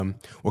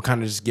We'll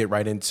kind of just get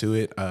right into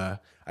it.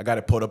 I got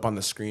it pulled up on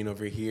the screen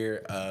over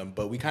here,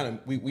 but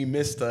we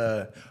missed.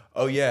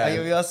 Oh yeah,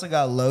 we also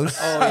got Los.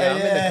 Oh yeah, I'm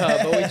in the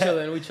cup, but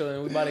we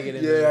chilling. We about to get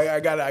into this. I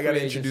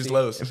gotta introduce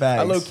Los. Facts.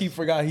 I low key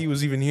forgot he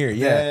was even here.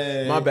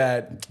 Yeah, my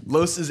bad.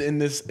 Los is in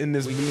this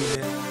meeting.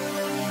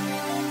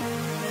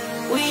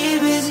 We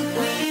busy,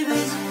 we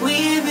busy,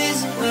 we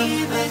busy,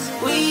 we busy,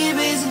 we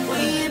busy,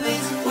 we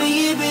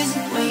busy,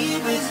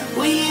 we busy,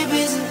 we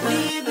busy,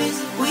 we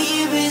busy,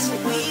 we busy,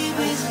 we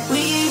busy,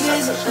 we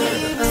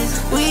busy,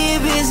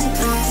 we busy.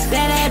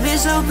 That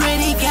bitch so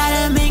pretty, got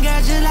a mean girl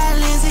just like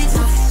Lindsay.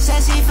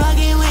 Said she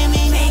fucking with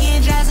me,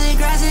 making drives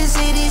across the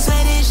city.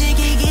 Swear this shit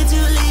can get too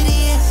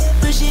litty.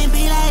 Pushing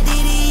be like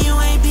Diddy, you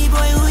ain't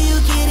B-boy, who you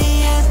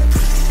kidding?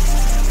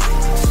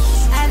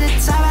 At the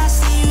top, I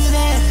see you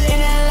there. In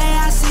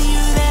LA, I see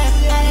you there.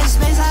 At the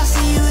space, I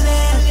see you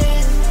there.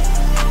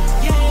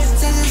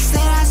 Since the state,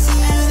 I see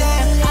you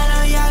there. I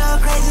know y'all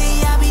go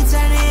crazy, y'all be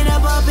turning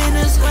up in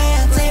the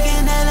square. Take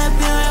another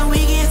pill and we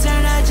get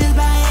turned up just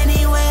by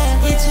anywhere.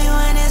 Hit you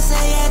in and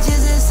say yeah,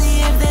 just to see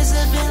if there's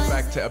a feeling.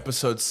 Back to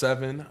episode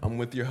 7. I'm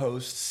with your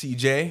host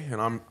CJ,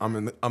 and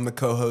I'm the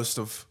co-host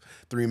of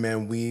Three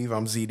Man Weave.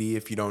 I'm ZD.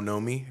 If you don't know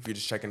me, if you're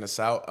just checking us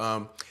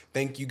out,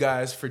 thank you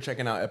guys for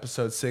checking out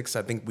episode 6.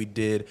 I think we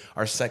did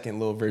our second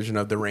little version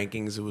of the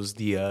rankings. It was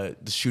the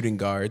shooting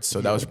guards,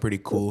 so that was pretty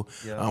cool.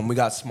 We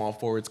got small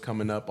forwards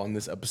coming up on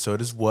this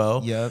episode as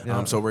well.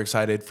 So we're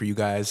excited for you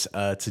guys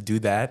to do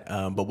that.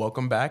 But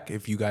welcome back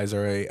if you guys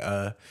are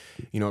a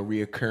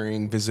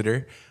reoccurring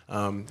visitor.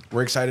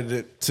 We're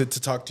excited to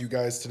talk to you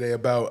guys today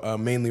about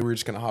mainly we're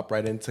just going to hop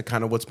right into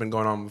kind of what's been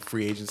going on with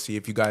free agency.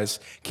 If you guys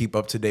keep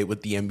up to date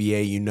with the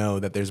NBA, you know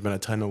that there's been a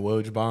ton of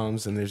Woj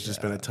bombs and there's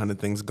just been a ton of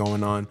things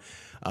going on.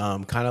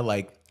 Kind of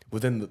like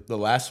within the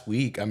last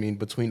week, I mean,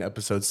 between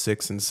episodes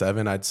 6 and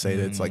 7, I'd say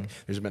that it's like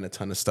there's been a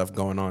ton of stuff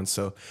going on.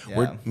 So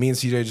me and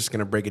CJ are just going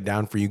to break it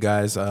down for you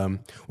guys.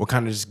 We'll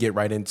kind of just get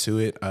right into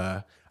it.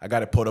 I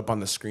got it pulled up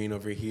on the screen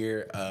over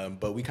here,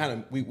 but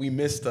we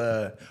missed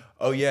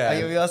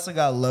we also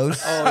got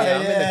Los. Oh yeah,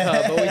 I'm in the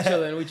cup, but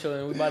we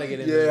chilling. We about to get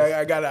into this.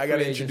 I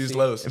gotta introduce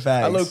Los. Facts.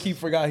 I low key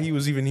forgot he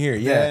was even here.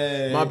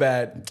 My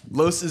bad.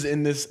 Los is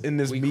in this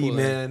meet, coolin'.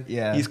 man.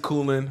 Yeah, he's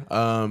cooling.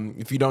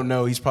 If you don't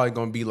know, he's probably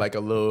gonna be like a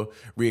little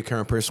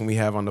reoccurring person we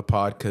have on the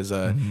pod because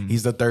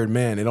he's the third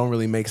man. It don't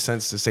really make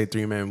sense to say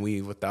 3 Man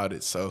Weave without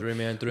it. So we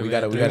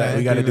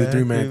gotta do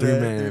 3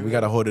 man. We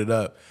gotta hold it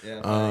up.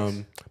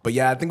 But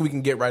yeah, I think we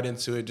can get right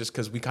into it just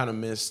because we kind of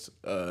missed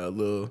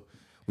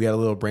we had a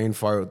little brain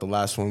fart with the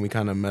last one. We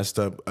kind of messed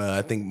up.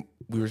 I think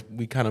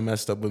we kind of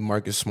messed up with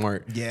Marcus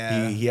Smart.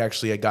 Yeah, he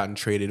actually had gotten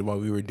traded while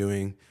we were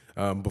doing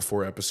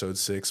before episode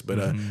 6.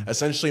 But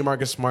essentially,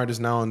 Marcus Smart is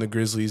now on the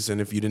Grizzlies. And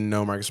if you didn't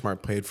know, Marcus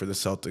Smart played for the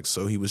Celtics,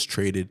 so he was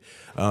traded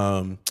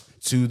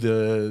to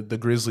the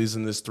Grizzlies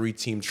in this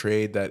 3-team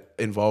trade that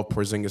involved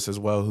Porzingis as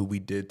well, who we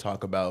did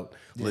talk about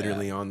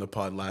literally on the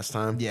pod last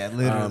time. Yeah,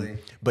 literally.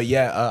 But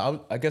yeah,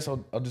 I guess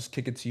I'll just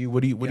kick it to you.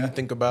 What do you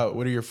think about?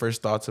 What are your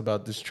first thoughts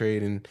about this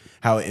trade and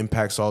how it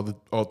impacts all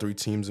 3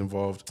 teams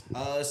involved?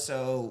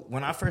 So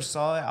when I first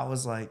saw it, I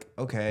was like,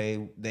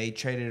 okay, they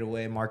traded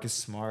away Marcus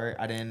Smart.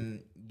 I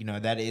didn't,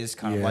 that is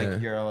kind of like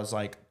your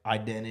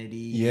identity.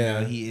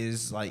 Yeah, he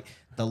is like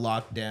the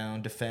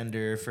lockdown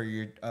defender for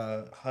your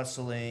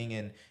hustling,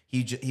 and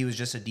he was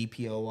just a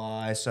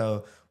DPOY.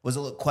 So was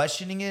a little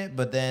questioning it,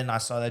 but then I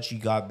saw that you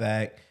got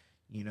back,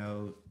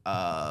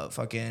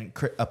 fucking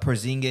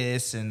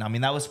Porzingis, and I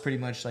mean that was pretty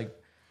much like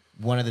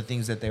one of the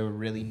things that they were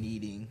really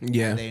needing.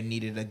 Yeah, they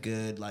needed a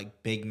good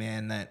like big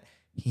man that.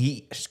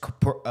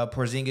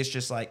 Porzingis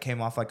just like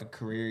came off like a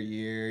career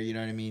year, you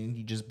know what I mean?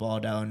 He just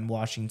balled out in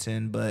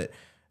Washington, but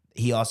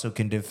he also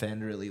can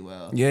defend really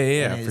well.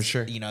 Yeah, for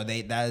sure.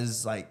 That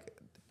is like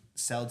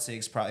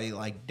Celtics probably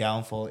like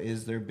downfall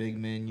is their big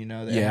men.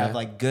 They have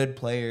like good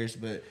players,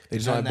 but they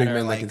just want big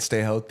men that can stay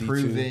healthy.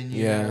 Proven, too.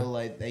 you know,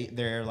 like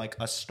they're like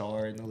a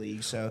star in the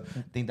league. So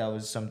I think that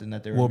was something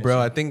that they were. Well, missing.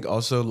 bro, I think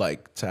also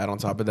like to add on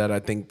top of that, I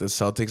think the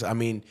Celtics. I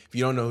mean, if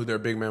you don't know who their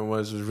big man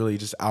was really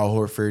just Al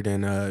Horford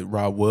and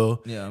Rob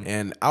Will. Yeah.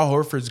 And Al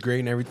Horford's great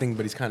and everything,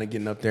 but he's kind of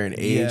getting up there in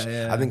age.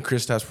 Yeah. I think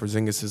Kristaps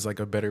Porzingis is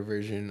like a better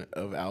version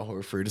of Al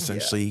Horford.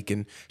 Essentially, he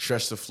can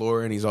stretch the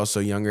floor, and he's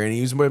also younger, and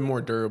he's way more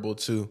durable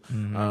too.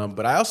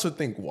 But I also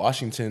think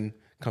Washington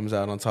comes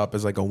out on top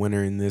as like a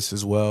winner in this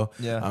as well.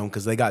 Yeah.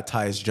 Because they got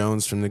Tyus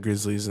Jones from the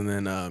Grizzlies, and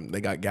then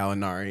they got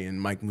Gallinari and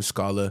Mike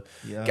Muscala.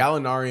 Yeah.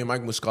 Gallinari and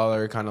Mike Muscala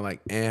are kind of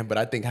like but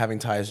I think having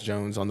Tyus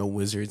Jones on the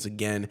Wizards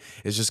again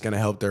is just going to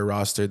help their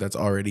roster that's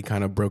already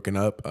kind of broken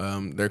up.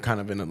 They're kind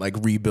of in a like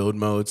rebuild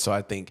mode, so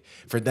I think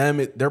for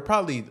them they're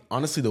probably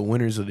honestly the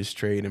winners of this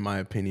trade in my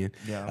opinion.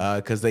 Yeah.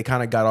 Because they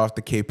kind of got off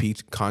the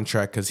KP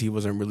contract because he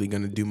wasn't really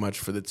going to do much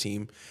for the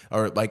team,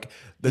 or like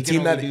the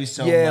team that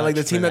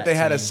the team they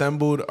had team.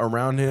 assembled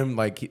around around him,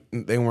 like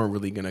they weren't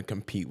really gonna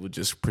compete with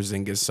just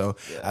Porzingis. So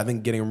I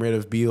think getting rid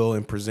of Beal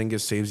and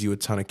Porzingis saves you a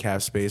ton of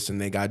cap space, and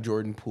they got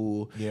Jordan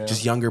Poole,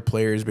 just younger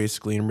players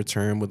basically in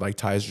return with like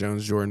Tyus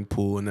Jones, Jordan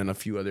Poole, and then a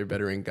few other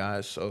veteran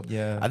guys. So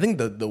I think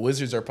the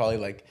Wizards are probably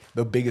like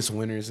the biggest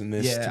winners in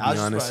this. Yeah, to be I was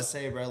honest. just about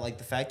to say, bro, like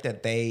the fact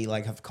that they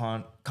like have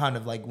kind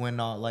of like went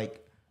on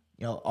like,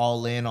 you know,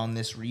 all in on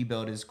this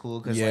rebuild is cool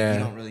because like you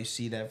don't really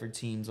see that for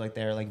teams. Like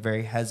they're like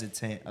very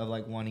hesitant of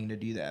like wanting to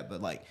do that,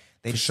 but like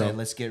they just said,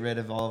 let's get rid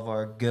of all of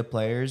our good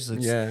players.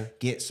 Let's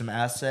get some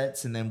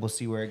assets, and then we'll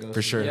see where it goes.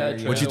 For sure.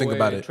 Yeah, What you think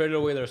about it? Traded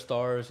away their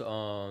stars.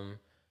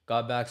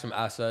 Got back some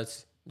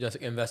assets. Just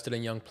invested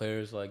in young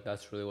players. Like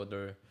that's really what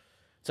they're.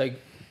 It's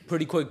like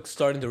pretty quick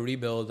starting to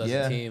rebuild as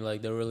a team.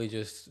 Like they're really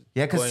just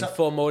going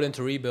full mode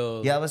into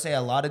rebuild. Yeah, I would say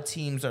a lot of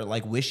teams are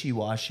like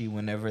wishy-washy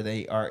whenever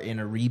they are in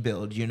a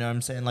rebuild. You know what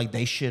I'm saying? Like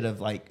they should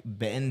have like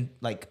been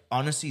like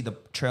honestly the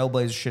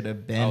Trailblazers should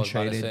have been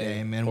traded.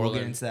 And we'll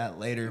get into that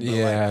later.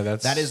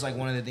 But that is like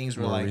one of the things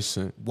where like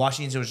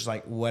Washington was just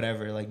like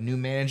whatever. Like new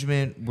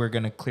management, we're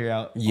gonna clear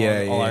out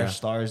all our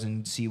stars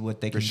and see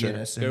what they can get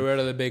us. Get rid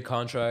of the big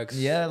contracts.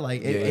 Yeah,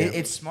 like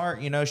it's smart.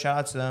 You know, shout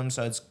out to them.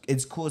 So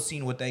it's cool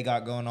seeing what they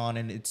got going on,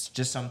 and it's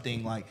just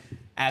something like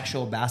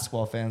actual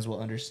basketball fans will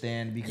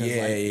understand because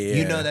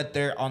you know that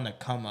they're on the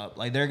come up.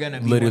 Like they're gonna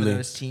be one of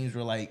those teams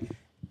where like,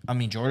 I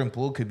mean, Jordan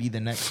Poole could be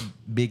the next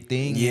big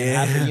thing.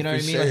 Yeah, you know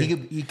what I mean. Sure.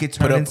 Like he could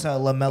turn into a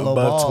LaMelo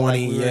Ball.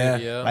 20,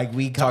 like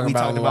we talked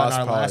about in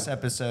our last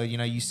episode. You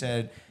know, you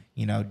said,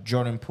 you know,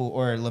 Jordan Poole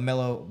or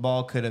LaMelo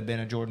Ball could have been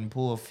a Jordan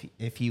Poole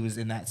if he was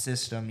in that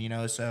system. You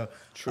know, so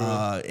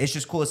it's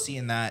just cool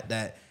seeing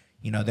that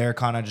you know they're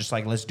kind of just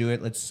like, let's do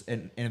it. Let's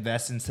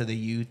invest into the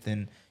youth.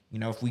 And you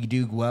know, if we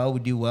do well,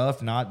 we do well.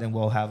 If not, then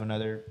we'll have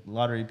another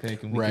lottery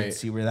pick, and we can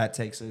see where that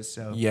takes us.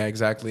 So yeah,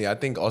 exactly. I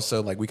think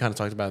also like we kind of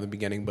talked about in the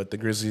beginning, but the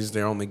Grizzlies,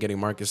 they're only getting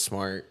Marcus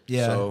Smart.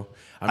 Yeah. So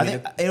I mean,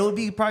 think it would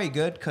be probably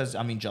good because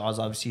I mean, Jaws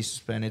obviously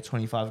suspended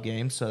 25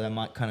 games, so that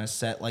might kind of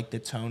set like the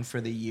tone for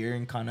the year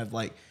and kind of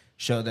like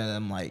show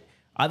them like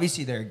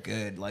obviously they're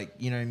good. Like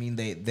you know what I mean?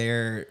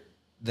 They're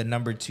the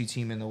number 2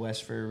 team in the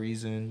West for a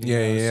reason. You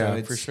know?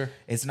 So for sure.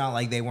 It's not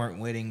like they weren't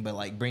winning, but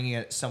like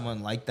bringing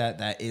someone like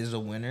that is a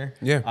winner.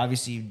 Yeah.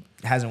 Obviously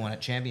hasn't won a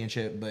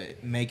championship,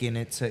 but making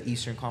it to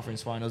Eastern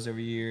Conference Finals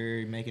every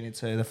year, making it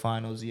to the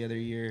finals the other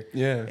year.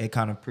 Yeah. It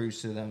kind of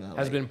proves to them that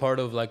has been part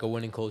of like a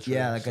winning culture.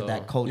 Yeah, like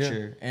that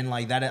culture. Yeah. And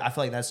like that, I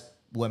feel like that's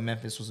what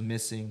Memphis was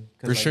missing.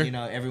 For sure. You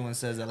know, everyone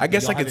says that. Like, I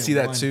guess I could see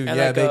that too. And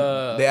yeah, like,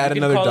 they add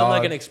another dog.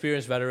 Like an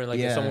experienced veteran, like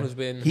someone who's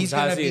been he's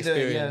gonna be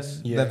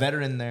the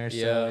veteran there.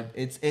 So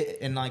it's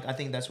and like I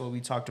think that's what we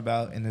talked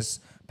about in this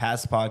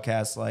past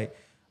podcast. Like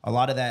a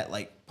lot of that,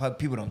 like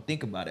people don't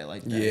think about it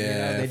like that. Yeah, you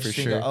know? They just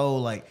think, oh,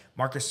 like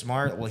Marcus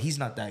Smart. Well, he's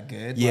not that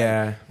good.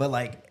 Yeah, like, but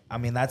like. I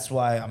mean, that's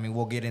why, I mean,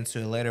 we'll get into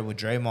it later with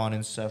Draymond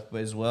and stuff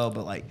but as well,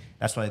 but, like,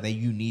 that's why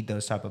you need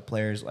those type of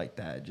players like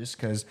that just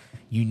because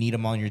you need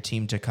them on your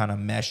team to kind of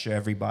mesh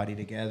everybody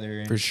together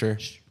and, for sure,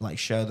 like,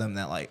 show them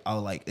that, like, oh,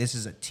 like, this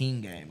is a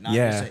team game, not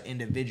just an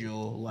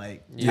individual,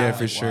 like,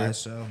 for sure.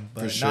 So,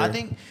 but, no,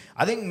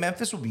 I think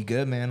Memphis will be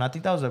good, man. I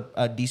think that was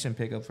a decent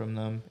pickup from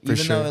them.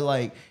 Even though,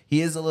 like, he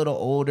is a little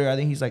older. I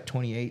think he's, like,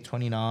 28,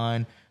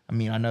 29. I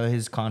mean, I know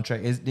his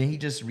contract did he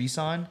just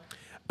re-sign?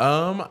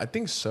 I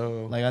think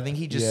so. Like, I think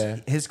he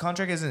just his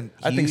contract isn't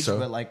huge, I think so.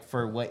 But like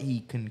for what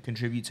he can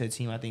contribute to a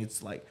team, I think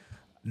it's like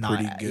not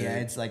pretty good. Yeah,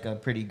 it's like a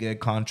pretty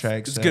good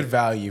contract. It's good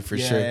value for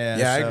sure.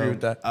 Yeah, I agree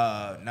with that.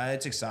 No,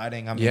 it's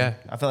exciting. I mean,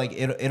 I feel like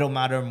it'll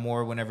matter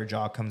more whenever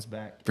Ja comes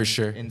back for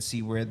sure and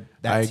see where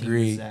that team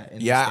is at.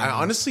 I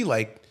honestly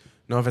like.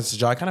 No offense to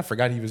Ja, I kind of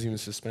forgot he was even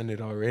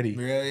suspended already.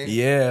 Really?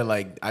 Yeah,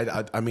 like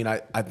I mean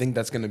I think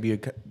that's gonna be a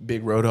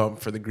big road home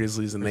for the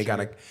Grizzlies, and they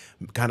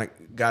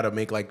gotta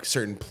make like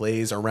certain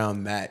plays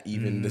around that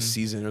even this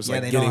season. It was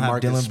like getting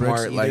Marcus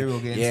Smart, like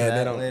we'll get into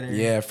that later.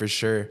 Yeah, for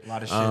sure. A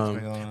lot of shit's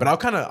been going on. But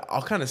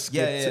I'll kind of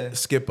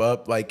skip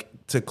up like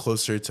to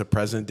closer to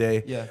present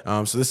day.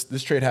 Yeah. So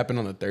this trade happened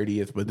on the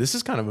 30th, but this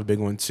is kind of a big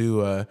one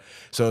too.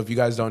 So if you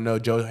guys don't know,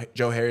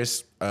 Joe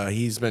Harris,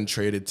 he's been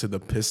traded to the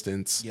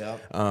Pistons.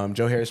 Yep.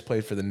 Joe Harris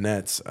played for the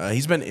Nets.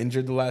 He's been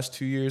injured the last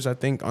 2 years, I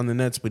think, on the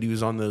Nets, but he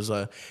was on those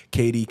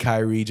KD,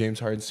 Kyrie, James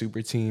Harden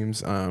super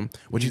teams.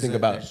 What do you think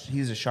about?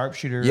 He's a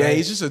sharpshooter. Yeah, right?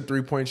 He's just a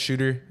 3-point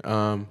shooter.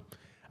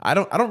 I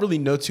don't really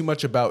know too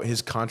much about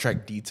his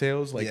contract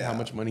details, like how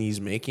much money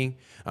he's making.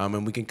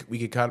 And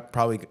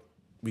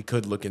we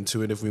could look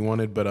into it if we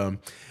wanted, but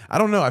I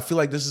don't know. I feel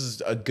like this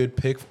is a good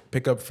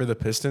pickup for the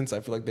Pistons. I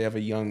feel like they have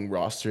a young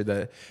roster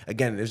that,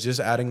 again, is just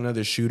adding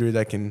another shooter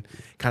that can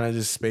kind of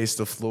just space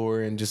the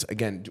floor, and just,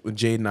 again, with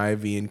Jaden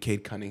Ivey and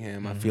Cade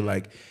Cunningham, I feel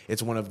like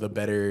it's one of the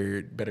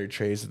better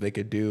trades that they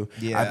could do.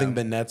 Yeah. I think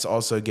the Nets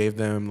also gave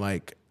them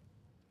like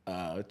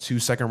 2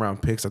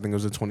 second-round picks. I think it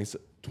was a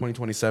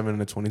 2027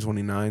 and a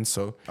 2029.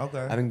 So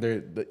okay, I think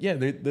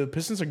the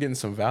Pistons are getting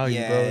some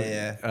value, bro.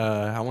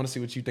 Yeah. I want to see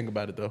what you think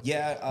about it, though.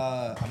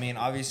 Yeah. I mean,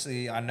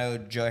 obviously, I know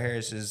Joe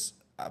Harris is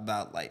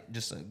about like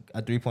just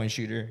a 3-point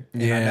shooter.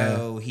 And yeah. I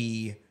know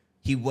he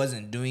he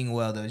wasn't doing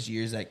well those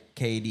years at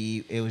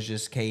KD. It was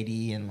just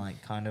KD and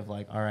like kind of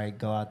like, all right,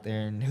 go out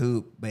there and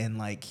hoop. And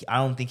like, I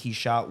don't think he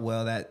shot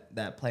well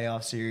that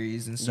playoff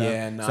series and stuff.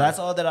 Yeah, no. So that's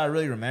all that I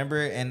really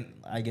remember. And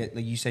I get,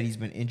 like you said, he's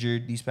been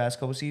injured these past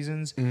couple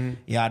seasons. Mm-hmm.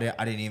 Yeah,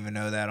 I didn't even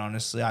know that,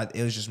 honestly.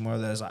 It was just more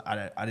of those,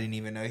 I didn't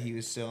even know he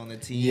was still on the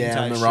team.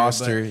 Yeah, on the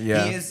roster.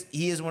 Yeah.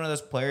 He is one of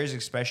those players,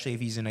 especially if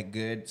he's in a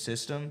good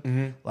system.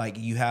 Mm-hmm. Like,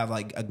 you have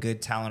like a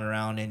good talent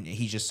around, and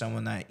he's just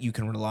someone that you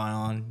can rely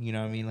on. You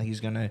know what I mean? Like,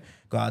 he's going to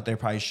go out there,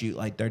 probably shoot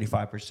like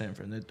 35%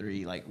 from the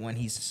three, like when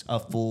he's a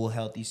full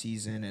healthy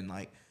season, and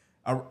like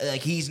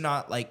he's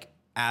not like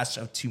asked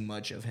of too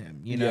much of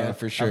him, you know? Yeah,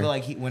 for sure. I feel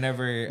like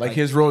whenever like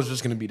his role is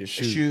just gonna be to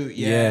shoot.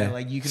 Yeah,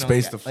 like you can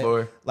space the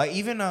floor. Like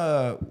even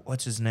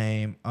what's his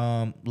name?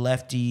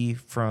 Lefty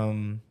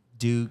from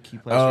Duke. He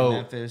plays for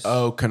Memphis.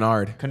 Oh,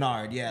 Kennard,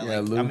 yeah.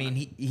 Like, Luke. I mean,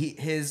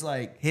 his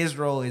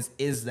role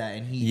is that,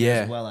 and he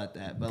does well at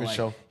that. But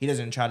like, he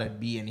doesn't try to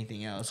be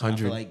anything else. I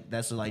feel like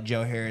that's what, like,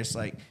 Joe Harris,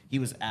 like, he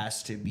was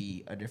asked to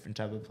be a different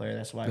type of player.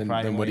 That's why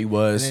than what he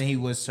was. And then he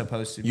was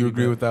supposed to. You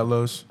agree with that,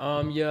 Los?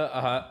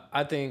 Yeah.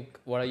 I think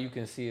what you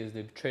can see is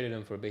they've traded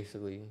him for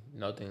basically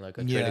nothing, like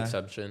a trade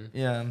exception.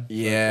 Yeah.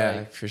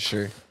 Like, for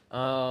sure.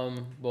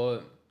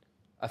 But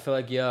I feel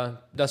like,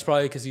 that's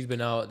probably because he's been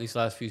out these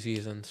last few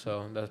seasons,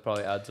 so that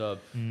probably adds up.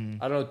 I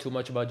don't know too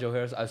much about Joe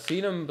Harris. I've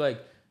seen him,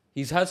 like,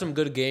 he's had some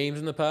good games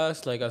in the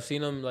past. Like, I've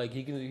seen him, like,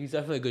 he's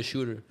definitely a good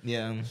shooter.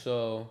 Yeah.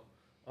 So,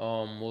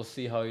 we'll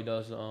see how he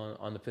does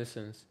on the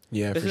Pistons.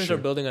 Yeah, Pistons for sure.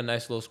 are building a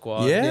nice little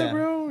squad. Yeah,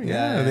 bro.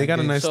 Yeah, they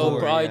got a nice little. So,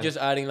 probably just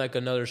adding, like,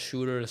 another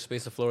shooter to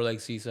space the floor, like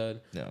C said.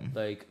 Yeah.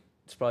 Like,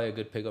 it's probably a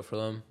good pickup for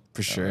them.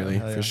 For surely.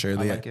 For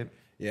surely. I like it.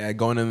 Yeah,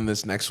 going into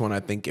this next one, I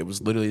think it was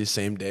literally the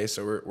same day.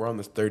 So we're on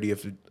the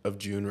 30th of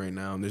June right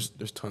now, and there's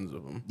tons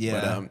of them.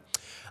 Yeah. But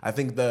I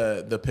think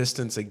the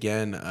Pistons,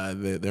 again,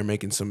 they're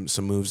making some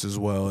moves as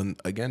well. And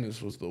again,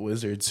 this was the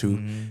Wizards who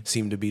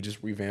seem to be just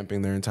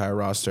revamping their entire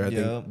roster. I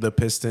think the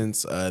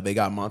Pistons, they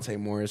got Monte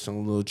Morris on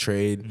a little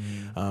trade,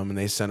 and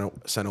they sent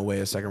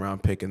away a second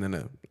round pick and then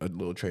a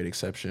little trade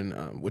exception.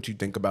 What you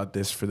think about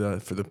this for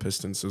the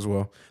Pistons as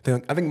well?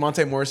 I think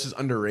Monte Morris is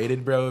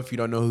underrated, bro. If you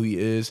don't know who he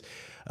is.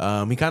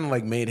 He kind of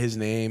like made his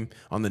name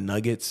on the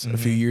Nuggets a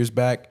few years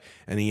back,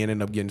 and he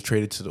ended up getting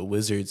traded to the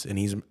Wizards, and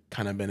he's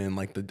kind of been in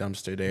like the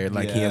dumpster there.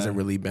 Like he hasn't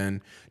really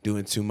been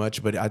doing too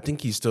much, but I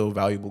think he's still a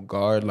valuable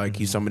guard. Like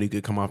he's somebody who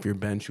could come off your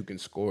bench who can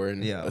score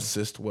and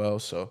assist well.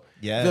 So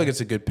I feel like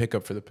it's a good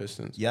pickup for the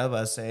Pistons. Yeah,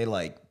 but I say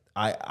like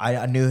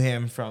I knew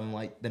him from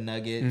like the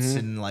Nuggets,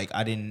 and like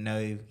I didn't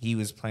know he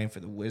was playing for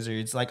the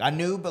Wizards. Like I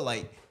knew, but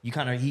like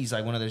he's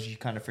like one of those you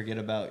kind of forget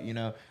about, you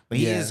know. But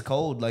he is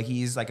cold. Like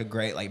he's like a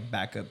great like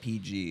backup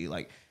PG,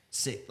 like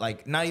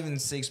not even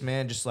 6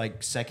 man, just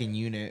like second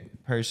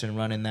unit person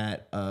running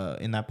that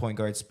in that point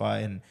guard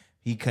spot, and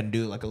he can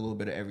do like a little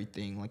bit of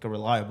everything, like a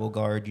reliable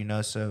guard, you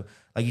know. So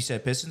like you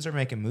said, Pistons are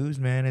making moves,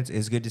 man.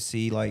 It's good to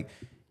see. Like,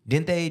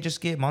 didn't they just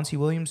get Monty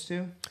Williams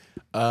too?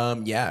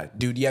 Yeah,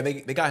 dude. Yeah,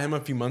 they got him a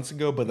few months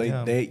ago, but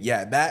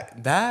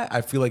that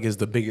I feel like is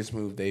the biggest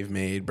move they've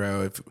made,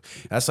 bro.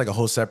 That's like a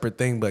whole separate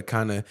thing, but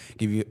kind of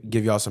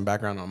give y'all some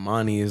background on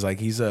Monty. Is like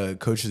he's a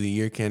Coach of the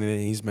Year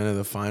candidate. He's been in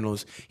the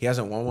finals. He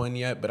hasn't won one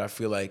yet, but I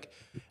feel like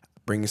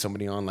bringing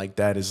somebody on like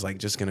that is like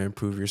just gonna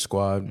improve your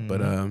squad. But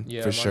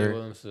for sure, Monty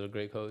Williams is a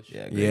great coach.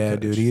 Yeah,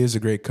 dude, he is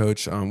a great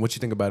coach. What you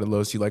think about it,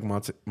 Los? You like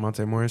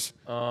Monte Morris?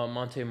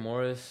 Monte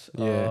Morris.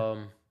 Yeah.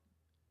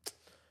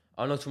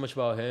 I don't know too much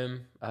about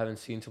him. I haven't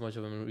seen too much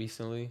of him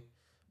recently.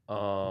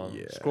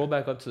 Scroll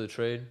back up to the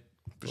trade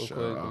real quick.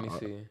 Let me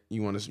see.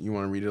 You want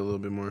to read it a little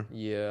bit more?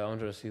 Yeah, I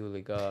want to see who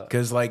they got.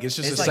 Because like it's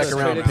just a second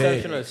round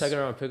pick. A second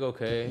round pick,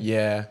 okay.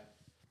 Yeah.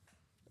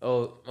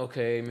 Oh,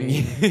 okay. I mean,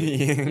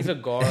 he's a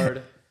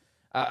guard.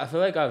 I feel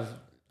like I've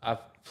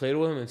played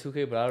with him in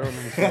 2K, but I don't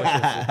remember too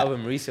much of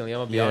him recently. I'm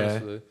gonna be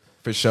honest with you.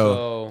 For sure.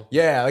 So,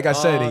 yeah, like I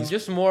said, he's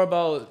just more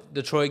about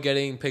Detroit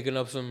picking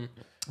up some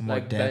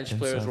like bench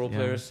players, role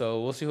players.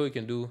 So we'll see who he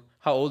can do.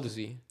 How old is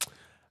he?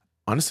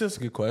 Honestly, that's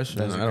a good question.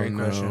 That's a great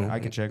question. I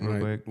can check real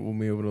quick. We'll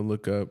be able to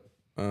look up.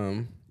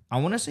 I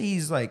want to say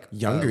he's like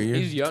younger.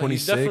 He's young. 26,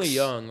 he's definitely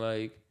young.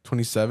 Like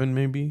 27,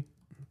 maybe.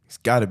 He's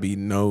got to be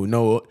no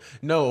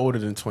older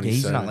than 27. Yeah,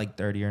 he's not like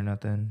 30 or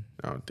nothing.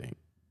 I don't think.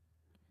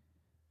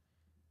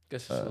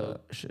 Guess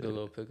it's a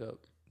little pickup.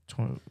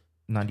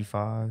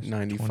 95.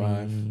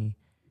 95.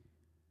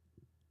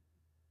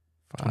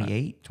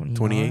 28,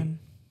 29.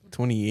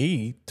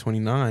 28,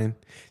 29.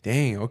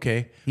 Dang,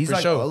 okay. He's for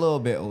like sure. a little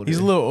bit older. He's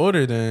a little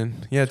older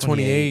than. Yeah,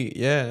 28.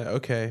 Yeah,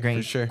 okay.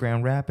 For sure.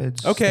 Grand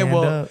Rapids. Okay,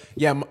 well,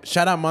 yeah,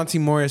 shout out Monty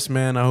Morris,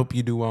 man. I hope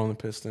you do well in the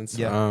Pistons.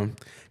 Yeah.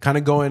 Kind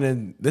of going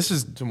in, this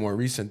is more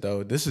recent,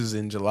 though. This is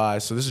in July,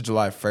 so this is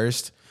July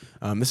 1st.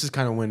 This is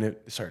kind of when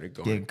it started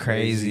going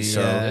crazy. So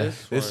yeah.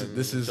 this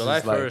is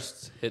July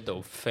 1st hit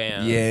the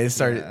fan. Yeah, it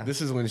started. Yeah. This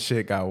is when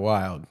shit got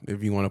wild,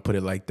 if you want to put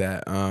it like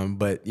that.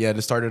 But yeah,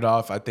 to start it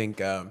off, I think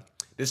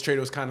this trade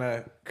was kind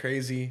of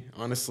crazy,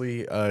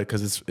 honestly,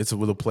 because it's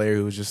with a player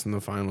who was just in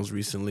the finals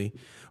recently,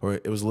 or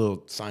it was a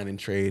little sign and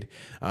trade.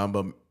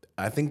 But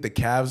I think the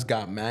Cavs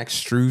got Max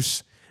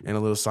Strus and a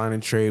little sign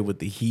and trade with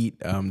the Heat.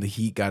 The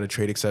Heat got a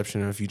trade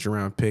exception and a future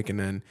round pick, and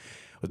then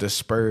with the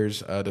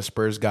Spurs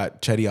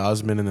got Cedi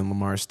Osman and then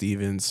Lamar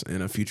Stevens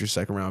and a future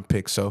second round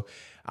pick. So,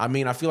 I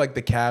mean, I feel like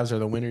the Cavs are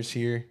the winners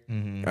here,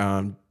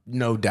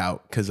 no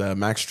doubt, because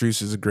Max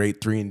Strus is a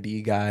great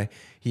 3-and-D guy.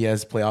 He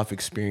has playoff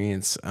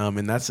experience,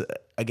 and that's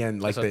again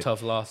like a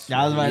tough loss.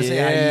 Yeah, I was about to say,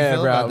 how do you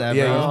feel about that,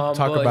 bro?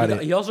 Talk about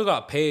it. He also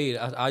got paid.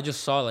 I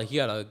just saw like he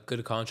had a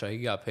good contract. He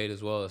got paid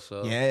as well.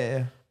 So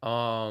yeah.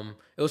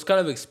 It was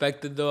kind of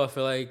expected though. I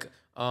feel like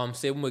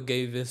same with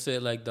Gabe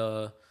Vincent. Like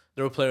there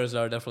were players that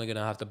are definitely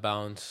gonna have to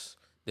bounce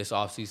this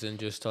offseason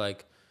just to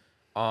like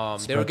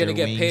they were gonna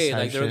get paid.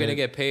 Like they were gonna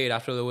get paid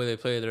after the way they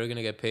played. They were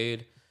gonna get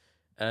paid,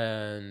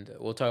 and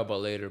we'll talk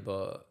about later,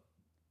 but.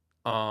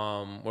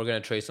 We're gonna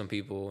trade some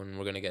people and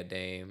we're gonna get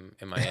Dame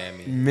in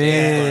Miami.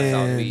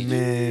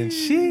 man,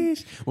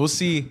 sheesh. We'll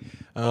see.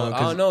 I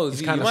don't know.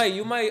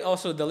 You might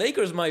also the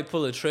Lakers might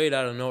pull a trade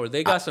out of nowhere.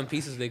 They got some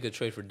pieces they could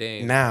trade for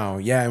Dame now.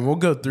 Yeah, and we'll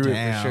go through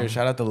it for sure.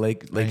 Shout out the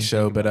Lake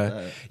Show,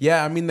 but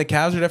yeah, I mean the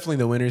Cavs are definitely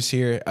the winners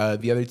here.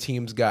 The other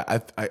teams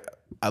got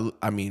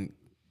I mean.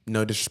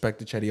 No disrespect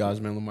to Cedi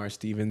Osman, Lamar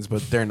Stevens,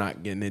 but they're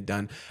not getting it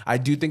done. I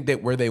do think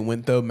that where they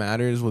went though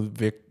matters with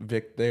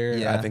Vic there.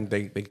 Yeah. I think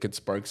they could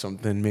spark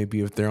something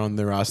maybe if they're on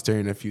the roster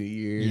in a few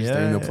years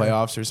during the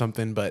playoffs or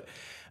something. But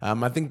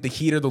I think the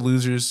Heat are the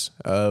losers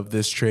of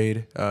this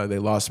trade. They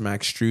lost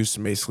Max Strus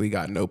and basically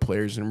got no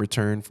players in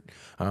return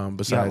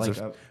besides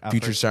a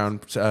future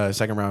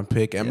second round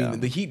pick. I mean,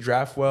 the Heat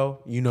draft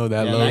well. You know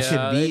that. That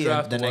should be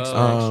the next Max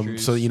Strus.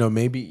 So, you know,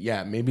 maybe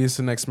it's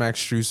the next Max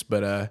Strus,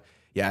 but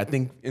yeah, I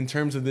think in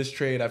terms of this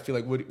trade, I feel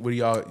like what do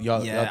y'all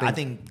think? I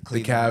think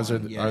the Cavs are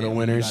the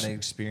winners. Got an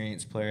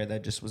experienced player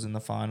that just was in the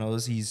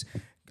finals. He's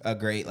a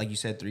great, like you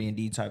said,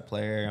 3-and-D type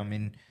player. I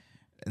mean,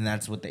 and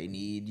that's what they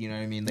need. You know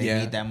what I mean? They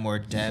need that more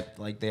depth.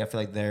 Like I feel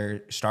like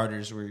their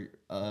starters were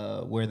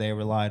where they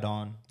relied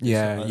on.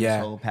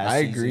 This whole past I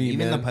agree. Season.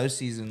 Even man. the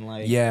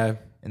postseason,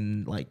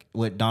 and like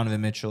with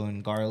Donovan Mitchell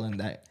and Garland,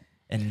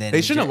 and then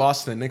they shouldn't have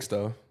lost to the Knicks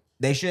though.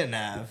 They shouldn't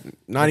have.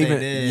 Not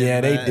even.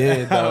 They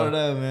did. Though. I don't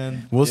know,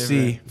 man. We'll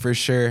see for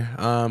sure.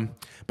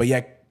 But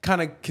yeah, kind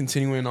of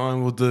continuing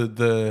on with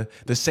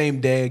the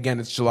same day again.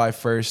 It's July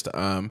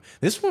 1st.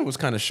 This one was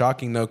kind of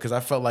shocking though because I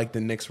felt like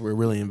the Knicks were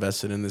really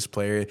invested in this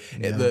player.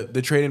 Yeah.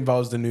 The trade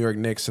involves the New York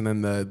Knicks and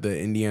then the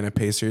Indiana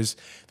Pacers.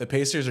 The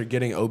Pacers are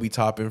getting Obi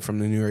Toppin from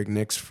the New York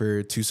Knicks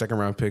for 2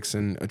 second-round picks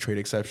and a trade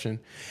exception.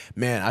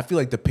 Man, I feel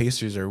like the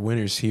Pacers are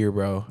winners here,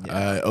 bro.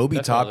 Yeah, Obi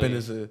Toppin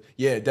is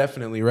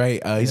definitely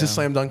right. He's a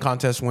slam dunk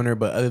contest winner,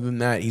 but other than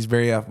that, he's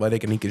very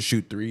athletic and he can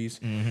shoot threes.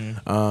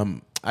 Mm-hmm.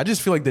 I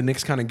just feel like the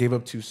Knicks kind of gave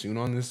up too soon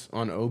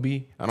on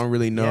Obi. I don't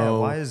really know. Yeah,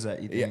 why is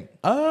that, you think?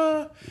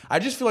 I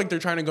just feel like they're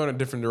trying to go in a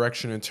different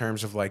direction in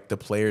terms of like the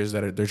players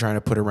that they're trying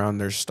to put around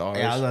their stars.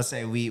 Yeah, I was gonna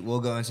say we'll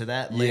go into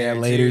that later. Yeah,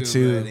 later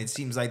too. But it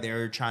seems like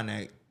they're trying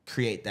to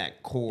create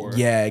that core.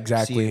 Yeah,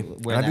 exactly. I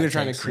think they're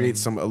trying to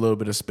create a little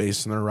bit of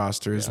space in their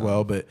roster as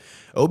well. But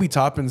Obi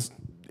Toppin's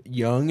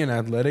young and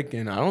athletic,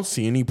 and I don't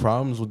see any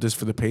problems with this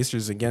for the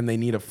Pacers. Again, they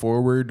need a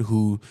forward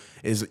who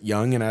is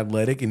young and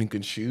athletic and who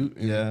can shoot.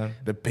 And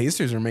the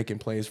Pacers are making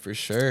plays for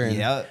sure.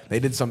 And they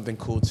did something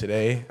cool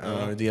today,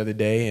 the other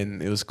day,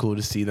 and it was cool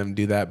to see them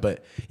do that.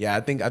 But yeah,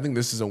 I think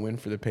this is a win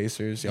for the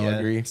Pacers. Y'all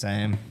agree?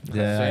 Same.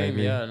 Same.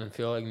 Yeah, and I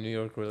feel like New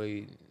York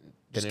really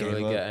didn't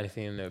really get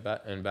anything in their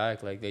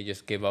back. Like they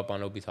just gave up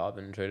on Obi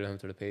Toppin and traded him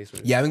to the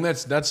Pacers. Yeah, I think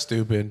that's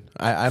stupid.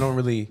 I don't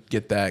really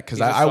get that because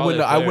I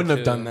wouldn't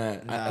have done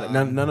that.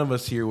 None of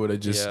us here would have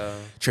just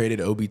traded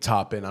Obi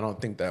Toppin. I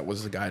don't think that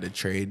was the guy to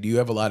trade. You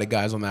have a lot of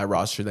guys on that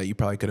roster that you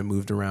probably could have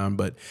moved around,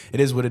 but it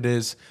is what it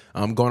is.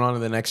 Going on to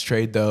the next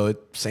trade though,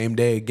 same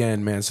day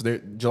again, man. So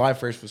July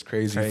 1st was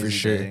crazy for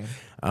sure.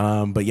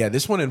 But yeah,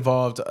 this one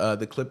involved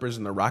the Clippers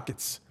and the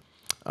Rockets.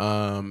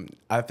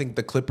 I think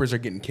the Clippers are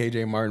getting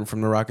KJ Martin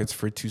from the Rockets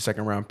for 2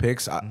 second-round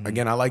picks.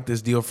 Again, I like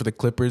this deal for the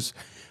Clippers.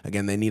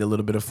 Again, they need a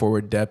little bit of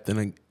forward depth,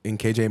 and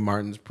KJ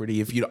Martin's pretty.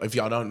 If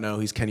y'all don't know,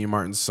 he's Kenyon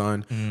Martin's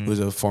son, who's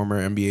a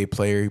former NBA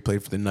player. He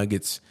played for the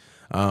Nuggets.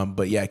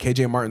 But yeah,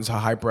 KJ Martin's a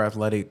hyper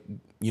athletic,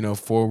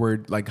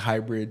 forward like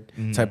hybrid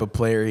type of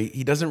player.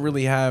 He doesn't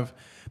really have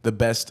the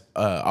best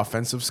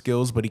offensive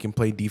skills, but he can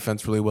play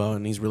defense really well,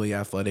 and he's really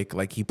athletic.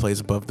 Like he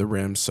plays above the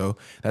rim, so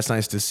that's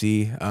nice to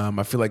see.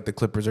 I feel like the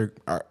Clippers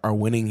are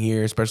winning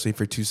here, especially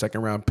for 2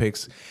 second-round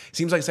picks.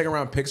 Seems like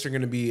second-round picks are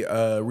going to be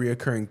a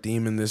reoccurring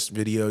theme in this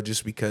video,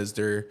 just because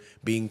they're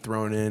being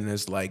thrown in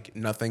as like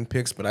nothing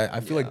picks. But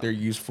I feel like they're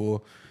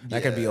useful.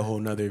 That could be a whole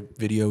nother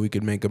video we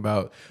could make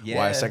about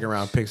why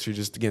second-round picks are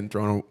just getting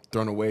thrown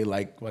away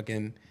like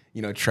fucking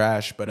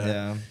trash. But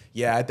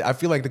I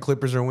feel like the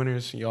Clippers are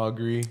winners. Y'all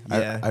agree?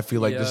 I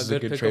feel like this is a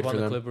good trade for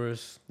them. The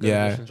Clippers. Good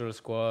addition to the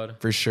squad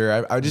for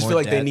sure. I just feel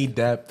like they need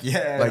depth.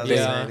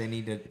 They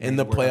need to. In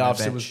the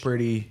playoffs, it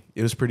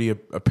was pretty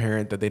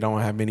apparent that they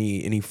don't have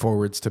any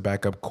forwards to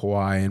back up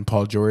Kawhi and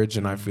Paul George,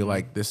 and I feel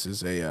like this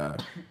is a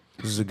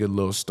good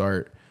little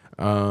start.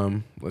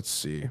 Let's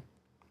see.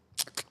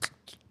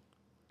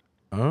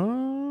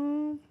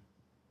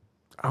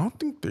 I don't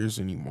think there's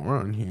any more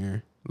on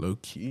here. Low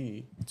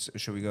key. So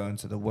should we go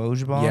into the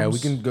Woj bombs? Yeah,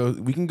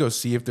 we can go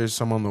see if there's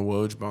some on the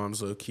Woj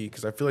bombs low key,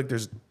 because I feel like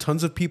there's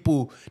tons of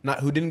people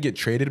who didn't get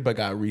traded but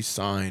got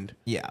re-signed.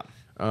 Yeah.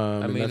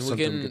 I mean, that's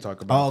something we can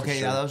talk about. Oh, okay,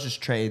 sure. Yeah, that was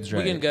just trades,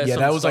 right? We can get some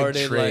that was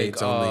started, like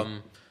trades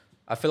only.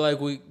 I feel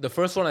like the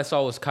first one I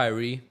saw was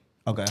Kyrie.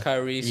 Okay.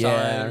 Kyrie signed.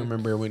 Yeah, I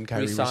remember when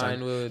Kyrie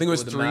signed. I think it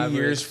was 3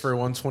 years for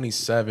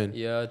 127.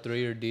 Yeah,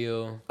 3-year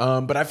deal.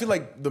 But I feel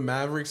like the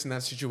Mavericks in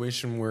that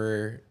situation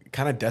were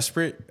kind of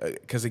desperate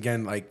because,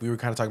 again, like we were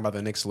kind of talking about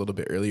the Knicks a little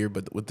bit earlier,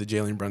 but with the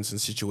Jalen Brunson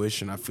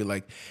situation, I feel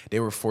like they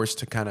were forced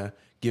to kind of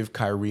give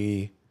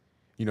Kyrie,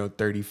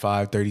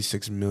 35,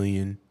 36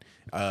 million.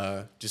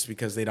 Just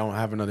because they don't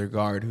have another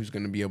guard who's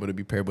going to be able to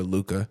be paired with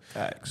Luka.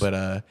 Facts.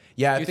 But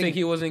yeah, I think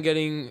he wasn't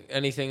getting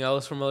anything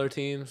else from other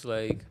teams.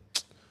 Like,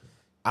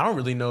 I don't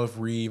really know if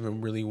Ree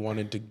even really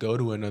wanted to go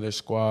to another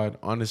squad.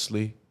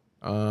 Honestly,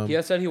 he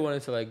had said he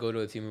wanted to go to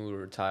a team he would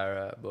retire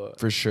at, but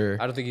for sure,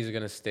 I don't think he's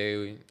gonna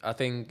stay. I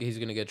think he's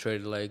gonna get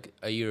traded like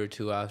a year or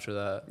two after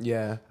that.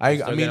 Yeah, I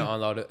mean,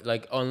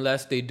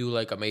 unless they do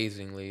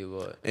amazingly.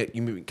 But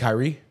you mean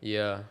Kyrie?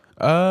 Yeah.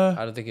 I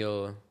don't think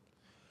he'll.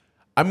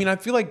 I mean, I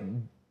feel like,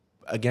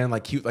 again,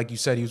 like you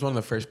said, he was one of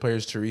the first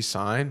players to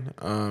re-sign.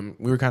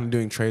 We were kind of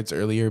doing trades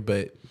earlier,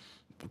 but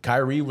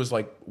Kyrie was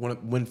like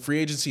when free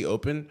agency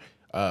opened,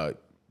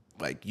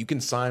 you can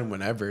sign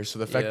whenever. So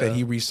the fact that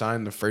he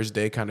re-signed the first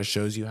day kind of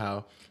shows you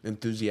how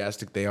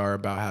enthusiastic they are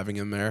about having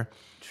him there.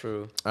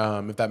 True.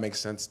 If that makes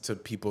sense to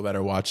people that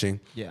are watching.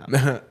 Yeah.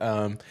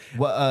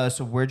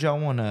 So where'd y'all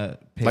want to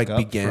pick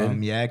up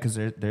from? Yeah, because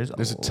there's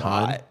a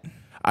ton. Lot.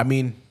 I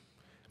mean,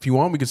 if you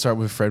want, we could start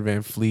with Fred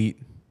VanVleet.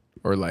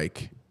 Or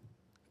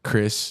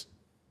Chris.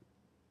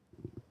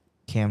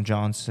 Cam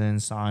Johnson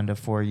signed a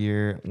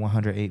 4-year,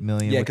 $108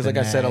 million. Yeah, because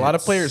I said, a lot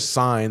of players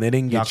signed. They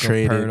didn't get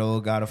traded.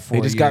 Poeltl got a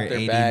 4-year, they just got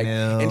their bag.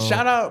 Mil. And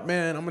shout out,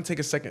 man. I'm gonna take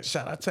a second.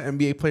 Shout out to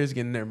NBA players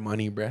getting their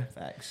money, bruh.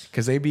 Facts.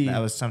 Because that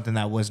was something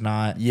that was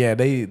not. Yeah,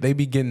 they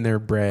be getting their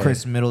bread.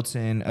 Chris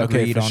Middleton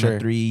agreed on a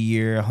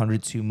 3-year,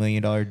 $102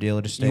 million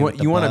deal to stay.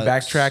 You want to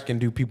backtrack and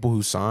do people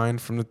who signed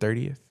from the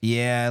 30th?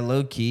 Yeah,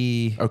 low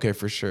key. Okay,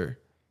 for sure.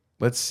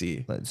 Let's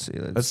see. Let's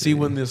see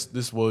when this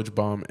Woj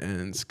bomb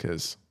ends,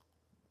 because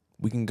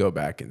we can go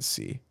back and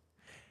see.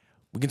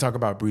 We can talk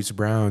about Bruce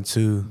Brown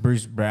too.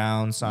 Bruce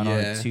Brown signed on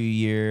a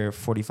 2-year,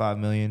 $45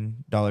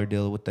 million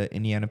deal with the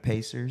Indiana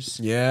Pacers.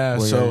 Yeah.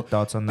 What are your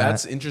thoughts on that?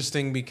 That's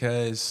interesting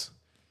because,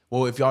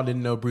 well, if y'all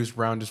didn't know, Bruce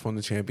Brown just won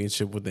the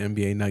championship with the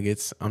NBA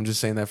Nuggets. I'm just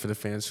saying that for the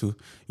fans who,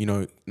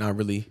 not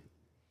really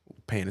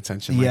paying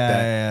attention like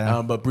that.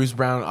 Yeah. But Bruce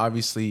Brown,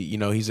 obviously,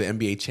 he's an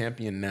NBA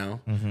champion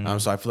now. Mm-hmm.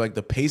 So I feel like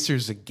the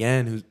Pacers,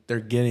 again, they're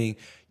getting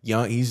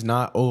young. He's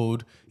not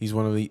old. He's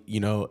one of the,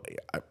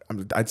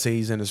 I'd say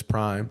he's in his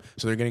prime.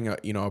 So they're getting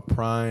a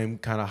prime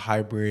kind of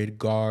hybrid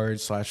guard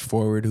 /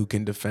 forward who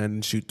can defend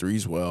and shoot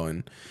threes well.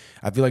 And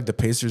I feel like the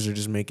Pacers are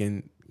just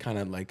making kind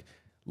of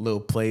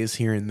little plays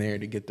here and there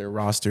to get their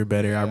roster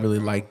better. Yeah, I really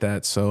like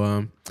that.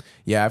 So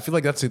I feel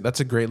like that's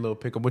a great little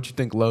pickup. What you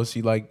think, Los?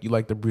 You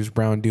like the Bruce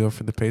Brown deal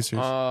for the Pacers?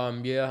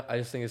 Yeah, I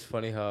just think it's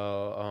funny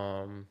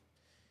how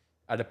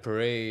at a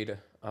parade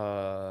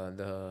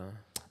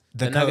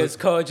the Nuggets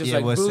coach is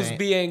Bruce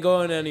B ain't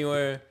going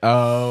anywhere.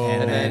 Oh,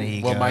 and then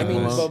he goes.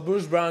 But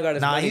Bruce Brown got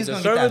his money. He's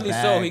deservedly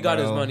so he got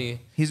his money.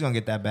 He's gonna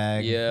get that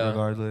bag,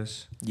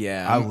 regardless.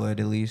 Yeah, I would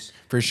at least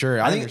for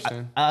sure. I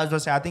understand. I was gonna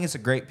say I think it's a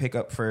great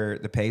pickup for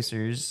the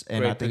Pacers,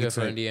 and I think it's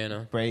for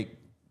Indiana.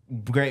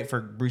 Great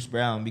for Bruce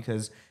Brown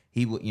because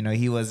he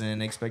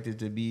wasn't expected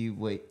to be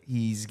what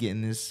he's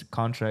getting this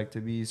contract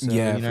to be. So you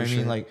know what I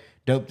mean?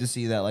 Dope to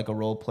see that a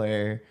role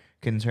player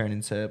can turn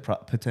into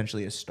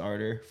potentially a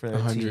starter for their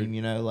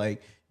team,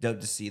 dope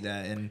to see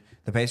that. And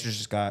the Pacers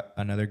just got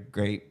another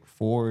great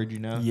forward,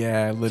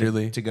 Yeah,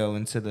 literally. To go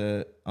into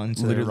the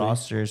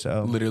roster,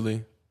 so.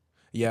 Literally.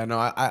 Yeah, no,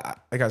 I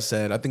like I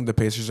said, I think the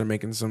Pacers are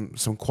making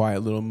some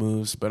quiet little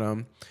moves, but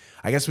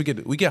I guess we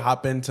could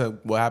hop into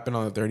what happened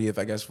on the 30th,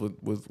 I guess,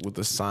 with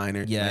the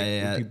signer.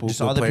 Yeah.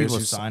 Just all the people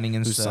signing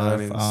and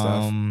stuff.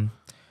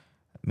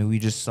 I mean, we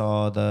just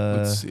saw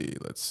the...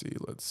 Let's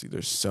see.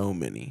 There's so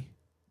many.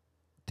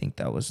 I think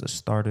that was the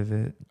start of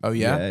it. Oh,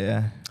 yeah?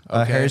 Yeah.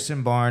 Okay.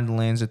 Harrison Barnes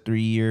lands a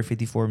 3-year,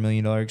 $54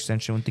 million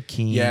extension with the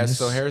Kings. Yeah,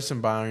 so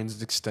Harrison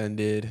Barnes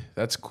extended.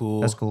 That's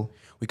cool.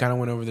 We kind of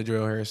went over the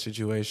Joe Harris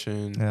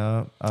situation.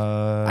 Yeah.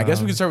 I guess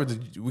we could start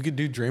with we could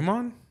do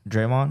Draymond?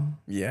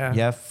 Yeah.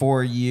 Yeah,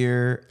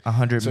 4-year,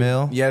 $100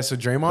 mil. Yeah, so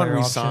Draymond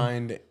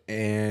re-signed,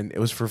 and it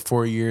was for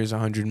 4 years,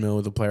 $100 mil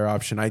with a player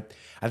option. I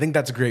think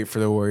that's great for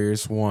the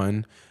Warriors,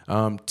 1.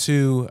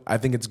 2, I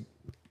think it's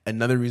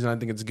another reason I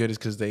think it's good is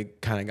because they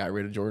kind of got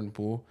rid of Jordan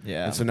Poole.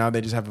 Yeah. And so now they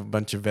just have a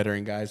bunch of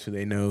veteran guys who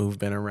they know who've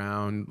been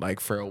around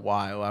for a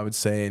while, I would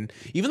say. And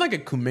even a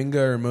Kuminga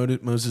or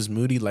Moses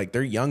Moody,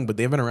 they're young, but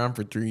they've been around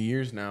for 3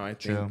 years now, I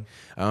think.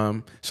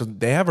 True. So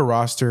they have a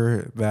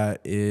roster that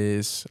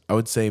is, I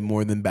would say,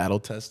 more than battle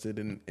tested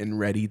and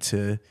ready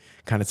to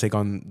kind of take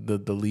on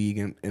the league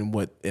and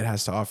what it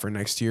has to offer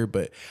next year.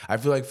 But I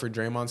feel like for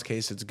Draymond's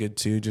case, it's good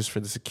too, just for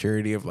the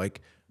security of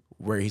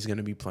where he's going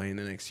to be playing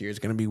the next year. It's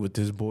going to be with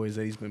his boys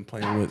that he's been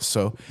playing with.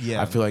 So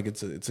I feel like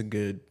it's a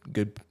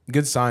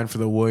good sign for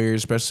the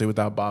Warriors, especially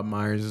without Bob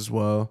Myers as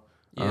well.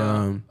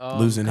 Yeah.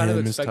 Losing kind him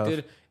of is tough.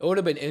 expected. It would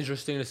have been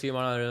interesting to see him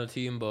on another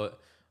team, but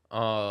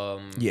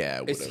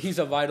he's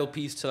a vital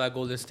piece to that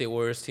Golden State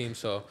Warriors team.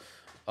 So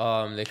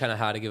they kind of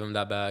had to give him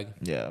that bag.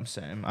 Yeah,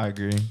 same. I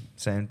agree.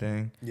 Same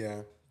thing.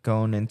 Yeah.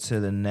 Going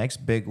into the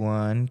next big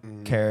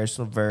one, Caris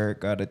LeVert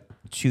got a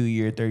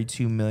 2-year,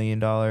 $32 million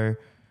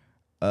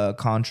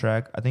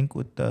contract, I think,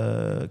 with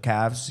the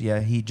Cavs. Yeah,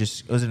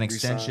 it was an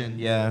extension.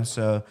 Yeah,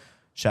 so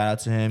shout out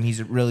to him.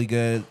 He's really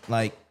good.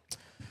 Like,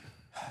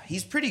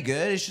 he's pretty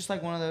good. It's just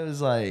like one of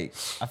those, like,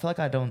 I feel like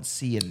I don't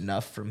see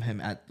enough from him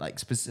at like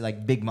specific,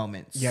 like, big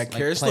moments. Yeah, like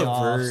Caris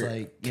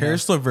LeVert.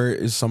 Caris LeVert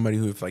is somebody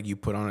who, if like you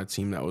put on a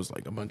team that was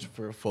like a bunch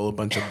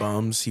of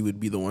bums, he would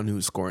be the one who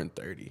was scoring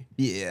 30.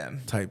 Yeah,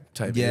 type.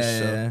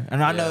 Yeah.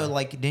 And I know,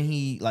 like, didn't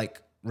he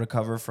like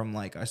recover from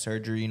like a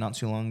surgery not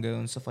too long ago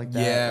and stuff like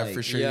that? Yeah, like,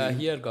 for sure. Yeah,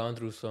 he had gone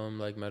through some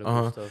like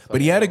medical stuff.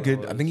 But he had I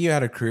think he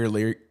had a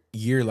career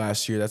year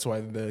last year. That's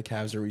why the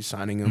Cavs are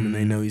re-signing him, and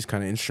they know he's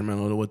kind of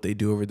instrumental to what they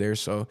do over there.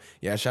 So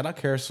yeah, shout out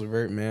Caris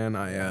LeVert, man.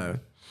 I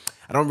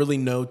don't really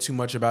know too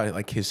much about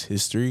like his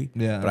history,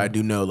 but I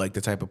do know like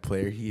the type of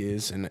player he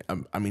is, and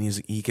I mean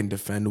he can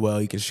defend well,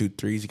 he can shoot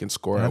threes, he can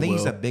score. I think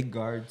he's a big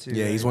guard too.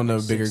 Yeah, he's one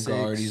of the bigger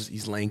guards.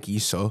 He's lanky,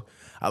 so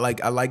I like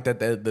that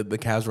the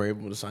Cavs were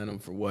able to sign him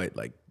for what,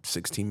 like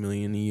 $16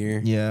 million a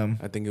year. Yeah,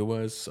 I think it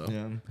was. So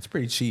it's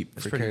pretty cheap.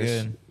 It's pretty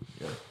good.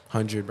 Yeah.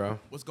 100, bro.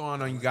 What's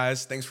going on, you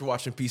guys? Thanks for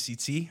watching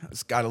PCT.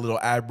 It's got a little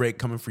ad break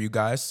coming for you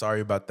guys.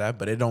 Sorry about that,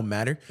 but it don't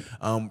matter.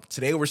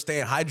 Today we're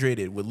staying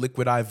hydrated with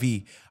Liquid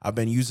IV. I've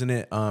been using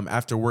it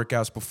after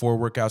workouts, before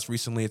workouts.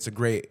 Recently, it's a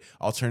great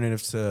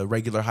alternative to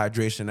regular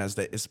hydration, as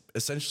that it's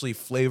essentially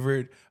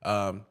flavored,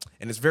 and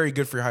it's very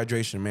good for your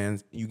hydration,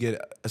 man. You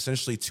get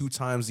essentially 2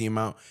 times the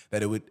amount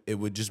that it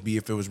would just be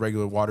if it was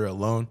regular water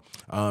alone.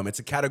 It's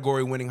a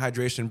category-winning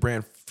hydration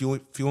brand,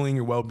 fueling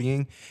your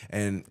well-being,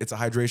 and it's a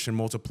hydration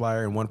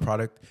multiplier in one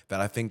product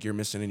that I think you're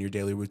missing in your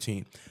daily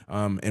routine.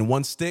 In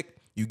one stick,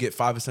 you get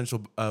 5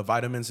 essential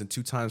vitamins and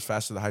 2 times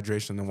faster the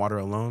hydration than water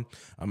alone.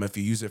 If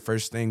you use it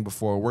first thing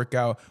before a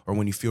workout, or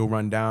when you feel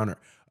run down, or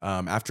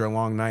after a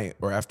long night,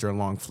 or after a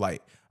long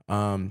flight.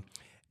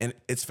 And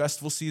it's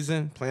festival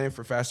season. Planning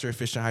for faster,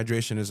 efficient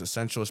hydration is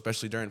essential,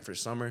 especially during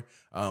summer.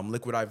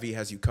 Liquid IV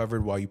has you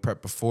covered while you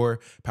prep before,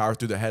 power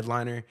through the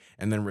headliner,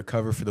 and then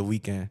recover for the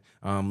weekend.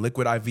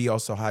 Liquid IV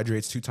also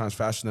hydrates 2 times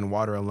faster than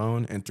water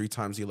alone, and 3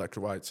 times the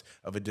electrolytes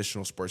of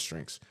additional sports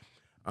drinks.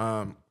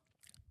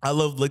 I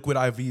love Liquid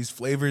IV's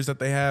flavors that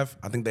they have.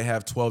 I think they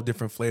have 12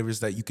 different flavors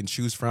that you can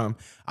choose from.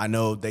 I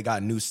know they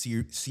got new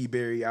sea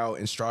berry out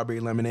and strawberry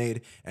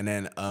lemonade. And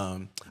then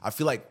I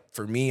feel like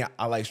for me,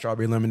 I like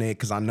strawberry lemonade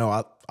because I know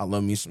I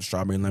love me some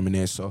strawberry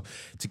lemonade. So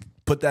to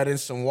put that in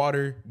some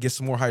water, get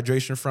some more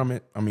hydration from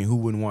it, I mean, who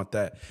wouldn't want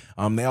that?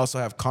 They also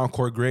have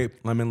Concord grape,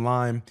 lemon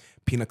lime,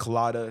 pina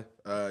colada,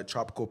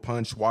 tropical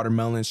punch,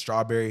 watermelon,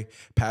 strawberry,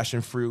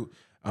 passion fruit,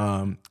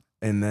 and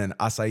then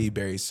acai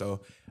berries.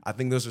 So I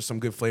think those are some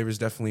good flavors,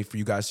 definitely for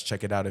you guys to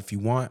check it out if you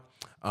want.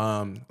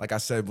 Like I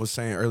was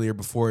saying earlier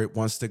before,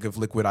 1 stick of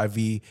Liquid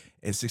IV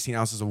and 16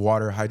 ounces of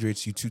water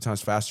hydrates you 2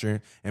 times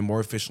faster and more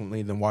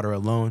efficiently than water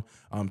alone.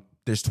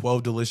 There's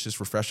 12 delicious,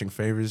 refreshing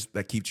flavors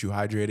that keep you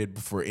hydrated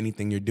before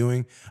anything you're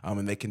doing.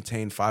 And they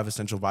contain 5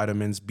 essential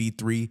vitamins,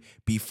 B3,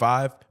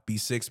 B5,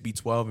 B6,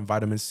 B12, and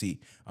vitamin C,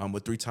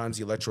 with 3 times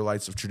the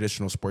electrolytes of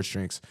traditional sports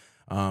drinks.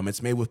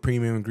 It's made with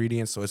premium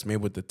ingredients, so it's made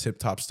with the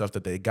tip-top stuff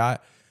that they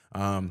got.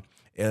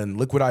 And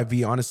Liquid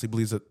IV honestly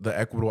believes that the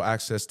equitable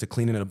access to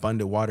clean and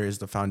abundant water is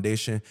the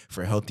foundation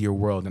for a healthier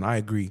world, and I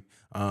agree.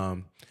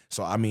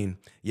 So, I mean,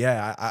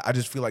 yeah, I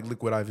just feel like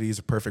Liquid IV is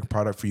a perfect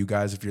product for you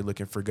guys if you're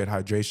looking for good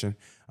hydration.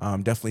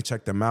 Definitely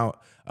check them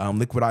out.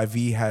 Liquid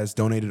IV has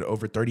donated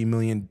over 30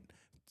 million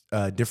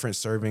different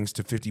servings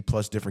to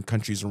 50-plus different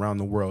countries around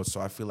the world,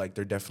 so I feel like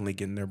they're definitely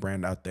getting their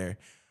brand out there.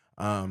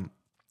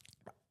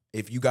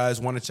 If you guys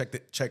want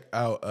to check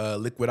out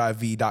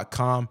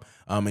liquidiv.com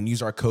and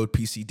use our code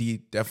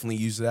PCD, definitely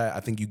use that. I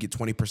think you get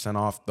 20%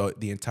 off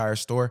the entire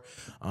store.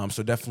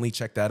 So definitely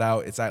check that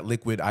out. It's at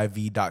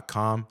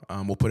liquidiv.com.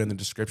 We'll put it in the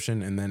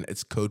description, and then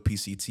it's code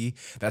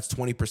PCT. That's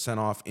 20%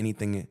 off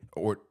anything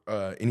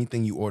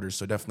you order.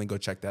 So definitely go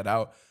check that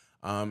out.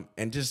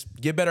 And just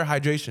get better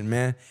hydration,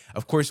 man.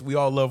 Of course, we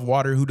all love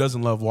water. Who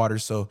doesn't love water?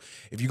 So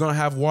if you're going to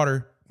have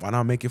water, why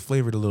not make it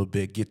flavored a little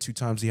bit? Get 2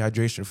 times the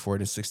hydration for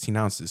it in 16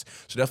 ounces.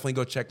 So definitely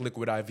go check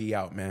Liquid IV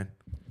out, man.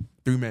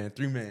 3 man.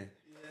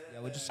 Yeah,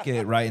 we'll just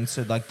get right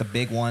into like the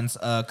big ones.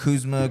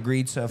 Kuzma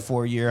agreed to a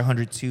 4-year,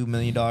 $102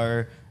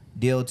 million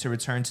deal to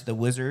return to the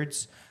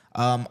Wizards.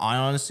 I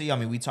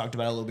mean, we talked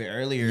about it a little bit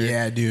earlier.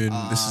 Yeah, dude,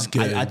 this is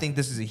good. I think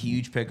this is a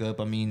huge pickup.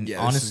 I mean,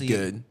 honestly, this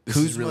is good.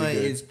 Kuzma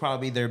is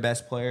probably their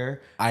best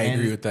player. I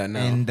agree with that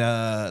now.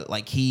 And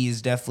like, he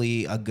is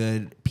definitely a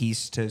good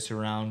piece to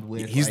surround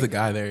with. He's the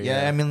guy there.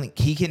 Yeah, I mean, like,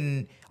 he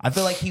can. I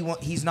feel like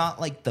he's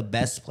not like the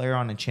best player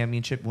on a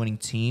championship winning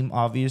team,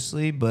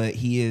 obviously, but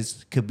he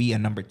could be a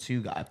number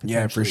 2 guy.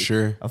 Yeah, for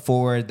sure. A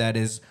forward that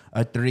is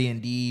a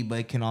 3-and-D,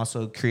 but can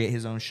also create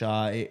his own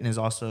shot and is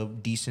also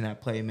decent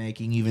at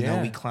playmaking. Even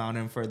though we clown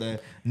him for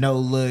the no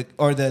look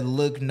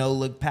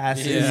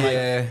passes.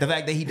 Yeah. Like, the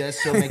fact that he does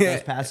still make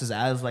those passes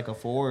as like a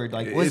forward,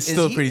 like it's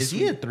still pretty. Is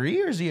he a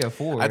 3 or is he a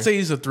 4? I'd say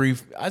he's a 3.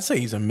 I'd say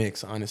he's a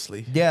mix,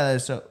 honestly. Yeah.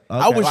 So okay.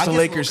 I wish the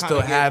Lakers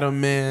still had him,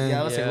 man.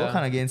 Yeah, I was like, we'll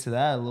kind of get into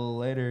that a little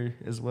later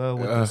as well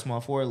with the small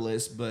forward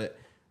list, but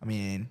I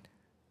mean,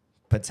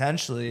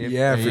 potentially,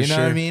 yeah, for sure. You know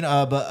what I mean?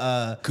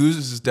 But Kuz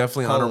is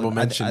definitely honorable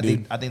mention,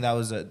 dude. I think that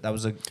was a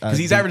because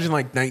he's averaging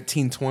like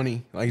 19,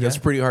 20. Like that's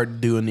pretty hard to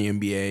do in the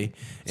NBA,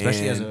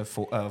 especially as a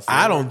forward.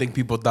 I don't think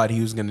people thought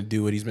he was gonna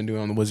do what he's been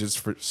doing on the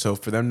Wizards. So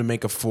for them to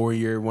make a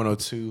 4-year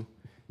 102,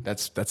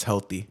 that's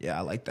healthy. Yeah,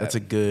 I like that. That's a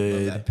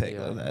good love that pick.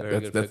 Love that. Very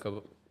good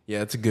pickup.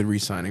 Yeah, it's a good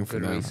re-signing for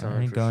them.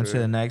 Going to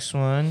the next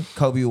one.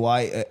 Kobe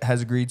White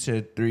has agreed to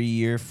a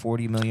 3-year,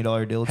 $40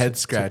 million deal. Head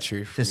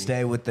scratcher to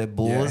stay with the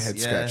Bulls. Yeah, head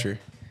scratcher.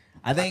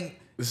 I think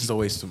this is a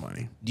waste of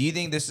money. Do you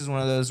think this is one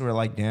of those where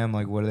like, damn,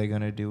 like what are they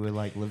gonna do with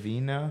like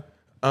LaVine now?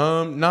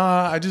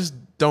 Nah, I just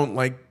don't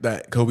like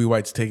that Kobe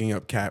White's taking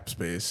up cap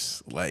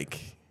space. Like,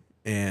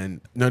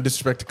 and no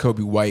disrespect to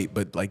Kobe White,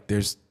 but like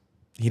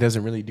he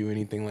doesn't really do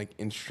anything like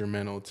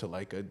instrumental to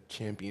like a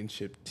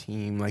championship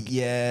team. Like,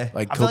 yeah,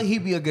 like I feel like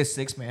he'd be a good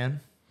 6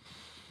 man.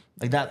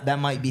 Like that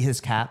might be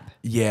his cap.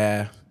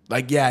 Yeah,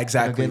 like yeah,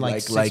 exactly.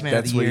 Like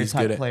that's what he's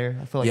good at. Player.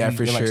 I feel like he's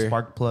for sure. Like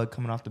spark plug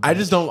coming off the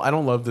bench. I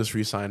don't love this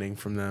re-signing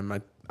from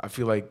them. I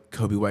feel like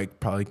Kobe White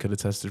probably could have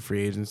tested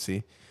free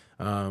agency.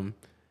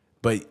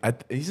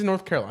 But he's a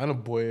North Carolina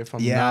boy, if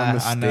I'm not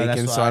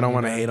mistaken. So I don't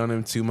want to hate on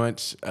him too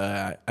much.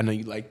 I know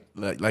you like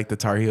the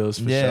Tar Heels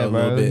for sure a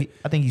little bit.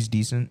 I think he's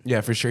decent.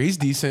 Yeah, for sure, he's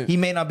decent. He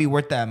may not be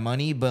worth that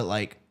money, but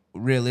like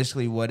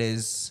realistically,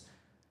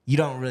 you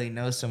don't really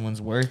know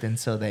someone's worth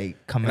until they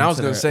come. And I was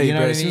gonna say, you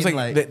know, it seems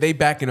like they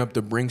backing up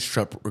the Brinks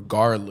truck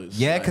regardless.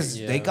 Yeah, because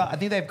I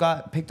think they've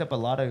picked up a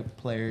lot of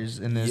players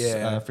in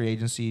this free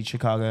agency,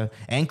 Chicago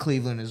and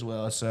Cleveland as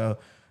well. So.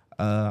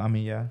 I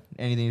mean, yeah.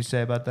 Anything you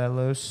say about that,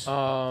 Los?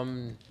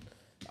 Kind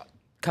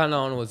of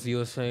on what Z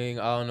was saying.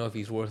 I don't know if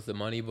he's worth the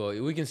money, but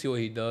we can see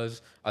what he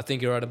does. I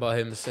think you're right about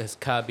him. His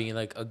cap being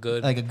like a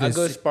good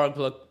spark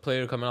plug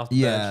player coming off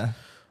the bench.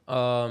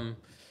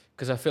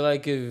 Because I feel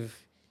like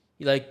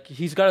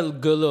he's got a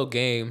good little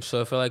game,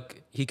 so I feel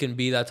like he can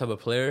be that type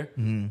of player.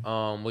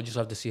 Mm-hmm. We'll just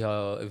have to see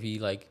if he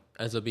like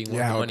ends up being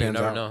worth the money. You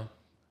never know.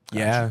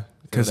 Yeah,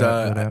 because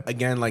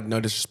again, like no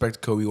disrespect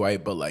to Kobe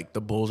White, but like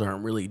the Bulls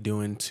aren't really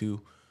doing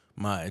too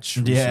much.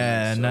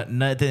 Yeah,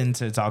 nothing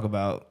to talk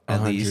about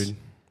at least.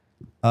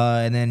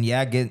 And then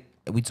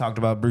we talked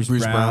about Bruce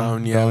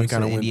Brown. Yeah, we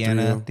kind of went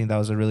Indiana. Through. I think that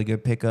was a really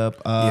good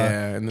pickup.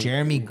 And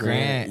Jeremy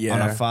Grant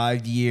on a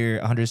 5-year,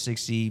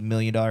 $160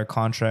 million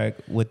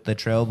contract with the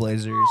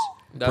Trailblazers.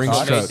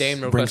 That's what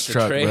Dame requested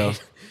a trade.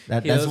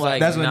 That's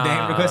when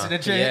Dame requested a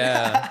trade.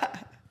 Yeah.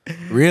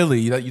 Really?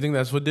 You think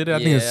that's what did it?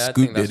 I think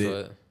Scoot did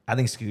it. I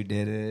think Scoot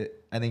did it.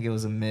 I think it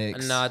was a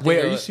mix.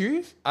 Wait, are you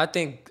serious? I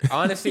think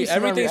honestly,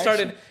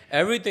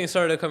 everything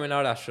started coming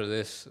out after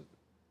this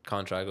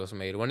contract was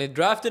made. When it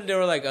drafted, there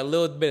were like a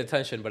little bit of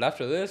tension, but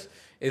after this,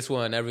 it's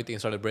when everything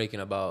started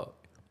breaking about.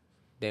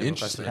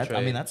 Interesting.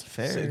 I mean, that's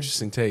fair. It's an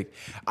interesting take.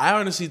 I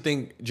honestly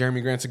think Jeremy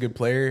Grant's a good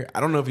player.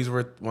 I don't know if he's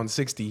worth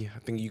 160. I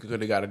think you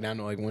could have got it down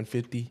to like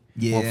 150,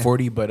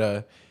 140.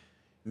 But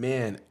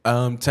man,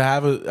 to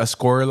have a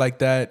scorer like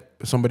that,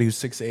 somebody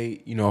who's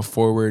 6'8", a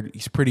forward,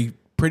 he's pretty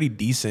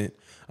decent.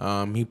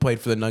 He played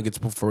for the Nuggets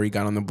before he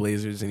got on the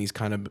Blazers, and he's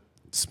kind of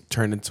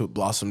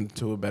blossomed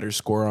to a better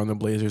scorer on the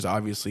Blazers,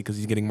 obviously, because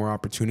he's getting more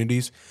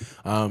opportunities.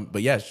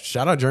 But yeah,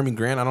 shout out Jeremy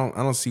Grant. I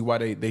don't see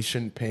why they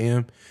shouldn't pay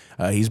him.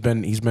 He's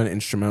been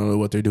instrumental in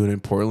what they're doing in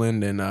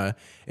Portland, and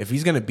if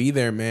he's gonna be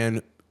there,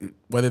 man,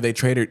 whether they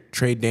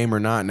trade Dame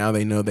or not, now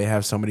they know they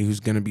have somebody who's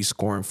gonna be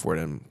scoring for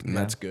them, and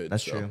that's good.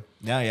 That's true.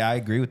 Yeah, I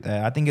agree with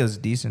that. I think it was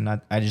decent.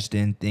 I just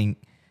didn't think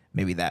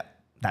maybe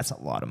that's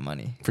a lot of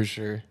money for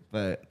sure.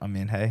 But I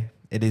mean, hey,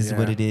 it is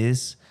what it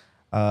is.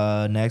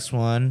 Next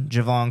one,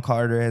 Javon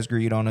Carter has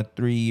agreed on a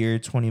 3-year,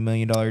 $20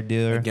 million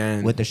deal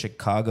again with the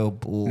Chicago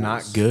Bulls.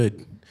 Not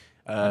good.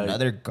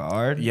 Another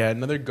guard? Yeah,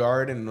 another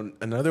guard and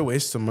another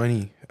waste of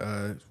money.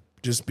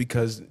 Just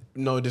because,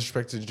 no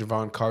disrespect to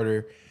Javon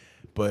Carter,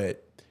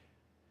 but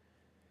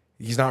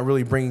he's not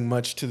really bringing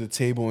much to the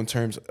table in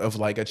terms of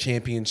like a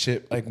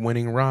championship like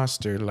winning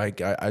roster. Like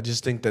I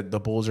just think that the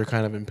Bulls are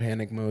kind of in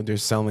panic mode. They're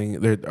signing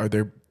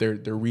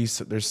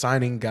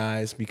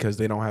guys because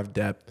they don't have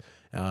depth.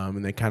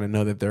 And they kind of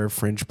know that they're a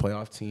fringe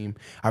playoff team.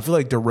 I feel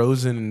like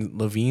DeRozan and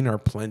LaVine are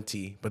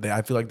plenty, but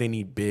I feel like they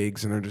need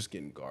bigs and they're just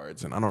getting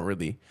guards. And I don't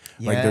really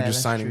like they're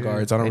just signing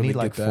guards. I don't really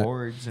get that.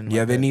 Forwards and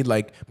they need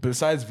like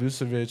besides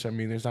Vucevic. I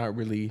mean, there's not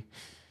really,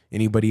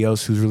 anybody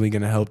else who's really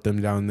going to help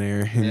them down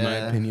there, in my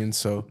opinion.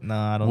 So no,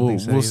 I don't think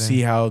so. We'll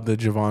see how the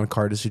Jevon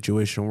Carter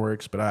situation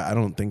works, but I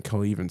don't think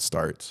he'll even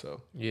start.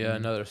 So yeah,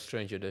 another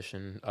strange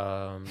addition.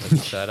 Like you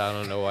said, I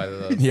don't know why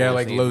the Bulls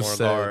like need Lo more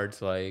said.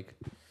 guards. Like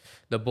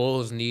the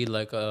Bulls need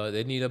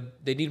they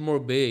need more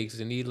bigs.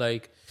 They need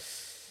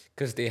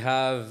because they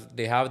have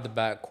the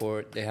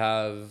backcourt. They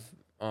have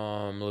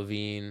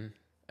Levine,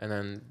 and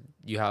then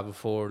you have a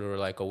forward or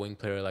like a wing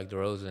player like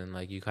DeRozan.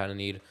 Like you kind of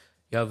need.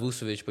 You have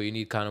Vucevic, but you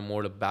need kind of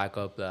more to back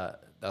up that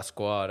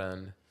squad,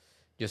 and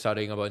just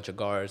adding a bunch of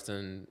guards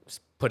and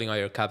putting all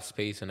your cap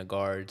space in the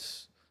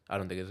guards. I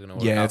don't think it's gonna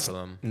work out for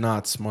them.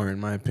 Not smart in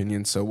my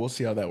opinion. So we'll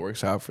see how that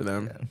works out for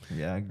them.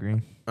 Yeah, I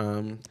agree.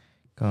 Going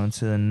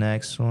to the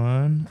next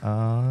one.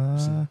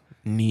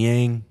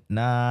 Niang.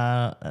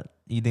 Nah,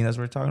 you think that's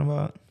what we're talking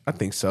about? I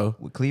think so.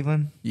 With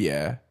Cleveland?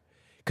 Yeah,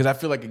 because I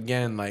feel like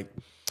again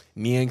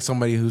Niang's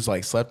somebody who's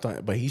slept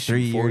on, but he's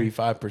shooting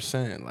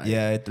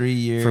 45%. 3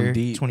 year from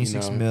deep,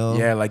 26 mil.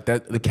 Yeah, like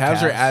that. The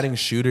Cavs are adding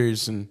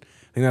shooters, and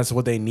I think that's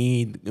what they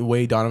need. The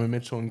way Donovan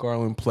Mitchell and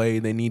Garland play,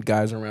 they need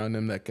guys around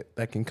them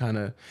that can kind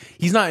of.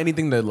 He's not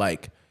anything to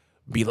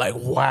be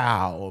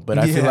wow, but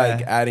I feel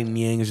like adding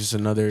Niang is just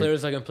another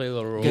players that can play a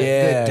little role.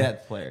 Good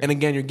depth player. And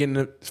again, you're getting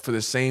it for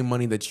the same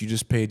money that you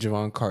just paid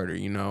Jevon Carter,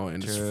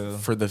 and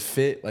just for the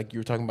fit, like you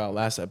were talking about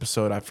last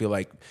episode. I feel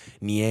like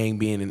Niang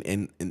being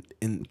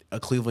in a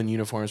Cleveland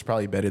uniform is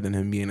probably better than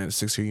him being in a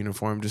Sixer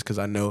uniform, just because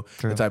I know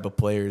the type of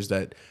players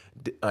that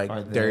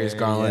Darius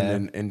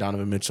Garland and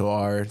Donovan Mitchell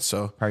are.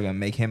 So probably gonna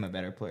make him a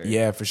better player.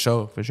 Yeah, for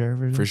sure. For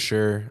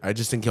sure. I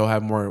just think he'll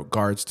have more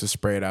guards to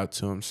spray it out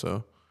to him.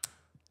 So.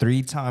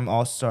 3-time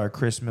All-Star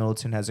Chris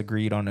Middleton has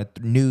agreed on a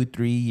new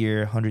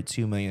 3-year,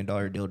 $102 million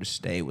deal to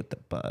stay with the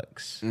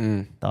Bucks.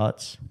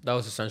 Thoughts? That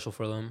was essential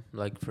for them,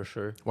 for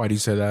sure. Why do you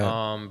say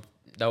that?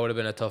 That would have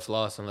been a tough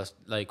loss unless,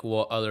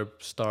 what other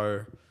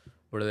star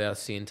would they have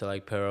seen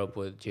to, pair up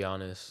with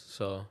Giannis?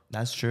 So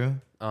that's true.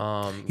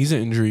 He's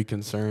an injury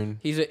concern.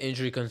 He's an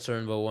injury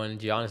concern, but when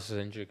Giannis is an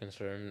injury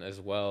concern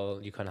as well,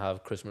 you kind of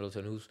have Chris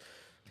Middleton, who's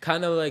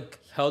kind of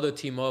held the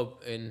team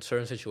up in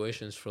certain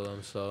situations for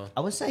them. So I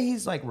would say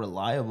he's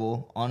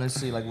reliable,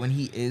 honestly. When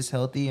he is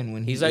healthy and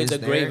when he's the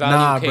great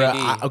value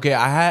KD. Bro.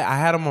 I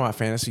had him on my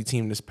fantasy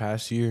team this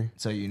past year.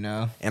 So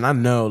and I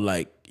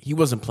know he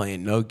wasn't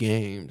playing no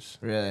games.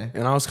 Really?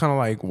 And I was kind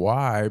of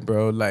why,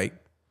 bro?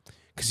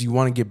 Because you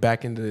want to get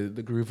back into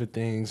the groove of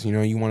things.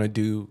 You want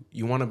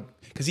to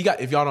because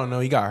if y'all don't know,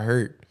 he got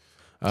hurt.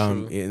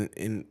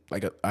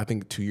 I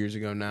think 2 years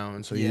ago now,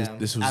 and so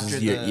this was after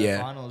his year.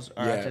 The finals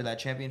or after that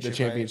championship. The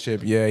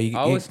championship, I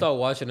always thought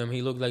watching him,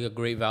 he looked like a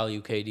great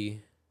value KD.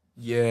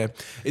 Yeah,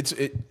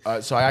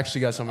 so I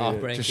actually got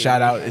somebody to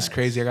shout out. It's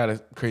crazy. I got a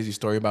crazy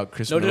story about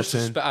Chris Middleton.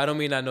 Disrespect. I don't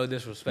mean that no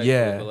disrespect.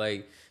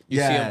 But you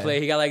see him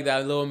play, he got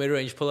that little mid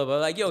range pull up.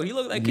 I'm he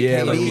looked like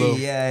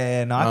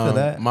KD. No, I feel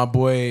that. My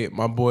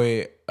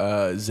boy.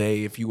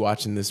 Zay, if you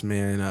watching this,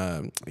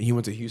 man, he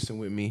went to Houston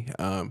with me.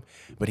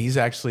 But he's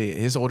actually,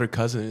 his older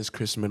cousin is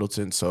Chris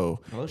Middleton. So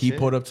he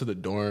pulled up to the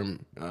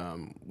dorm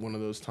one of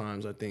those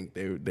times. I think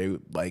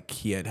they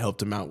he had helped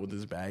him out with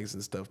his bags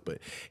and stuff. But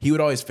he would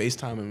always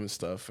FaceTime him and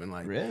stuff. And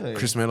really?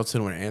 Chris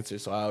Middleton would answer.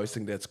 So I always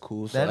think that's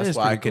cool. So that's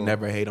why I could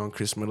never hate on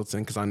Chris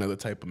Middleton, because I know the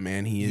type of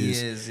man he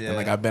is. And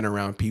I've been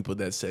around people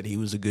that said he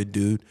was a good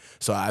dude.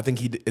 So I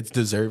think it's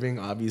deserving,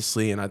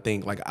 obviously. And I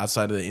think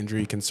outside of the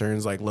injury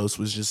concerns, Los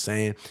was just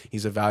saying,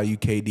 he's a value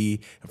KD,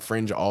 a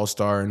fringe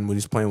all-star, and when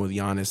he's playing with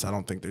Giannis, I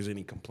don't think there's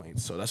any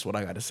complaints. So that's what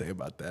I got to say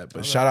about that.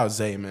 But shout out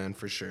Zay, man,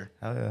 for sure.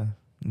 Oh, yeah.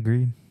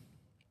 Agreed.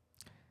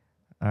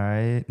 All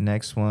right,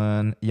 next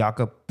one.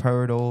 Jakob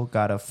Poeltl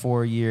got a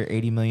 4-year,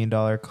 $80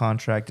 million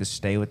contract to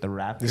stay with the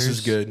Raptors. This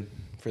is good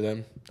for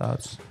them.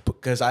 Thoughts?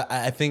 Because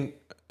I think,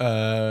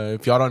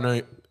 if y'all don't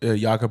know,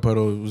 Jakob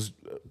Poeltl was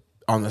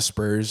on the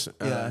Spurs.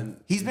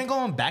 He's been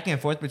going back and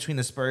forth between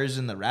the Spurs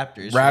and the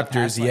Raptors.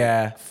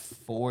 Raptors,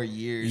 4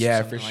 years.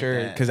 Yeah, for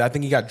sure. Because I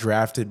think he got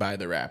drafted by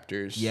the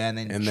Raptors. Yeah, and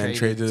then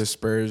traded to the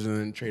Spurs, and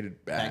then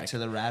traded back to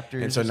the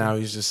Raptors. And so now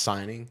he's just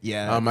signing.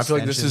 Yeah. I feel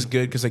like this is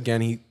good because,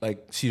 again, he,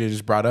 CJ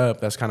just brought up,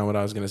 that's kind of what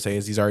I was going to say,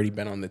 is he's already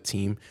been on the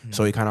team.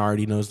 So he kind of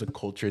already knows the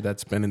culture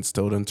that's been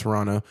instilled in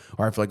Toronto,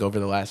 or I feel over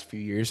the last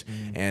few years.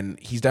 And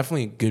he's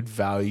definitely a good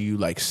value,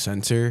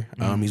 center.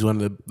 He's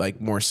one of the,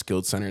 more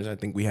skilled centers I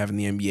think we have in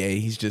the NBA.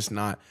 He's just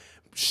not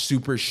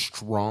super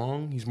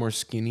strong. He's more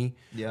skinny.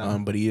 Yeah.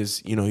 But he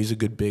is, he's a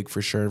good big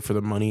for sure. And for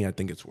the money, I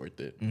think it's worth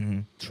it.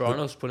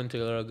 Toronto's putting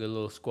together a good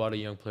little squad of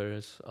young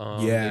players.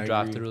 They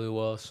drafted really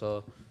well.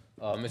 So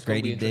it's going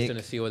to be interesting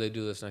to see what they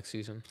do this next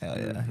season. Hell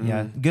yeah.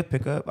 Yeah. Good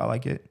pickup. I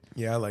like it.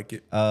 Yeah, I like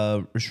it.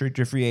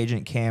 Restricted free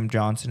agent Cam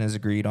Johnson has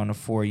agreed on a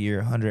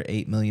 4-year,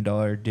 $108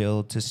 million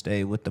deal to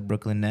stay with the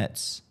Brooklyn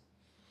Nets.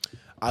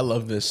 I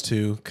love this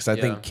too, because I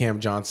think Cam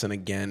Johnson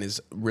again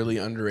is really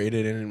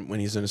underrated, and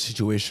when he's in a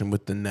situation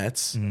with the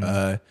Nets,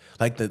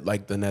 like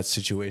the Nets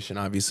situation,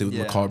 obviously with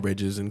Mikal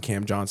Bridges and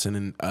Cam Johnson,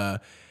 and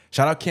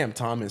shout out Cam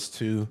Thomas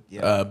too.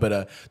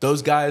 But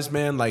those guys,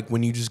 man,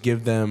 when you just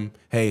give them,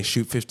 hey,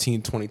 shoot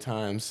 15, 20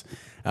 times,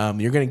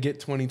 you're going to get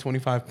 20,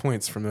 25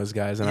 points from those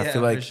guys. And I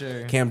feel like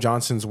Cam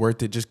Johnson's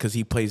worth it just because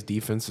he plays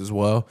defense as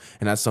well.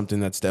 And that's something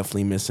that's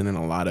definitely missing in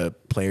a lot of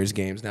players'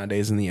 games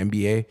nowadays in the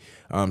NBA.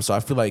 So I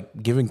feel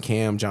like giving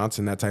Cam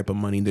Johnson that type of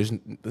money, there's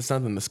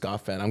nothing to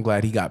scoff at. I'm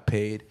glad he got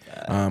paid.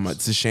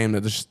 It's a shame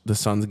that the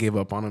Suns gave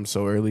up on him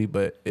so early,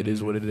 but it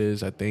is what it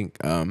is. I think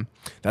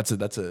that's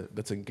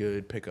a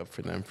good pickup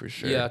for them for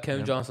sure. Yeah,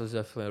 Cam Johnson's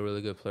definitely a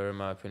really good player in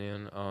my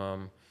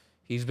opinion.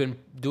 He's been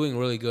doing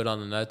really good on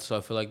the Nets, so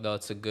I feel like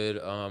that's a good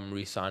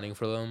re-signing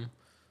for them.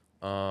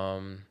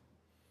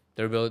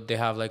 They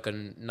have like a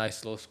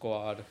nice little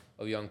squad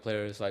of young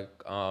players,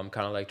 like kind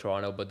of like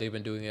Toronto, but they've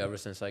been doing it ever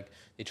since like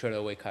they traded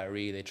away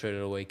Kyrie, they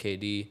traded away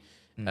KD,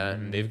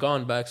 and they've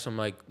gone back some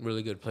like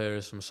really good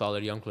players, some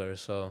solid young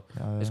players. So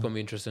it's gonna be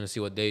interesting to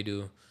see what they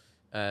do,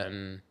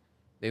 and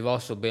they've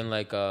also been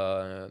like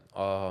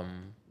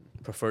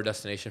preferred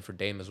destination for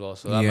Dame as well,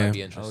 so that might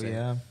be interesting. Oh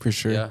yeah, for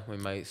sure. Yeah, we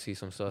might see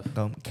some stuff.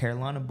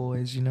 Carolina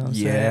boys, you know what I'm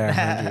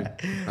saying?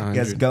 100.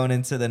 Guess going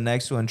into the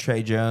next one,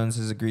 Trey Jones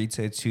has agreed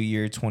to a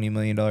 2-year, $20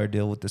 million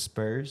deal with the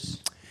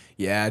Spurs.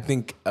 Yeah, I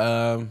think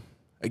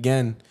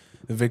again,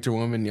 the Victor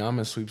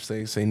Wembanyama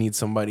sweepstakes, they need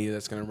somebody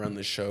that's gonna run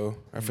the show.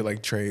 I feel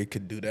like Trey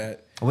could do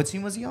that. What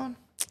team was he on?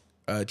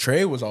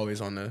 Trey was always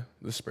on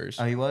the Spurs.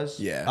 Oh, he was?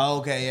 Yeah. Oh,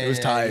 okay. Yeah, it was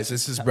Tyus.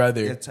 It's his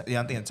brother. Yeah,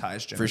 I'm thinking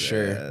Tyus Jones. For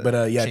sure.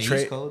 But yeah,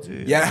 Trey. Cold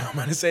too. Yeah, I'm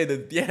gonna say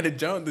that. Yeah, the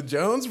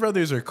Jones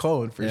brothers are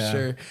cold for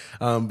sure.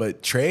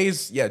 But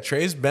Trey's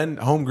been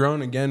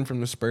homegrown again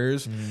from the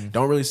Spurs.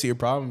 Don't really see a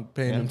problem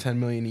paying him $10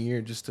 million a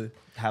year just to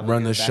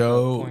run the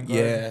show.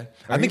 Yeah,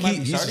 I think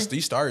he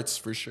starts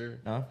for sure.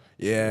 No?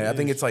 Yeah, I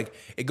think it's like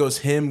it goes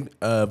him,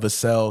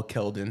 Vassell,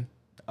 Keldon.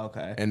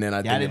 Okay. And then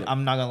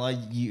I'm not gonna lie,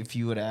 if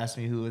you would have asked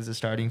me who was the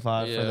starting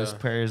five for those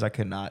players, I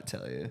could not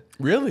tell you.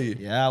 Really?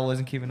 Yeah, I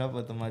wasn't keeping up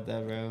with them like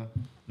that, bro.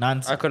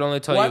 I could only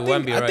tell you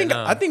Wemby right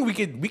now. I think we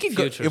could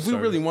go if we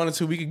really wanted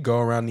to. We could go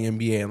around the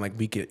NBA and like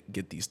we could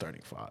get these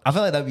starting fives. I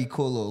feel like that'd be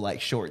cool little like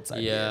shorts.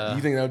 Yeah,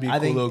 you think that would be a cool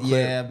little clip?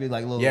 Yeah, it'd be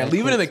like little. Yeah, like,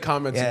 leave it in the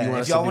comments if you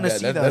want y'all want to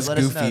see those. Let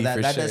us know.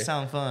 That does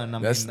sound fun.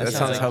 That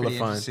sounds hella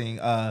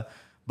fun.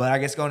 But I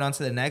guess going on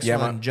to the next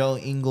one, Joe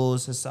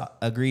Ingles has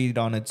agreed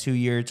on a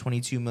 2-year,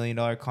 $22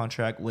 million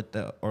contract with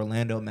the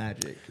Orlando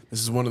Magic.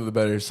 This is one of the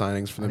better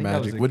signings for the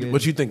Magic.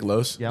 What you think,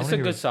 Los? Yeah, it's a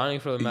good signing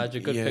for the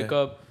Magic. Good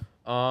pickup.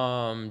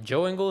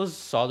 Joe Ingles,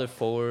 solid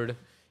forward,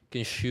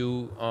 can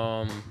shoot.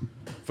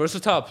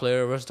 Versatile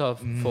player, versatile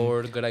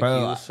forward, good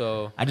IQ.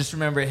 So I just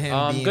remember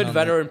him being good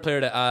veteran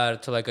player to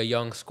add to like a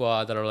young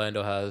squad that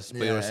Orlando has.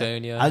 But you were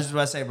saying, I was just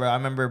about to say, bro. I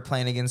remember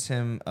playing against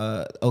him,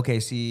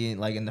 OKC,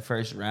 like in the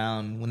first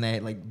round when they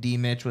like D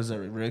Mitch was a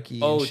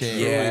rookie. And shit.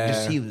 Yeah,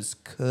 like, he was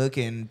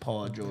cooking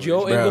Paul George.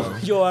 Joe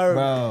Ingles,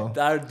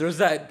 there's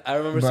that. I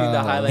remember seeing the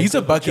highlights. He's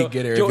a bucket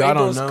getter. Joe if y'all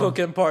Ingles don't know.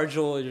 cooking Paul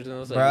George. And I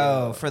was like,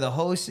 bro, for the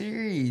whole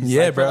series.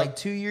 Yeah, like, bro. For like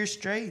 2 years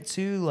straight,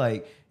 too.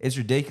 Like it's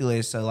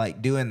ridiculous. So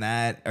like doing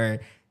that or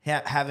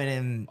having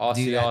him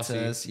do that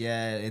to us,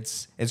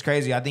 it's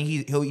crazy. I think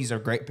he's a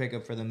great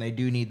pickup for them. They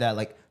do need that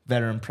like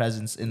veteran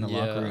presence in the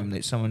locker room,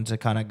 that someone to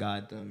kind of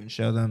guide them and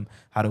show them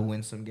how to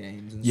win some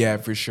games. And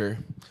stuff. For sure.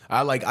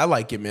 I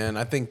like it, man.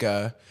 I think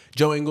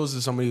Joe Ingles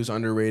is somebody who's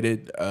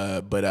underrated,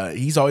 but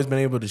he's always been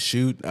able to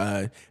shoot.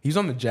 He's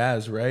on the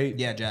Jazz, right?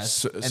 Yeah,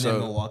 Jazz, then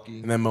Milwaukee.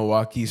 And then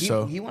Milwaukee.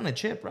 He won a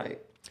chip, right?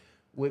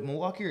 With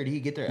Milwaukee, or did he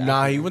get there after?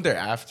 Nah, he went there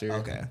after.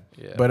 Okay.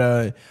 Yeah.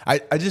 But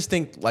I just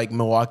think like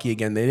Milwaukee,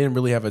 again, they didn't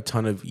really have a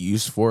ton of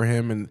use for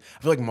him. And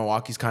I feel like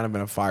Milwaukee's kind of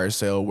been a fire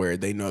sale where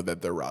they know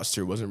that their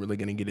roster wasn't really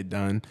going to get it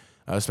done,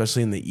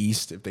 especially in the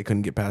East if they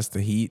couldn't get past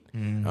the Heat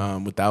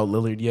without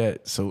Lillard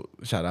yet. So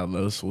shout out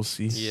Los, we'll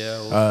see. Yeah,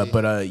 we'll see.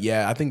 But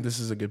I think this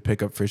is a good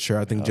pickup for sure.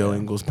 I think Joe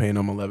Ingles paying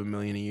him $11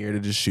 million a year to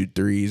just shoot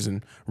threes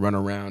and run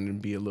around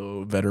and be a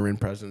little veteran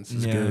presence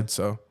is good.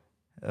 So.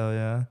 Oh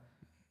yeah.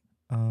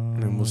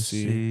 And we'll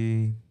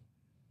see.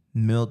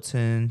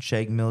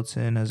 Shake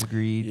Milton has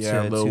agreed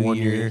to a 2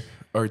 year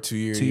or 2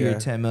 year, 2 year,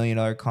 $10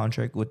 million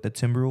contract with the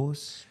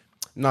Timberwolves.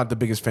 Not the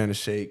biggest fan of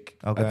Shake.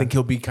 Okay. I think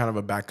he'll be kind of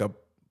a backup.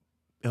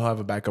 He'll have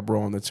a backup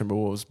role on the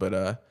Timberwolves, but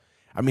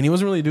I mean, he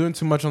wasn't really doing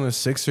too much on the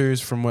Sixers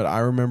from what I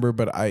remember.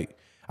 But I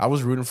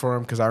was rooting for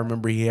him because I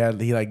remember he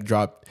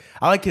dropped.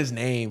 I like his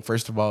name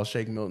first of all.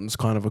 Shake Milton's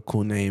kind of a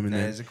cool name, and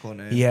that is a cool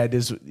name. He had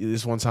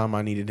this one time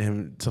I needed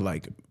him to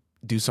like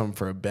do something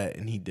for a bet,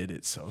 and he did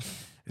it. So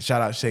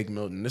shout out Shake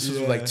Milton. This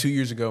was like 2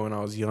 years ago when I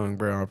was young,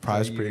 bro. On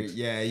Prize Picks.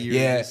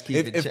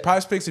 If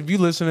Prize Picks, if you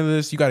listen to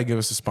this, you got to give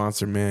us a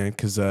sponsor, man.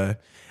 Because I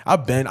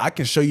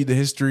can show you the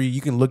history. You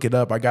can look it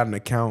up. I got an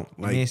account.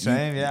 Like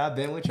I've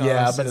been with y'all.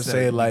 Yeah, I better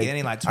say like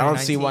I don't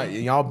see 2019. why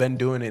y'all been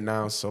doing it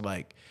now. So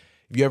like,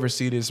 if you ever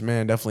see this,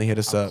 man, definitely hit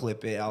us up.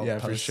 Clip it. I'll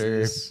for sure.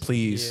 This.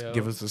 Please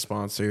give us a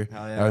sponsor.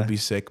 That would be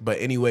sick.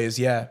 But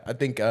anyways, I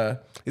think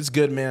it's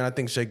good, man. I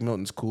think Shake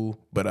Milton's cool,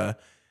 but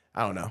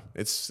I don't know.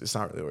 It's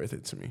not really worth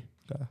it to me.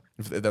 Okay.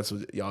 If that's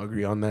what y'all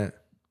agree on that.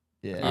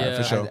 Yeah,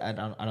 for sure. I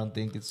don't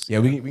think it's. Yeah,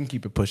 we can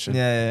keep it pushing.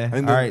 Yeah.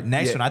 All right,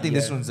 next one. I think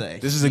this one's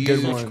this is a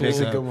good one. This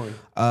is a good one.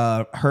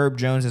 Herb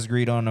Jones has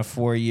agreed on a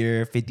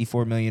 4-year,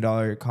 $54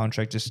 million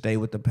contract to stay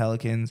with the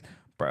Pelicans.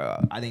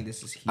 bro, I think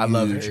this is huge. I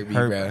love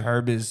Herbie,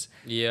 Herb is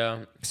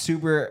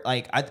super,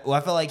 like, I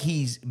feel like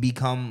he's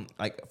become,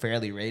 like,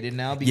 fairly rated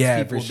now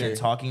because people have been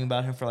talking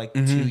about him for, like,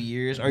 2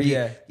 years. Or, 2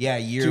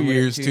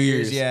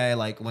 years. Yeah,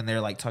 like, when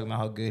they're, like, talking about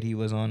how good he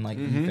was on, like,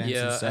 defense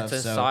and stuff. And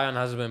since Zion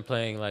hasn't been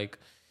playing, like,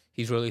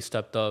 he's really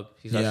stepped up.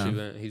 He's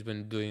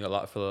been doing a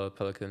lot for the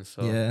Pelicans.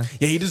 So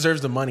he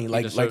deserves the money.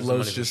 Like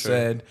Los just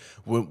said,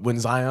 when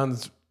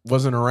Zion's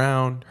wasn't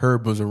around,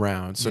 Herb was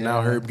around. So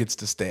now Herb gets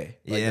to stay.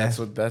 Like,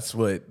 that's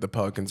what the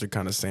Pelicans are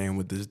kind of saying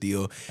with this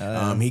deal.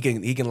 He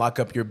can lock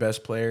up your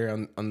best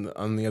player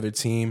on the other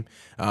team.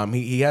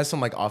 He has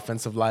some like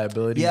offensive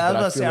liability. Yeah, I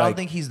don't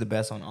think he's the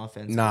best on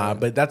offense. Nah,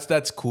 but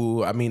that's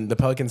cool. I mean, the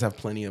Pelicans have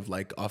plenty of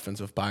like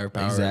offensive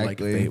firepower,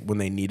 like when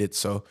they need it.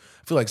 So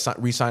I feel like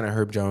re-signing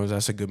Herb Jones,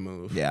 that's a good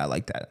move. Yeah, I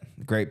like that.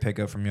 Great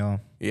pickup from y'all.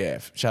 Yeah,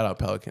 shout out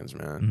Pelicans,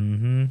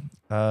 man.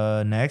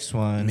 Next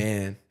one,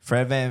 man.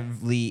 Fred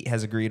VanVleet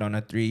has agreed on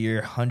a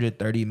 3-year,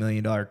 $130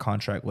 million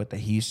contract with the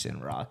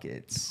Houston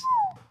Rockets.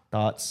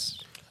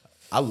 Thoughts?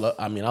 I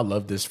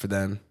love this for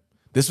them.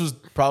 This was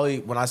probably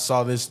when I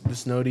saw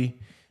this Noti.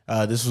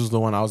 This was the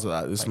one I was.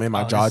 This made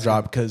my jaw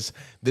drop because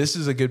this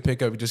is a good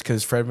pickup just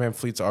because Fred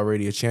VanVleet's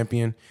already a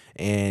champion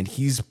and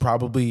he's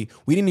probably.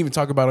 We didn't even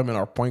talk about him in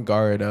our point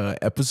guard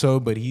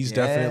episode, but he's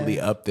definitely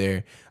up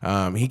there.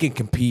 He can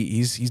compete.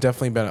 He's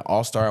definitely been an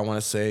all-star. I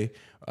want to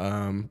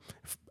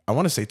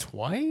say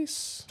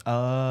twice.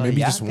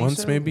 Maybe just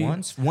once, so. Maybe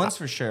once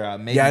for sure.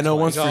 Maybe I know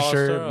twice. Once for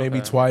sure. Maybe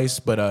twice,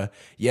 but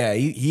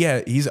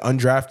he's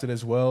undrafted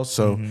as well.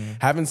 So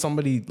having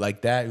somebody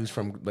like that who's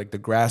from like the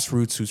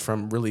grassroots, who's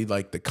from really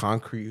like the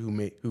concrete,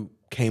 who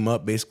came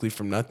up basically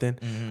from nothing.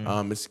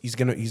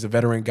 He's a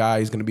veteran guy.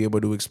 He's gonna be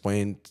able to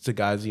explain to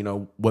guys,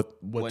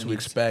 what to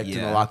expect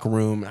in the locker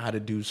room, how to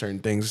do certain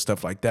things,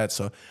 stuff like that.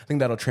 So I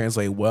think that'll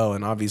translate well.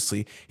 And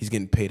obviously he's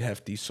getting paid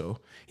hefty, so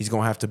he's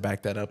gonna have to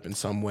back that up in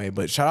some way.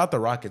 But shout out the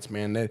Rockets,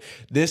 man.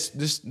 This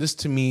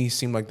to me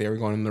seemed like they were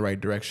going in the right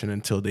direction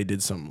until they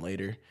did something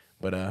later.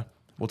 But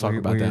we'll talk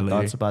about that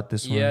later. Thoughts about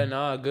this one? Yeah,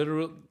 nah,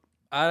 good.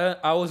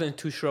 I wasn't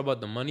too sure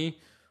about the money,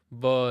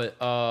 but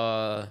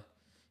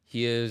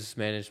he is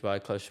managed by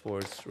Clutch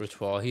Sports, Rich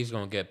Paul. He's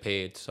gonna get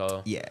paid.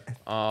 So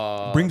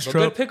Brinks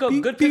truck.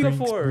 Good pickup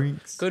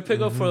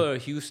for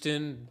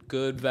Houston.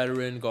 Good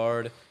veteran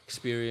guard,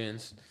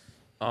 experienced.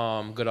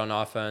 Good on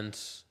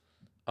offense.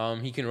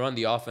 He can run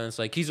the offense.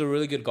 Like he's a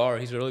really good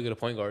guard. He's a really good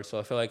point guard. So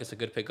I feel like it's a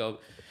good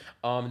pickup.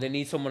 They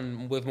need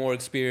someone with more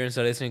experience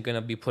that isn't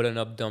gonna be putting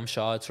up dumb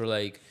shots or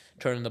like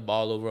turning the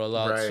ball over a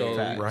lot. Right. So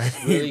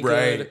it's really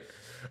good.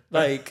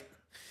 Like.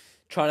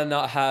 Trying to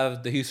not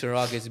have the Houston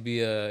Rockets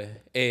be a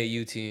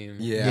AAU team.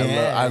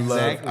 I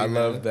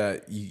love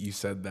that you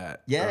said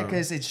that. Yeah,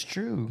 because it's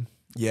true.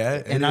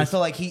 Yeah, and I feel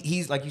like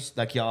he's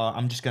like y'all.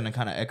 I'm just gonna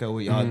kind of echo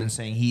what y'all have been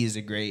saying. He is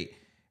a great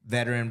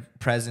veteran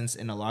presence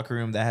in the locker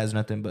room that has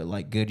nothing but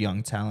like good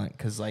young talent.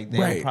 Because like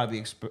they'll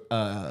probably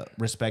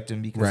respect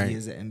him because he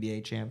is an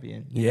NBA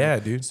champion. Yeah,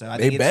 dude. So I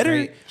think it's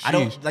great. I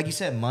don't like you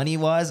said money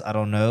wise. I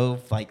don't know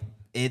if like.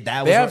 They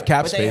have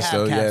cap space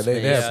though.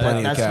 They have plenty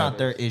of cap. That's not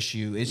their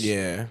issue.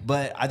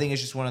 But I think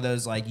it's just one of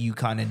those like you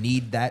kind of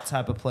need that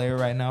type of player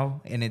right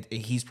now, and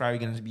he's probably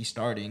going to be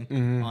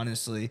starting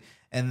honestly,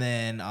 and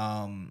then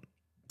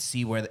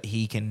see where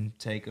he can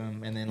take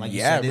them, and then like you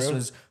said, this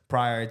was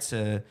prior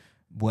to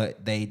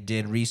what they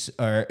did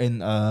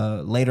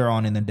later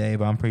on in the day,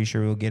 but I'm pretty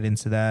sure we'll get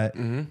into that.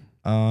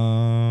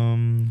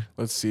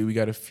 Let's see, we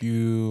got a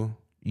few.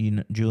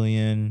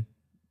 Julian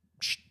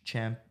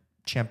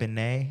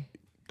Champagnie.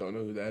 Don't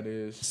know who that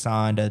is.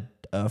 Signed a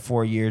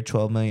 4-year,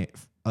 $12 million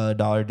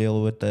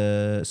deal with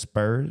the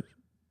Spurs.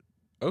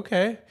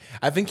 Okay,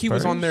 I think he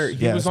was on their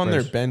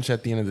their bench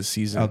at the end of the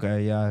season.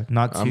 Okay, yeah,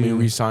 not too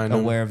re-signed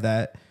aware of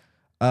that.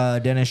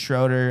 Dennis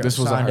Schroeder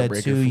signed a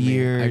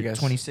 2-year,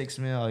 $26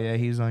 million. Yeah,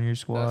 he's on your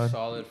squad. That's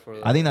solid for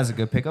them. I think that's a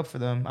good pickup for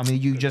them. I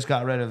mean, you just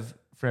got rid of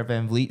Fred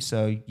VanVleet,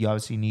 so you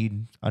obviously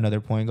need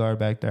another point guard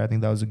back there. I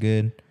think that was a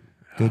good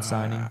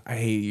signing. I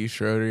hate you,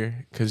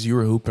 Schroeder, because you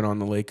were hooping on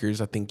the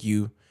Lakers. I think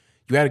you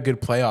had a good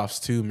playoffs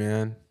too,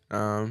 man.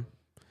 I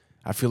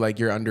feel like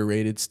you're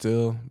underrated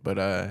still, but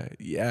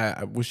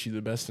I wish you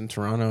the best in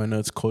Toronto. I know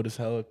it's cold as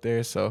hell up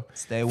there, so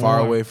stay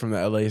far away from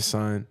the LA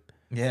sun.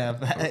 Yeah,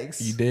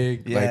 thanks. You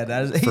dig? Yeah, like,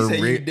 that is for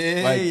real. You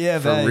dig? Like, yeah,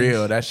 for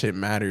real. That shit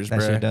matters, bro.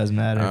 That shit does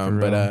matter. For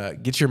real.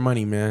 But get your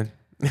money, man.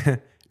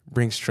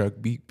 Brinks truck,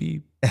 beep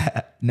beep.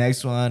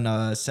 Next one,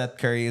 Seth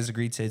Curry has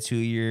agreed to a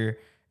 2-year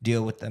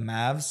deal with the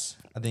Mavs.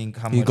 I think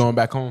he's going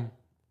back home.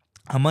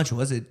 How much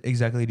was it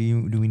exactly?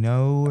 Do we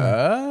know?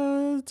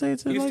 He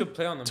used to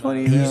play on the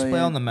Mavs. He used to play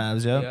on the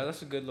Mavs, yeah,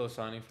 that's a good little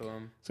signing for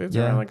them. So it's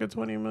around like a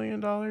 $20 million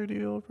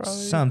deal, probably.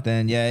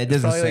 Something, yeah. It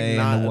doesn't say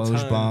like in the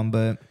Woj bomb,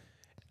 but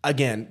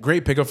again,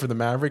 great pickup for the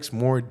Mavericks.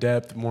 More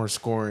depth, more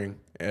scoring.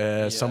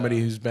 Somebody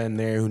who's been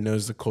there, who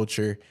knows the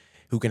culture,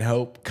 who can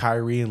help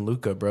Kyrie and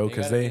Luka, bro.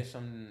 Because they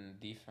some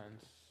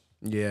defense.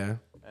 Yeah.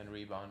 and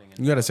rebounding.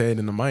 You gotta say it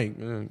in the mic.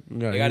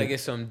 They gotta get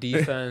some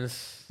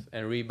defense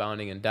and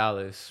rebounding in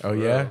Dallas. Oh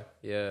yeah?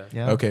 Yeah.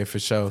 Okay, for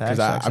sure. Because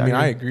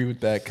I agree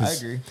with that. I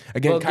agree.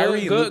 Again, well,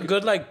 Kyrie,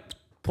 good like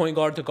point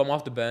guard to come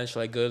off the bench,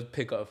 like good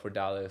pickup for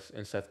Dallas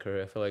and Seth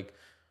Curry. I feel like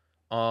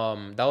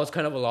that was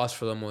kind of a loss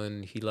for them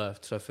when he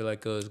left. So I feel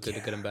like it was good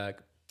to get him back.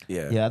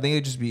 Yeah. Yeah, I think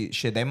it'd just be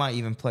shit. They might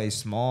even play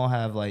small,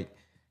 have like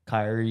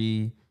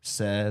Kyrie,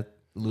 Seth,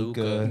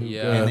 Luka, and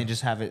then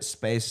just have it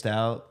spaced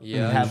out.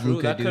 Yeah, and have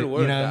Luka that do could it.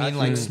 work. You know what I mean?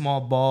 Like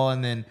small ball,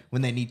 and then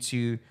when they need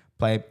to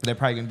play, they're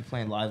probably gonna be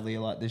playing lively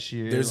a lot this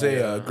year. There's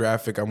a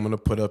graphic I'm gonna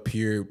put up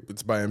here.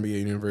 It's by NBA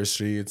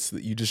University. It's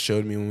you just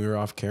showed me when we were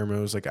off camera.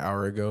 It was like an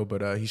hour ago,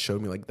 but he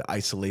showed me like the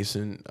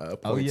isolation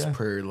points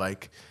per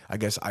like I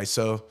guess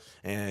ISO.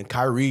 And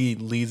Kyrie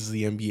leads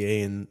the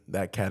NBA in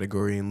that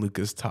category, and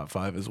Luka's top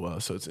 5 as well.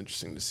 So it's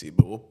interesting to see.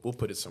 But we'll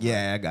put it somewhere.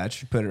 Yeah, I got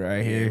you. Put it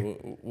right here.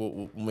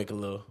 We'll make a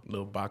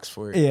little box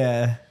for it.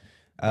 Yeah.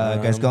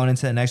 Guys, going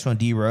into the next one,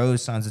 D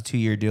Rose signs a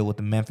 2-year deal with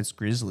the Memphis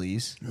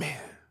Grizzlies. Man.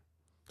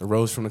 The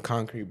Rose from the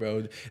concrete,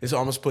 bro. It's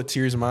almost put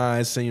tears in my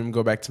eyes seeing him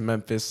go back to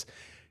Memphis.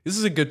 This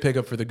is a good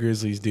pickup for the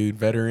Grizzlies, dude.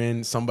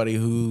 Veteran, somebody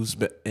who's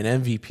an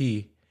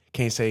MVP.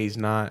 Can't say he's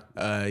not.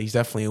 He's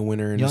definitely a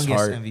winner in his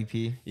heart.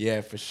 MVP.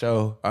 Yeah, for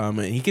sure. And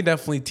he can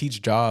definitely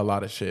teach Ja a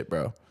lot of shit,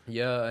 bro.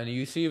 Yeah, and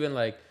you see even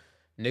like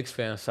Knicks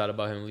fans sad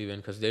about him leaving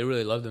because they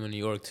really loved him in New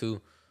York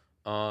too.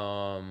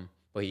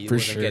 But he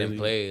wasn't getting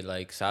played.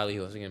 Like sadly, he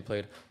wasn't getting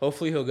played.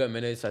 Hopefully, he'll get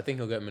minutes. I think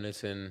he'll get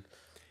minutes in.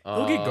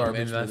 He'll get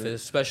garbage in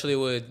Memphis, especially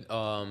with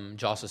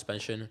Ja's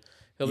suspension.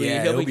 He'll be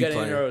getting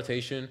in a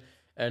rotation,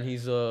 and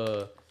he's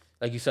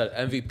like you said,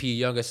 MVP,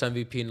 youngest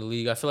MVP in the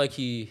league. I feel like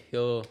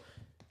he'll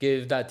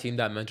give that team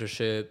that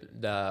mentorship,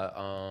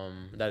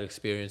 that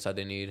experience that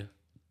they need.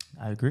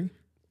 I agree.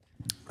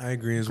 I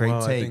agree as Great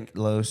well. take, I think,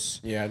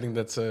 Los. Yeah, I think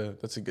that's a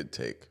good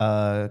take.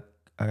 All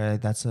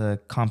right, that's a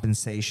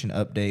compensation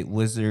update.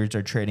 Wizards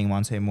are trading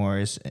Monte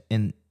Morris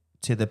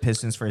to the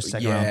Pistons for a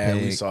second round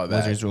pick. We saw that.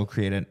 Wizards will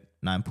create a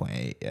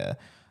 9.8. Yeah.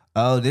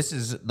 Oh, this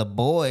is the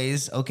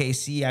boys.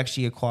 OKC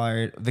actually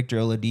acquired Victor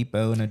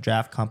Oladipo in a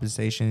draft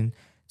compensation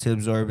to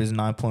absorb his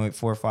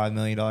 $9.45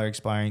 million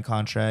expiring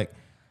contract.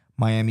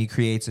 Miami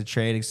creates a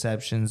trade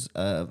exceptions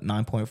of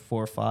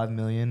 $9.45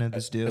 million of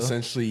this deal.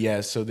 Essentially,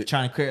 yeah. So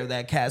trying to clear up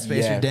that cap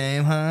space for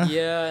Dame, huh?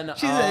 Yeah, and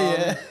she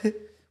said, yeah.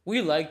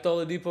 We liked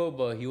Oladipo,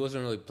 but he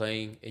wasn't really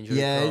playing injury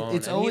prone.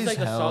 It's always he's like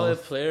health. a solid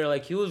player.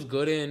 Like he was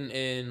good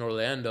in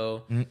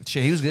Orlando.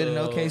 Shit, he was good in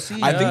OKC.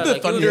 I think the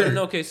Thunder he was good in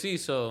OKC.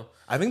 So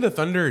I think the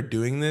Thunder are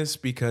doing this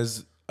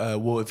because,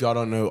 if y'all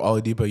don't know,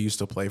 Oladipo used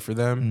to play for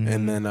them,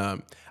 and then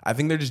I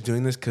think they're just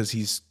doing this because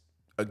he's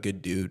a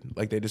good dude.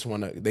 Like they just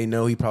want to. They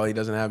know he probably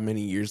doesn't have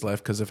many years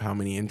left because of how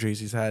many injuries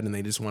he's had, and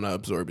they just want to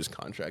absorb his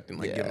contract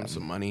and give him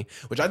some money,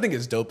 which I think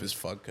is dope as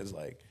fuck. Because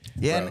like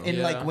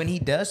when he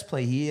does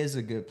play, he is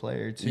a good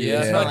player too.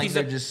 Yeah, it's not like he's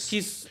a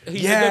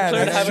good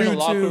player to have in the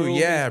locker room.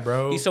 Yeah,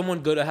 bro. He's someone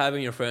good to have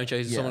in your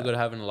franchise. He's someone good to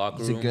have in the locker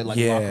room. He's a good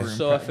locker room.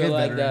 So I feel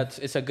like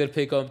it's a good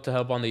pickup to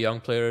help on the young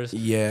players.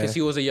 Yeah, because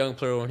he was a young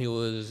player when he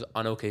was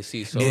on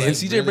OKC. So and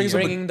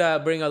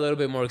CJ bring a little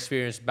bit more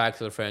experience back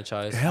to the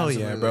franchise. Hell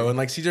Absolutely. Yeah, bro. And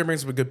like CJ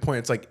brings up a good point.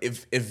 It's like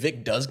if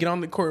Vic does get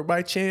on the court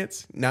by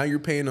chance, now you're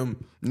paying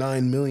him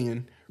 $9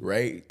 million.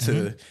 Right,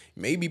 to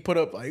maybe put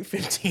up like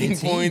 15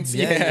 points.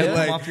 Yeah,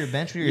 like off your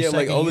bench with your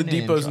like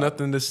Oladipo's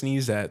nothing to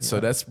sneeze at.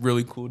 So that's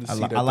really cool to see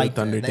that the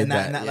Thunder did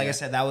that. Like I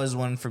said, that was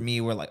one for me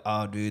where like,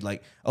 oh, dude,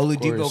 like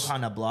Oladipo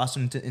kind of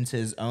blossomed into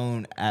his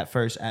own at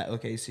first at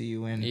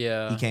OKC when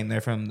he came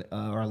there from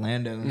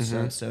Orlando and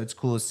stuff. So it's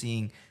cool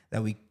seeing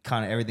that we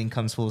kind of everything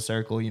comes full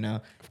circle. You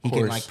know, he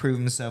can like prove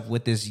himself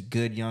with this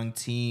good young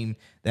team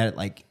that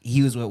like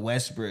he was with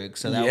Westbrook.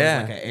 So that was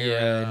like an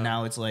era, and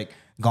now it's like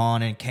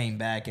gone and came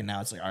back, and now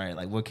it's like, all right,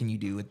 like what can you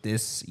do with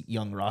this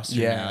young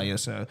roster now? Yeah,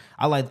 so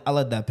I like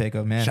that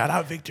pickup, man. Shout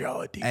out Victor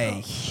Oladipo. Hey,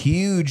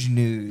 huge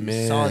news.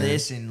 Man. Saw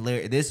this and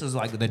this was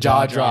like the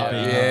jaw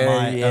dropping of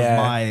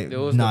my it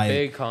was night. The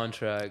big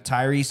contract.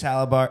 Tyrese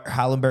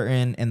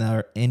Halliburton and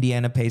the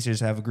Indiana Pacers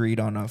have agreed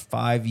on a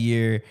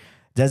 5-year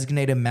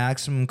designated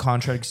maximum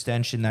contract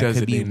extension that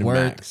could be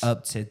worth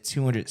up to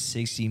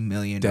 $260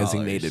 million.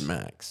 Designated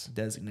max.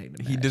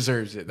 He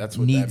deserves it. That's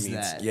what that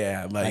means.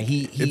 Yeah, like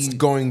it's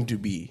going to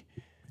be.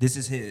 This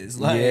is his.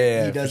 Like,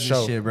 he does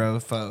this shit, bro.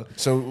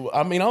 So,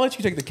 I mean, I'll let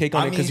you take the cake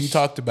on it because you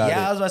talked about it.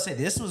 Yeah, I was about to say,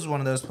 this was one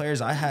of those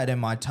players I had in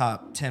my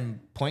top 10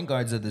 point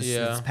guards of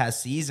this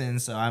past season.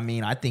 So, I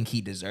mean, I think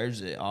he deserves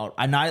it. I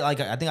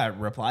think I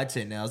replied to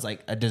it and I was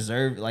like, I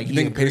deserve like you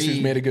think Pacers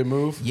made a good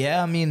move?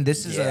 Yeah, I mean,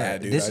 this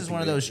is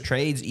one of those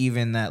trades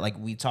even that like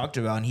we talked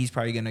about, and he's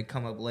probably going to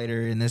come up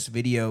later in this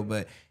video,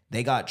 but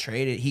they got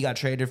traded. He got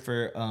traded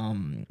for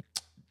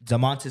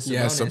Domantas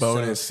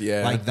Sabonis.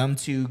 So, like them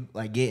two,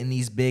 like getting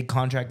these big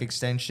contract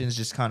extensions,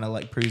 just kind of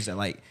like proves that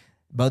like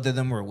both of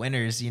them were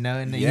winners, you know.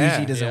 And it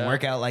usually doesn't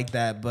work out like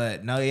that.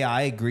 But no,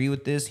 I agree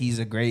with this. He's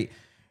a great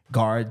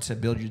guard to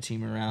build your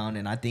team around,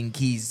 and I think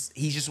he's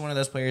just one of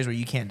those players where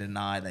you can't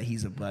deny that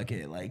he's a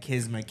bucket. Like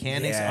his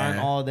mechanics aren't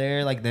all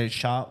there, like the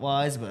shot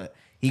wise, but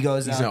He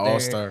goes he's out an there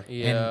all-star.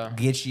 and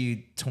gets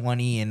you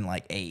 20 and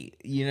like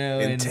 8, you know,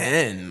 and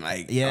 10,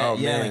 like man.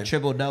 Like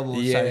triple double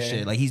type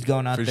shit. Like he's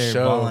going out there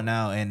balling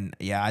out, and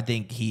I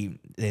think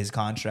his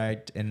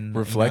contract and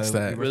reflects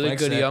that. Really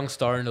good young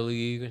star in the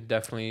league,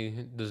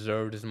 definitely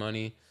deserved his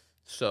money.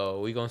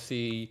 So we're gonna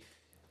see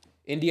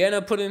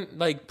Indiana putting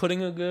a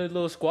good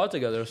little squad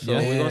together. So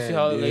we're gonna see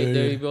how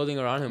they're building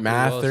around him.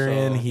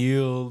 Mathurin,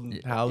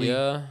 Hield,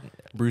 Hallie.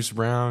 Bruce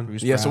Brown.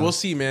 So we'll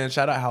see, man.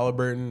 Shout out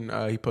Halliburton.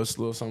 He posted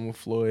a little something with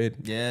Floyd.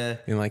 Yeah.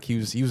 And like he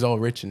was all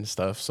rich and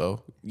stuff.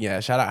 So yeah,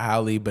 shout out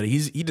Hallie. But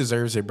he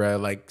deserves it, bro.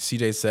 Like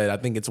CJ said, I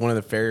think it's one of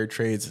the fairer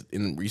trades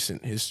in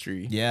recent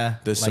history. Yeah.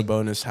 The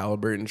Sabonis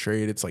Halliburton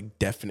trade. It's like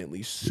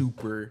definitely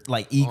super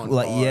like equal.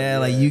 Like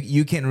like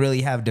you can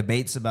really have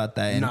debates about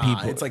that, and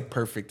people. It's like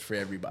perfect for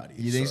everybody.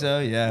 You think so?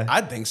 Yeah. I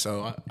think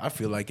so. I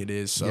feel like it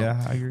is. So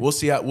yeah, I agree. We'll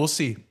see. We'll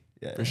see.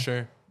 Yeah. For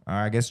sure. All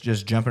right, I guess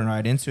just jumping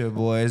right into it,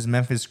 boys.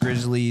 Memphis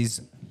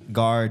Grizzlies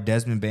guard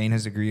Desmond Bane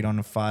has agreed on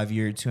a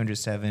 5-year,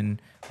 $207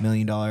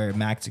 million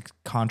max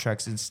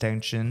contract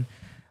extension.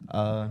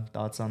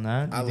 Thoughts on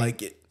that? I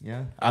like it.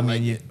 Yeah, I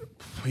like it.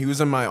 He was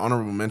in my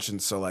honorable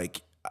mentions, so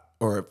like,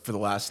 or for the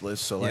last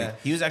list. So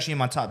like, he was actually in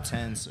my top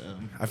 10. So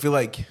I feel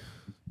like,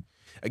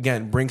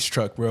 again, Brinks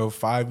truck, bro.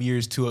 5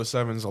 years,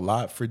 207 is a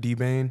lot for D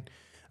Bane.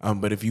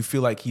 But if you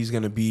feel like he's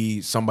going to be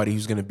somebody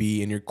who's going to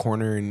be in your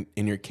corner and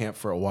in your camp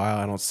for a while,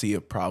 I don't see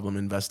a problem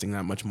investing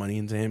that much money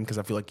into him because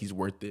I feel like he's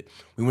worth it.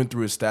 We went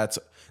through his stats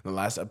in the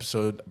last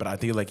episode, but I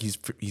think like he's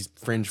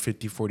fringe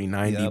 50, 40,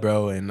 90,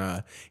 bro.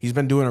 And he's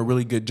been doing a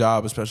really good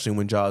job, especially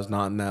when Ja's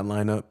not in that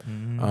lineup.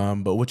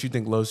 Mm-hmm. But what you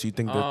think, Los? You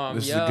think that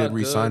this is a good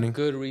re-signing?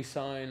 Good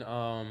re-sign.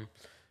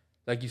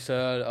 Like you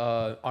said,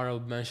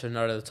 Arnold mentioned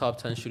out of the top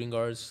 10 shooting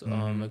guards,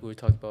 like we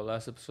talked about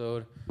last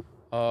episode.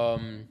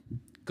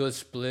 Good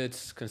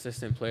splits,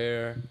 consistent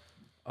player.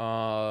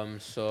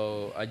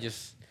 So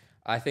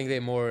I think they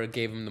more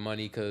gave him the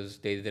money because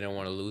they didn't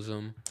want to lose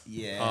him.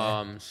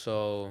 Yeah.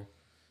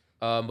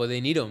 But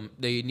they need him.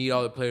 They need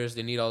all the players.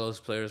 They need all those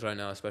players right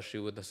now,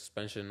 especially with the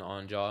suspension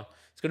on Ja.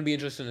 It's gonna be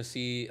interesting to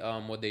see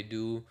what they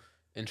do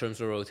in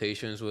terms of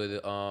rotations with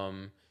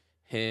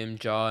him,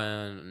 Ja,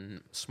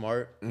 and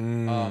Smart.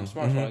 Smart's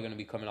probably gonna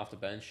be coming off the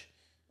bench.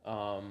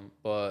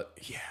 But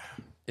yeah,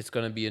 it's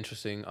gonna be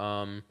interesting.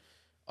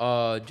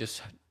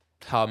 Just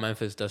how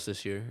Memphis does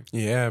this year.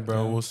 Yeah,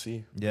 bro, we'll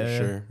see. Yeah,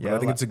 for sure. But I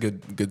think it's a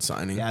good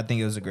signing. Yeah, I think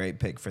it was a great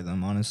pick for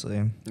them,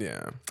 honestly.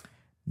 Yeah.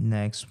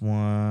 Next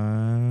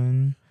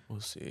one. We'll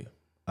see.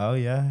 Oh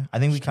yeah, I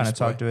think we kind of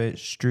talked to it.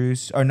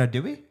 Strus, or no,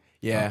 did we?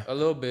 Yeah, a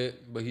little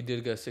bit, but he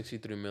did get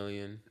 $63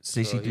 million.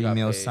 63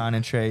 mil sign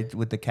and trade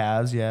with the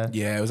Cavs. Yeah.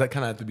 Yeah, it was that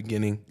kind of at the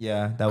beginning.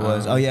 Yeah, that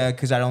was.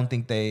 Because I don't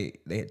think they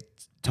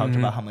talked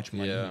about how much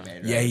money he made.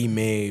 Right? Yeah, he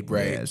made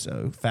right. Yeah,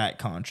 so fat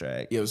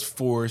contract. Yeah, it was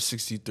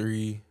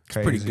 $463. It's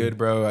pretty good,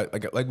 bro.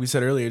 Like we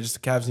said earlier,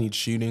 just the Cavs need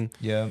shooting.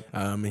 Yeah.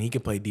 And he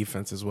can play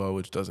defense as well,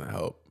 which doesn't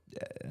help.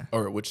 Yeah.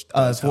 Or which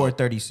does help.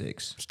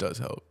 $436. Which does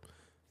help.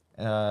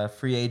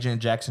 Free agent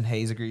Jackson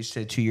Hayes agrees to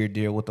a 2-year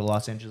deal with the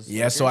Los Angeles Lakers.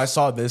 Yeah, so I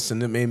saw this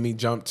and it made me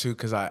jump too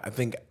because I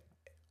think,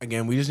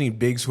 again, we just need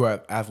bigs who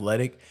are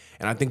athletic.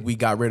 And I think we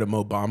got rid of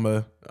Mo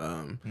Bamba.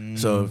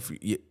 So if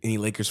any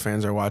Lakers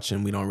fans are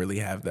watching, we don't really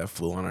have that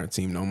fool on our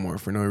team no more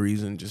for no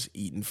reason, just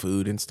eating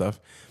food and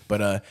stuff.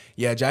 But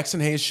yeah, Jackson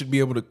Hayes should be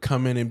able to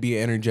come in and be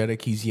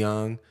energetic. He's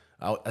young.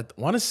 I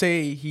want to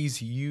say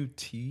he's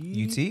UT.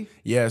 UT?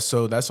 Yeah,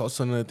 so that's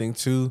also another thing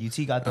too.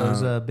 UT got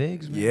those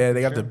bigs, man. Yeah, they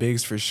got the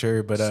bigs for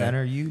sure. But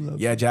center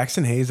yeah,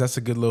 Jackson Hayes, that's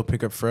a good little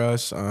pickup for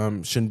us.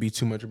 Shouldn't be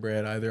too much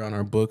bread either on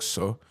our books.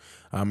 So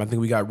I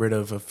think we got rid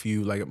of a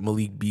few like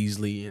Malik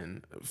Beasley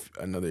and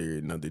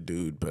another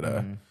dude.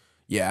 But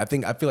yeah, I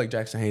feel like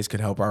Jackson Hayes could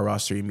help our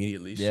roster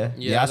immediately. So.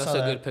 Yeah, that's a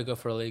good pickup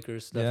for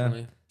Lakers, definitely.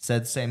 Yeah.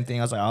 Said the same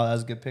thing. I was like, oh,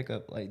 that's a good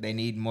pickup. Like they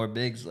need more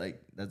bigs.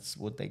 Like that's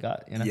what they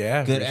got. You know?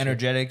 Yeah, good,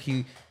 energetic.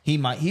 Sure.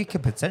 He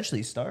could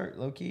potentially start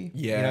low key.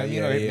 Yeah,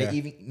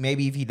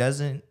 maybe if he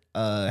doesn't,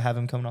 have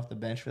him coming off the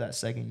bench for that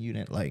second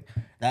unit, like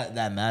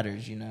that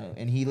matters, you know.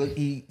 And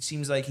he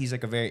seems like he's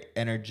like a very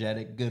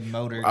energetic, good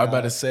motor guy. I was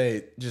about to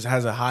say, just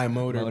has a high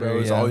motor bro.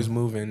 He's always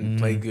moving,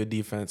 play good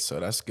defense, so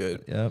that's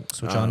good. Yep,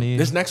 that's what y'all need.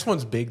 This next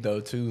one's big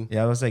though too.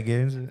 Yeah, I was like, get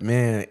into it.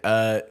 Man,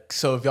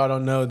 so if y'all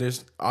don't know,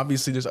 there's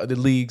other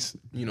leagues,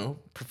 you know,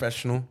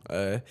 professional.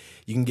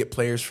 You can get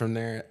players from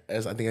there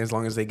as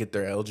long as they get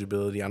their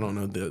eligibility. I don't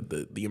know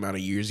the amount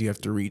of years you have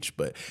to reach,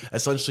 but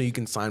essentially you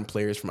can sign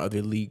players from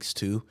other leagues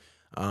too.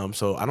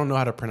 So I don't know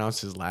how to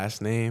pronounce his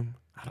last name.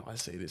 How do I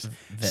say this?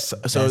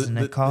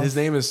 His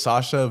name is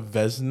Sasha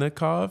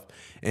Vezenkov,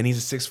 and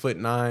he's a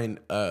 6'9"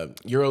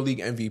 EuroLeague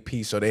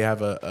MVP. So they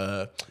have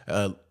a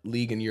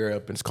league in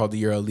Europe, and it's called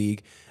the EuroLeague.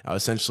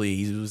 Essentially,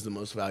 he was the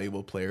most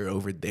valuable player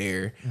over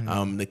there.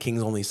 The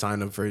Kings only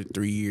signed him for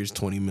 3 years,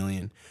 $20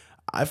 million.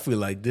 I feel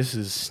like this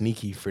is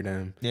sneaky for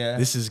them. Yeah.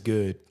 This is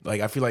good.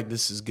 Like, I feel like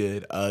this is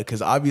good.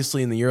 Because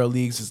obviously in the Euro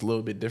Leagues, it's a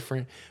little bit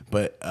different.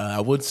 But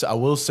I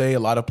will say a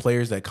lot of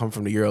players that come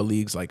from the Euro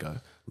Leagues, like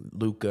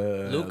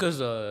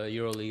Luka's a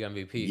EuroLeague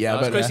MVP. Yeah,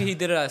 it's crazy. He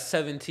did it at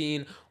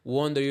 17,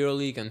 won the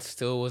EuroLeague, and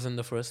still wasn't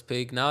the first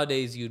pick.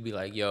 Nowadays, you'd be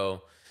like,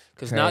 yo,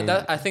 because now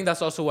I think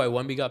that's also why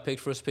Wemby got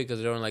picked first pick, because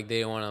they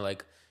didn't want to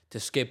like to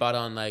skip out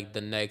on like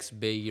the next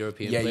big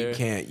European player.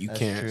 Yeah, you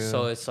can't. True.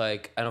 So it's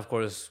like, and of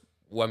course,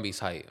 Wemby's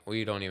height.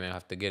 We don't even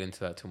have to get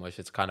into that too much.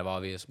 It's kind of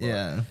obvious. But,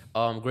 yeah.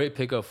 Great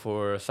pickup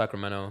for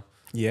Sacramento.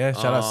 Yeah,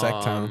 shout out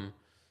Sac-Town.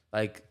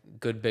 Like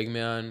good big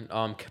man.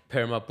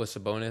 Pair him up with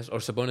Sabonis, or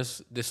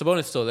Sabonis. The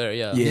Sabonis still there?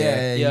 Yeah.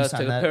 To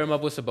pair him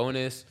up with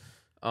Sabonis.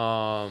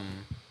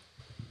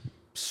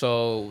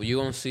 So you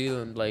gonna see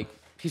like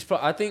he's.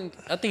 I think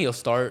he'll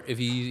start if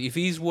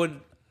he's would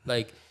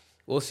like.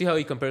 We'll see how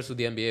he compares to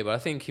the NBA, but I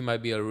think he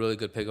might be a really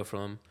good pickup for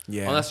him.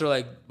 Yeah. Unless they're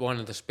like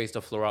wanting to space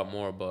the floor out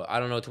more, but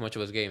I don't know too much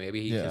of his game.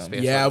 Maybe he can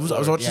space. Yeah, I was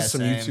watching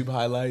some YouTube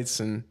highlights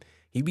and.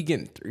 He be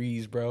getting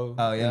threes, bro.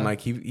 Oh, yeah? And,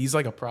 like, he's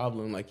like a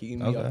problem. Like, he can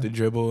be off the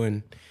dribble,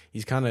 and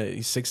he's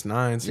 6'9",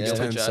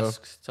 6'10", so.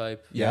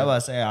 Type. Yeah, I was about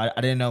to say,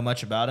 I didn't know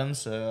much about him,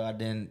 so I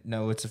didn't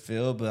know what to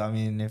feel. But, I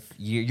mean, if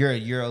you're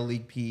a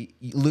EuroLeague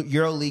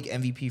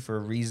MVP for a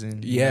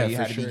reason, you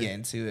had to be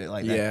getting to it.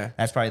 Like,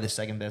 that's probably the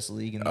second best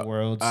league in the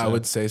world. So. I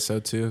would say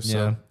so, too. So.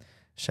 Yeah.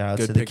 Shout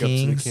out to the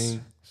Kings.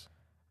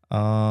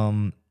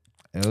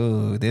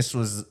 Oh, this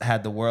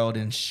had the world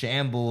in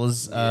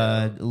shambles.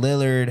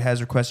 Lillard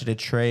has requested a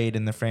trade,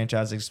 and the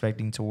franchise is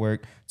expecting to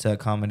work to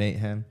accommodate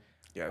him.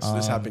 Yeah, so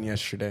this happened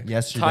yesterday.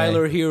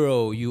 Tyler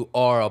Hero, you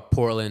are a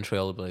Portland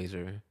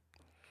Trailblazer.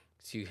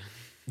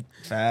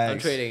 I'm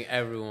trading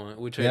everyone.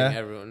 We're trading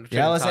everyone.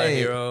 Tyler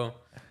Hero.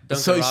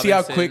 So you see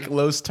how quick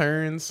Los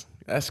turns?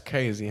 That's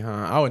crazy, huh?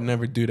 I would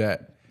never do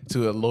that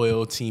to a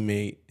loyal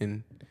teammate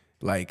and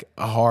like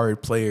a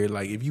hard player.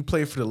 Like if you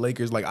play for the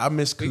Lakers, like I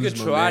miss Kuzma. We could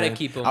try to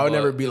keep him. I would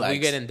never be if like, we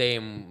get in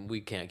Dame,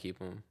 we can't keep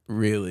him.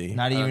 Really?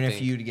 Not even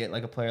if you to get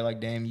like a player like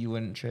Dame, you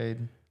wouldn't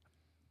trade.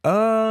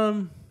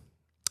 I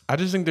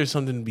just think there's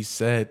something to be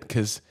said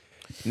because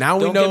now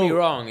we know. Don't get me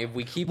wrong. If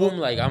we keep him,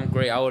 like I'm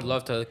great. I would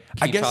love to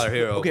keep Tyler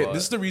Hero. Okay,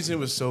 this is the reason it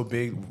was so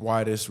big.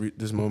 Why this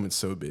moment's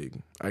so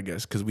big? I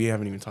guess because we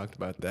haven't even talked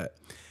about that.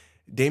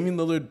 Damian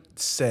Lillard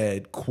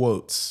said,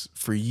 quotes,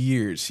 for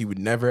years, he would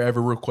never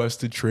ever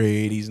request a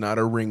trade. He's not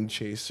a ring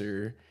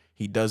chaser.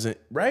 He doesn't,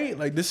 right?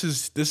 Like this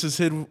is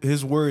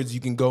his words.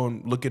 You can go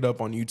and look it up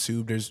on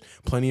YouTube. There's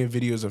plenty of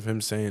videos of him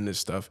saying this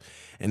stuff.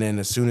 And then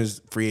as soon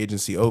as free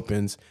agency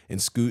opens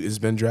and Scoot has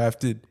been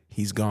drafted,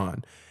 he's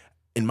gone.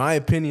 In my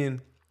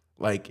opinion,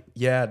 like,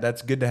 yeah,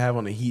 that's good to have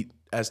on the Heat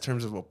as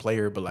terms of a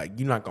player, but like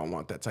you're not gonna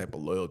want that type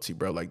of loyalty,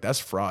 bro. Like that's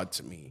fraud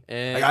to me.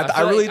 And like,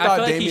 I really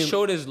thought Damian, he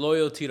showed his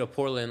loyalty to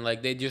Portland.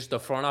 Like the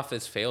front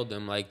office failed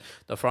him. Like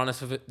the front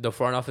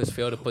office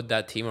failed to put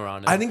that team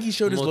around him. I think he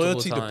showed his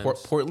loyalty to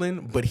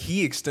Portland, but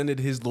he extended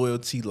his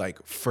loyalty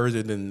like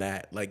further than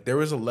that. Like there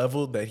was a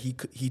level that he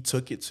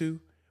took it to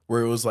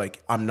where it was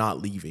like I'm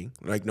not leaving,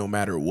 like no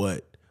matter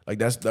what. Like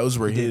those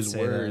were his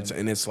words,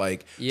 and it's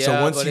like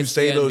so once you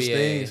say those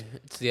things,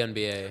 it's the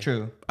NBA.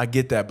 True, I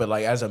get that, but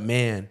like as a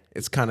man,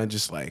 it's kind of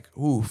just like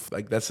oof,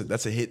 like that's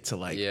a hit to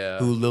like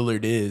who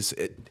Lillard is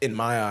in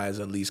my eyes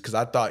at least, because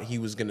I thought he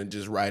was gonna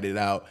just ride it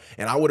out,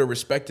 and I would have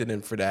respected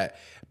him for that.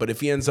 But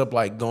if he ends up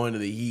like going to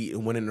the Heat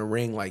and winning the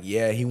ring, like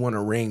yeah, he won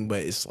a ring,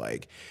 but it's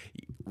like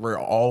we're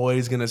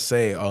always gonna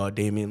say, oh,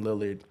 Damian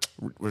Lillard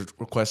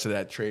requested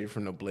that trade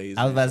from the Blazers.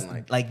 I was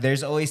like,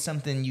 there's always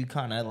something you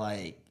kind of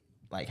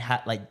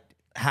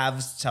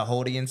have to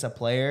hold against a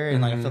player,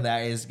 and like I feel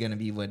that is gonna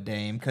be with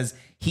Dame because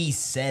he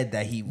said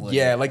that he would.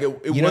 Yeah, like it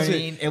wasn't. Know what I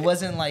mean? It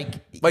wasn't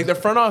like the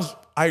front office.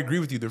 I agree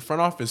with you. The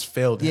front office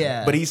failed him.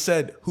 Yeah, but he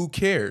said, "Who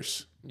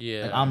cares?"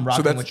 Yeah, like, I'm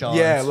rocking with y'all.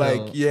 Yeah,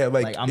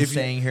 like I'm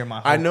saying here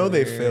my. I know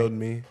they failed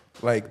me.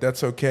 Like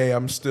that's okay.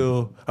 I'm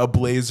still a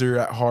Blazer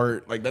at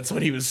heart. Like that's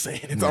what he was saying.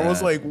 It's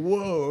almost like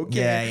whoa.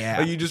 Okay. Yeah.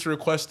 Like you just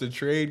request a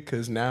trade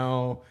because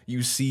now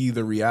you see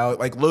the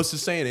reality. Like Los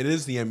is saying, it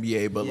is the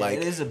NBA, but like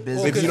it is a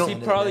business. Because he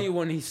probably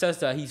when he says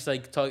that he's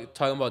like talking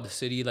about the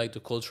city, like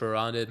the culture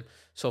around it.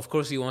 So of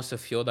course he wants to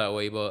feel that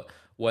way, but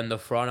when the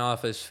front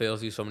office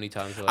fails you so many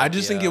times, like, I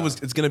just think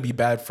it's gonna be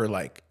bad for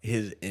like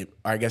his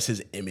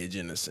image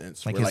in a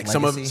sense. Like, where, like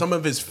some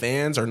of his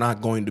fans are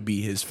not going to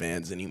be his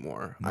fans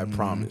anymore. I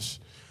promise.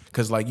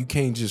 Because, like, you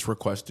can't just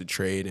request a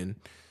trade and,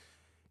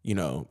 you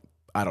know,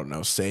 I don't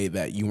know, say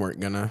that you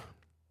weren't going to.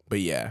 But,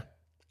 yeah.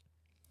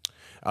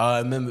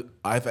 And then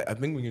I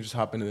think we can just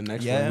hop into the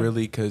next one,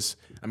 really, because,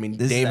 I mean,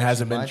 Dame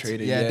hasn't been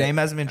traded yet. Yeah, Dame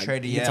hasn't been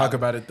traded yet. You talk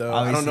about it, though.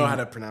 Obviously, I don't know how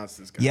to pronounce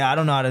this guy. Yeah, I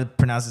don't know how to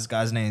pronounce this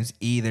guy's names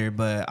either,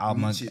 but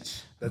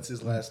Micic. That's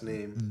his last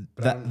name.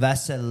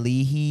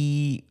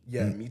 Vasiliy.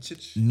 Yeah,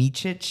 Micic.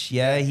 Micic,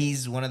 yeah,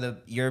 he's one of the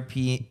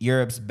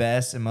Europe's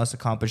best and most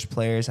accomplished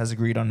players. Has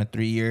agreed on a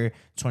 3-year,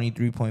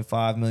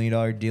 $23.5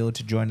 million deal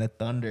to join the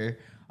Thunder.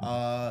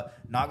 Not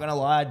gonna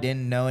lie,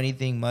 didn't know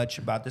anything much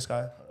about this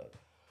guy.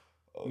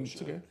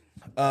 It's okay.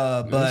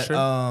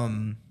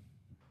 I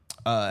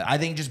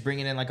think just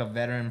bringing in like a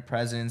veteran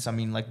presence. I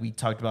mean, like we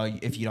talked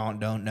about, if you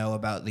don't know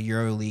about the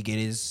EuroLeague, it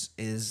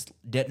is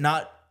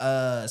not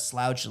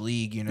slouch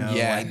league, you know.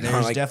 Yeah, like,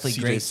 there's like definitely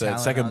CJ great said,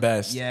 talent. second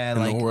best Yeah, in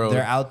like the world.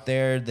 they're out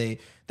there. They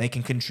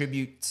can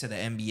contribute to the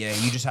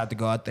NBA. You just have to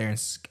go out there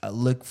and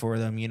look for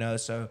them, you know.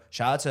 So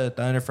shout out to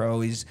Thunder for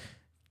always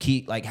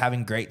keep like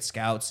having great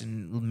scouts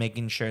and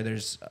making sure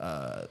there's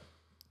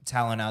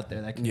talent out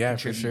there that can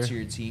contribute to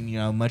your team, you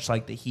know, much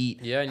like the Heat.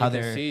 Yeah, and you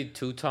can see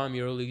 2-time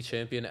EuroLeague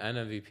champion and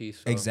MVP.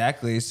 So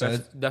exactly. So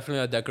that's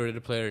definitely a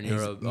decorated player in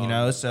Europe. You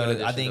know, so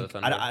I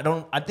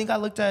think I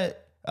looked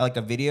at like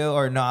a video,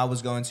 or no, I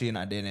was going to and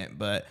I didn't,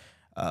 but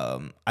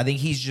I think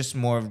he's just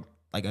more of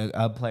like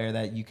a player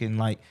that you can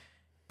like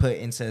put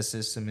into a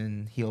system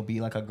and he'll be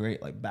like a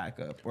great like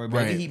backup, or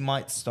maybe he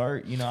might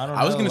start. You know, I don't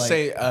know. I was gonna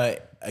say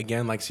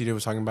again, like CJ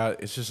was talking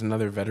about, it's just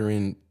another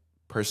veteran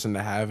person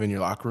to have in your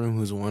locker room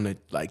who's won a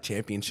like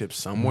championship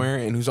somewhere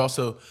and who's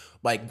also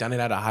like done it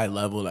at a high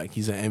level. Like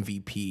he's an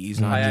MVP. He's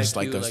not just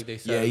IQ, like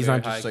he's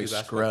not just like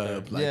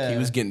scrub. Like he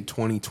was getting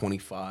 20,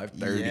 25,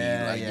 30. You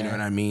know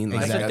what I mean?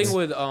 Like that's the thing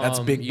with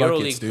that's big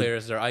EuroLeague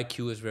players. Their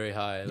IQ is very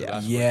high.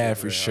 Yeah,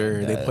 for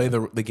sure. They play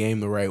the game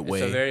the right way.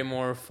 It's a very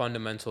more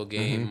fundamental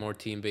game, more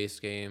team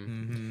based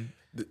game.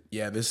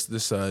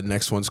 This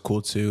next one's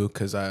cool too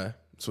because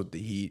it's with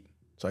the Heat.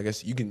 So I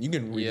guess you can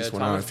read this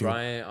one out. Thomas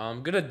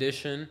Bryant, good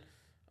addition.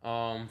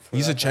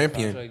 He's a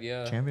champion.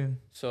 Champion.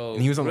 So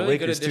and he was on really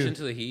the Lakers good addition too.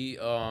 to the Heat.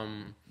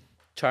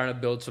 Trying to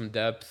build some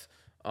depth.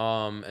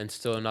 And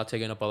still not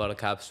taking up a lot of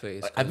cap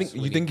space. I think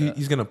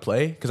he's gonna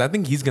play because I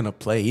think he's gonna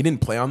play. He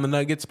didn't play on the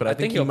Nuggets, but I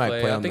think he might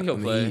play. I think he'll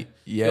play. Heat.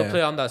 Yeah, he'll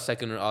play on that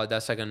second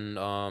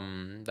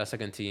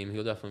team.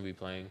 He'll definitely be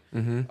playing.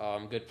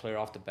 Good player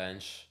off the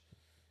bench.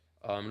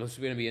 Looks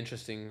going to be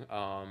interesting.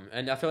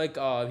 And I feel like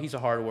he's a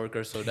hard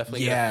worker, so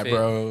definitely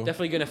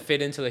definitely going to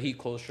fit into the Heat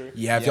culture.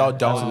 Yeah, if y'all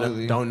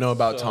don't know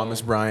about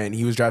Thomas Bryant,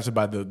 he was drafted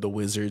by the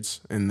Wizards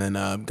and then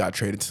got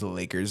traded to the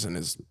Lakers and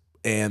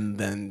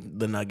then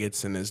the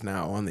Nuggets and is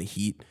now on the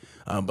Heat.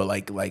 But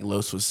like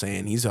Los was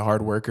saying, he's a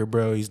hard worker,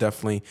 bro. He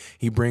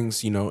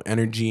brings,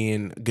 energy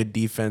and good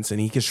defense, and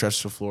he can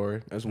stretch the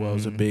floor as well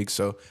as a big.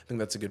 So I think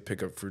that's a good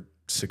pickup for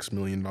 $6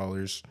 million.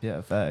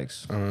 Yeah,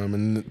 facts.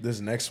 And this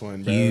next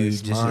one, bro,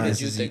 huge. What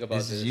did you think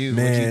about this?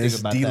 Man,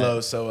 it's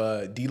D'Lo.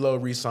 So D'Lo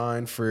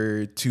re-signed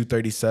for 2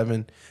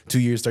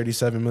 years,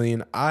 $37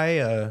 million.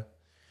 I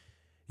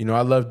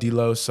love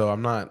D'Lo, so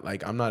I'm not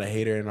a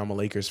hater, and I'm a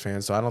Lakers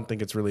fan, so I don't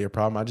think it's really a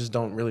problem. I just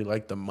don't really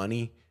like the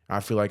money. I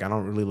feel like I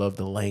don't really love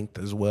the length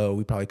as well.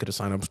 We probably could have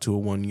signed up to a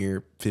 1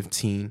 year,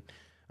 15.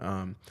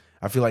 I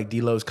feel like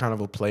D'Lo is kind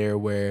of a player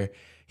where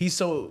he's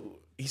so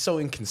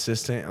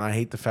inconsistent, and I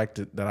hate the fact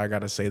that I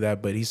gotta say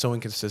that, but he's so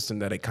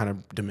inconsistent that it kind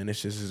of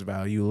diminishes his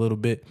value a little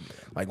bit.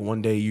 Like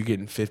one day you're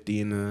getting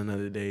 50, and then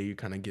another day you're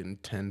kind of getting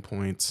 10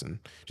 points and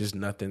just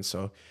nothing.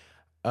 So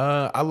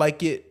I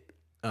like it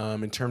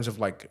in terms of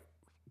like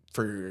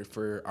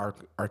for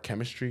our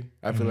chemistry.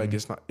 I feel like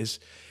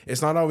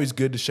it's not always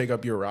good to shake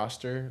up your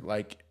roster.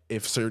 Like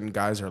if certain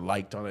guys are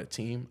liked on a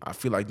team, I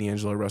feel like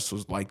D'Angelo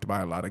Russell's liked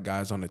by a lot of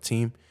guys on the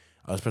team.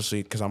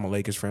 Especially because I'm a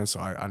Lakers fan,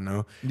 so I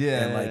know.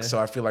 Yeah. And so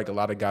I feel like a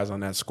lot of guys on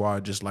that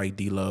squad just like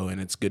D'Lo,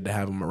 and it's good to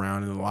have him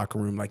around in the locker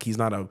room. Like he's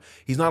not a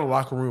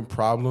locker room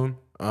problem.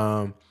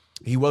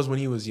 He was when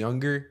he was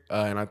younger,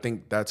 and I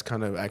think that's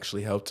kind of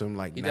actually helped him.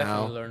 Like he now,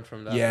 definitely learned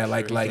from that. Yeah,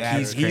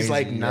 he's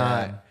like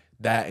not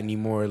that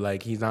anymore.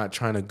 Like he's not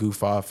trying to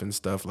goof off and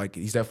stuff. Like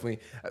he's definitely.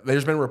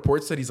 There's been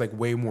reports that he's like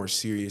way more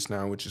serious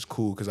now, which is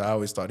cool because I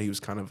always thought he was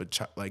kind of a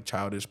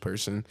childish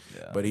person,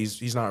 but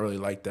he's not really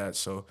like that.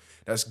 So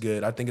that's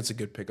good. I think it's a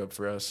good pickup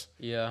for us.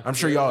 Yeah, I'm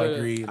sure y'all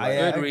agree.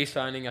 Good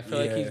re-signing. I feel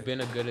like he's been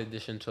a good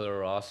addition to the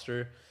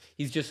roster.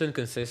 He's just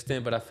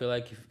inconsistent, but I feel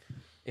like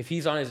if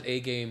he's on his A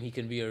game, he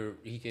can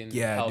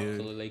help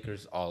the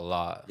Lakers a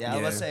lot. Yeah,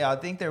 I was say I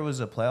think there was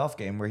a playoff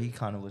game where he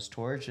kind of was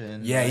torching.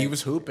 Yeah, he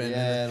was hooping.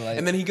 Yeah,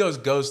 and then he goes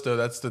ghost though.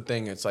 That's the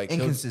thing. It's like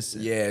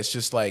inconsistent. Yeah, it's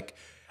just like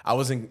I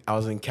was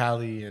in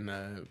Cali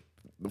and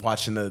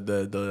watching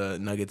the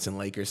Nuggets and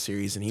Lakers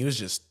series, and he was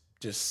just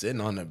sitting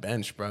on the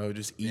bench, bro,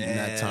 just eating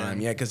that time.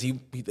 Yeah, because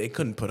they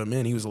couldn't put him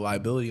in. He was a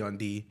liability on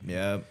D.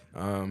 Yeah.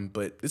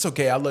 But it's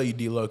okay. I love you,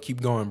 D-Lo.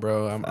 Keep going,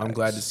 bro. I'm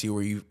glad to see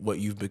what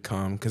you've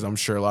become because I'm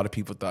sure a lot of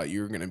people thought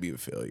you were gonna be a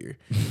failure.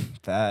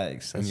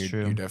 Facts. That's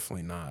true. You're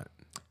definitely not.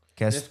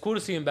 It's cool to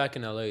see him back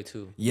in LA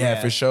too.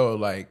 Yeah, for sure.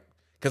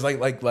 Because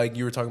like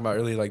you were talking about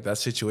earlier, like that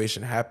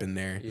situation happened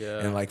there,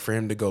 and like for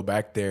him to go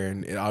back there,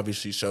 and it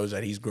obviously shows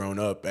that he's grown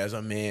up as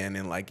a man,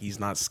 and like he's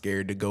not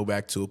scared to go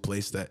back to a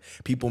place that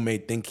people may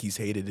think he's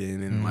hated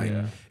in,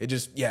 and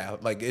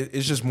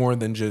it's just more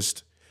than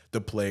just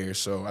the player.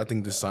 So I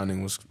think the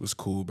signing was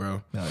cool,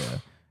 bro. Oh yeah.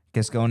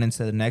 Guess going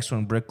into the next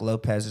one, Brook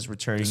Lopez is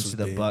returning to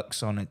the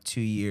Bucks on a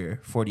 2-year,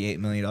 $48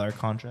 million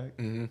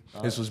contract.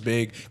 This was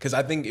big because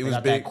I think it was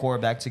big. That core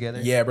back together.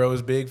 Yeah, bro, it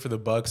was big for the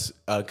Bucks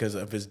because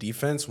of his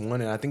defense.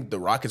 One, and I think the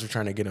Rockets were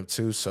trying to get him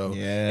too. So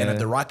and if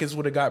the Rockets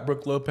would have got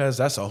Brook Lopez,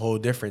 that's a whole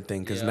different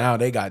thing because now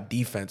they got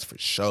defense for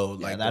sure.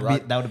 Like that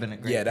would have been a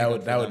great. Yeah, that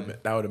would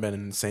have been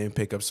an insane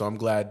pickup. So I'm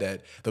glad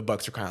that the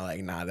Bucks are kind of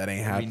like, nah, that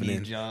ain't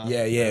happening.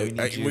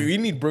 We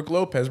need Brook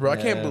Lopez, bro. I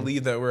can't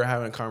believe that we're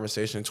having a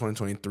conversation in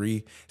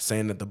 2023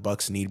 saying that the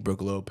Bucks need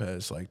Brook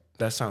Lopez. Like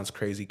that sounds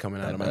crazy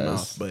coming out of my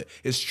mouth, but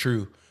it's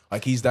true.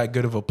 Like he's that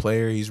good of a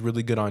player. He's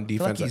really good on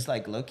defense. I feel like he's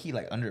like low key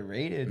like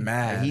underrated.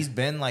 Man, like, he's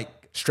been like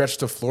stretch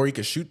the floor. He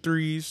can shoot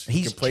threes.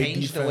 He's can play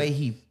changed defense. the way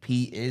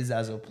he is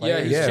as a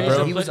player.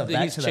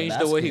 He's changed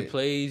the way he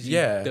plays. He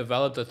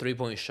developed a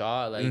 3-point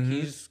shot. Like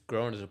he's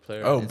grown as a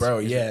player. Oh, bro,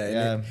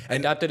 and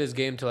adapted his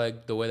game to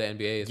like the way the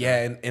NBA is.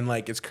 Yeah, and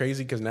like it's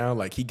crazy because now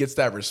like he gets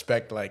that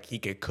respect. Like he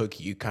could cook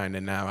you kind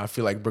of now. I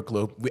feel like Brook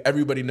Lopez.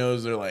 Everybody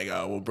knows they're like,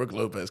 oh well, Brook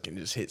Lopez can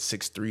just hit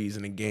 6 threes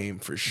in a game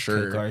for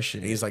sure.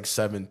 And he's like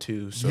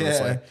 7'2", so it's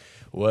like.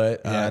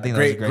 What? Yeah, I think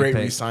great pick.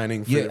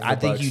 re-signing. For I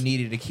think Bucks. you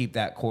needed to keep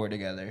that core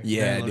together.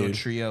 Yeah, that little dude.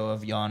 trio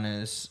of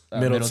Giannis,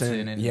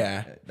 Middleton, and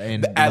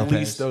at Lopez.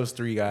 least those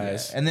 3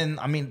 guys. Yeah. And then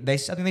I mean, I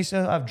think they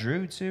still have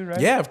Drew too,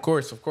 right? Yeah, of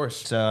course.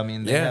 So I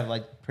mean, they have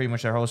like pretty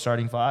much their whole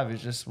starting 5.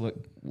 It's just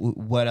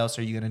what else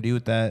are you gonna do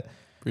with that?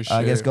 For sure.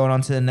 I guess going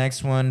on to the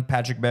next one,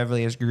 Patrick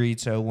Beverley has agreed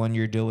to a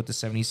 1-year deal with the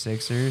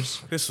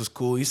 76ers. This was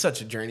cool. He's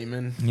such a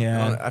journeyman.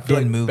 Yeah, I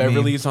feel like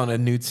Beverly's on a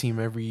new team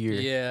every year.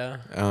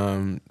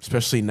 Yeah.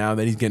 Especially now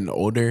that he's getting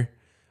older.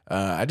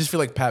 I just feel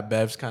like Pat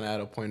Bev's kind of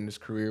at a point in his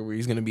career where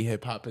he's going to be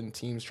hip-hopping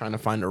teams trying to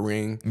find a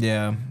ring.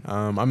 Yeah.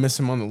 I miss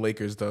him on the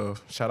Lakers, though.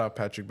 Shout out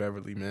Patrick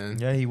Beverley, man.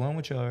 Yeah, he won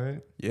with y'all,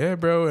 right? Yeah,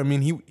 bro. I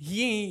mean,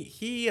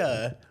 he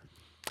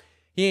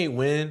ain't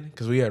win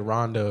because we had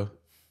Rondo.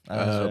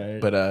 Right.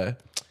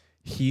 But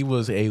he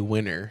was a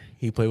winner.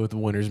 He played with the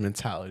winner's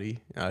mentality.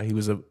 He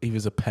was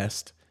a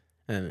pest.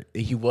 And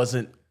he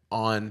wasn't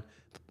on,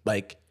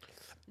 like,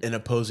 an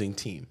opposing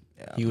team.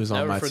 Yeah. He was on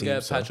my team.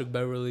 Never forget Patrick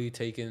Beverley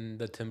taking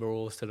the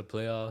Timberwolves to the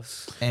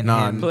playoffs and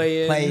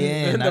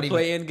play-in the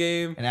play-in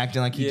game and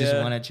acting like he just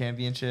won a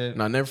championship.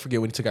 No, I'll never forget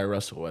when he took out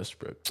Russell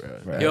Westbrook, bro.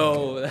 Right.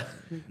 Yo,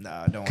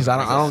 no, don't. Because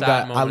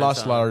I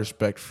lost a lot of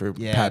respect for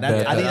Pat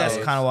Bev. I think that's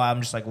kind of why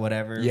I'm just like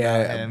whatever.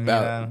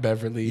 About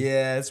Beverly.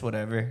 Yeah, it's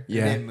whatever.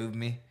 Yeah. It didn't move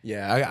me.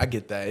 Yeah, I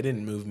get that. It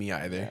didn't move me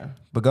either. Yeah.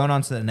 But going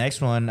on to the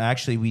next one,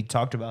 actually, we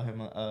talked about him.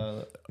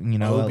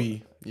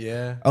 Obi.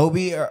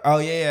 Obi. Or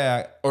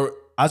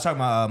I was talking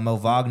about Mo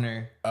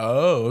Wagner.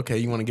 Oh, okay.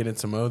 You want to get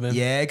into Mo then?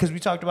 Yeah, because we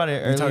talked about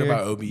it earlier. We talked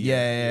about Obi.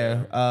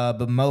 Yeah.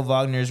 But Mo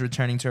Wagner is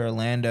returning to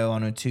Orlando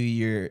on a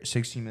 2-year,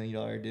 $16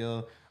 million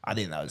deal. I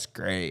think that was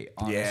great.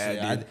 Honestly.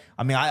 Yeah, dude.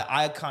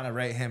 I kind of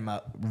rate him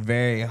up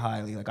very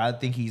highly. Like I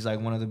think he's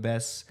like one of the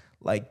best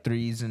like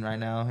threes right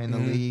now in the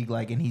league.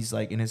 Like, and he's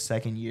like in his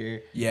second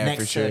year. Yeah, next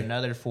for sure. to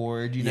another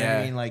forward. You know what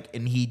I mean? Like,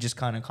 and he just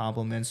kind of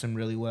complements him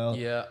really well.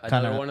 Yeah,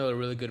 another one of the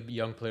really good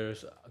young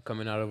players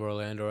coming out of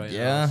Orlando right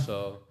now.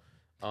 So.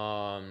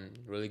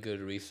 Really good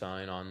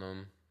re-sign on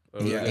them.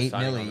 $8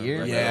 million a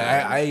year.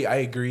 Yeah, I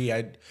agree.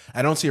 I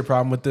don't see a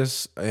problem with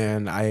this,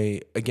 and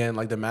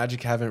like the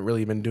Magic haven't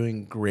really been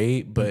doing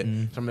great, but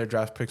some of their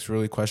draft picks are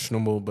really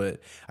questionable. But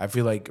I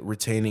feel like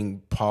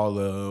retaining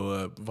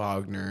Paulo,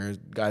 Wagner,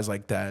 guys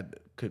like that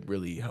could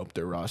really help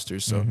their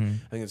rosters. So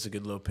I think it's a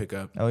good little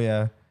pickup. Oh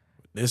yeah.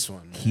 This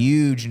one, man.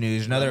 Huge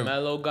news.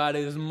 LaMelo got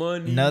his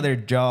money. Another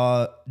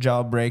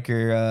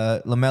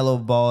jawbreaker.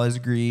 LaMelo Ball has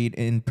agreed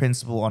in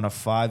principle on a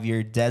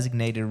 5-year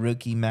designated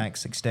rookie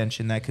max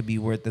extension that could be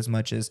worth as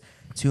much as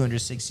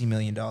 $260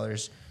 million.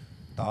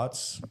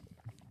 Thoughts?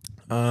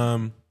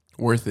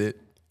 Worth it.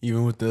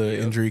 Even with the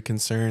injury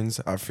concerns,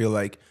 I feel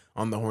like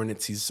on the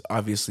Hornets, he's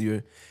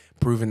obviously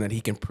proven that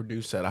he can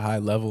produce at a high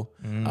level.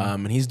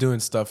 And he's doing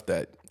stuff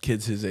that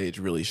kids his age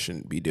really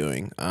shouldn't be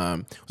doing.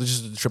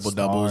 Just the triple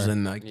doubles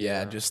and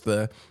just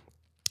the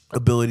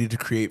ability to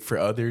create for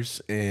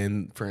others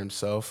and for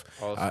himself.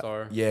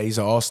 All-star. He's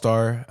an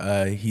all-star.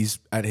 He's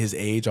at his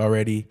age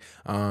already.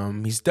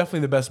 He's definitely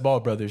the best ball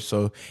brother.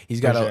 So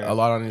he's got a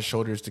lot on his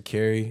shoulders to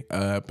carry.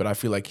 But I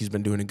feel like he's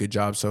been doing a good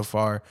job so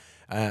far.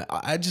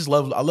 I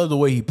love the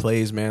way he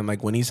plays, man.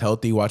 Like when he's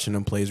healthy, watching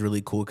him play is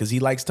really cool because he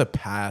likes to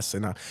pass,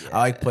 and I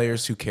like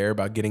players who care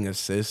about getting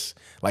assists.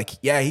 Like,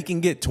 he can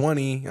get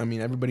 20. I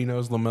mean, everybody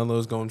knows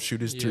LaMelo's going to shoot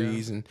his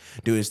threes and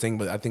do his thing,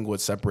 but I think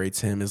what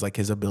separates him is like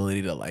his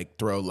ability to like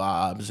throw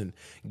lobs and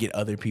get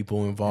other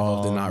people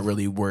involved and not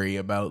really worry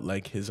about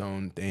like his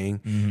own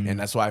thing. And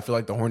that's why I feel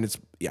like the Hornets.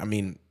 I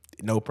mean,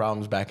 no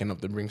problems backing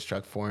up the Brinks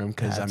truck for him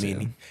because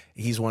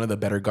he's one of the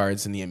better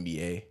guards in the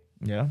NBA.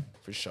 Yeah.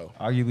 For sure.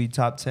 Arguably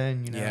top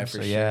 10, you know? Yeah, for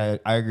sure. Yeah,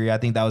 I agree. I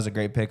think that was a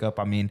great pickup.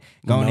 I mean,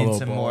 going LaMelo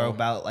into Ball. more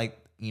about like,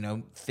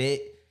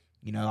 fit,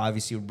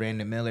 obviously with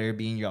Brandon Miller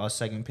being your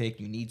second pick,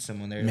 you need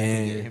someone there to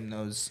get him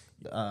those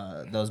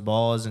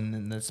balls and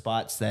then the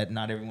spots that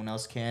not everyone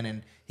else can,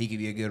 and he could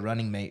be a good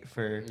running mate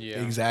for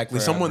exactly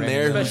for someone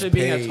there, especially who's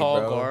being paid, a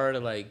tall bro.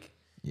 guard. Like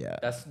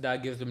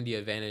that gives him the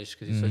advantage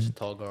because he's such a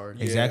tall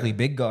guard. Exactly,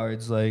 big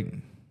guards like.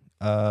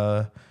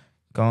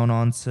 Going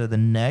on to the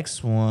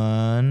next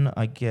one,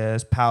 I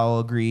guess Powell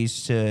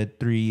agrees to a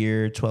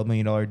 3-year, $12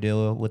 million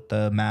deal with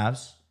the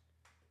Mavs.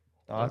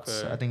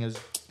 Thoughts? Okay. I think it was.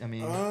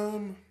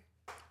 I'm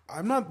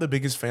not the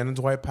biggest fan of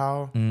Dwight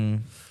Powell.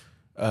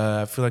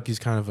 I feel like he's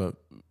kind of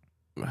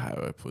how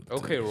do I put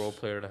okay role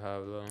player to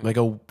have though. Like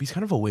he's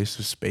kind of a waste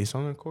of space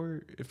on the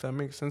court, if that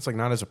makes sense. Like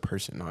not as a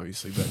person,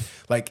 obviously, but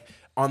like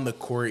on the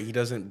court, he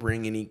doesn't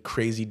bring any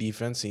crazy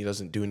defense and he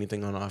doesn't do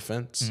anything on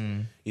offense.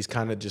 He's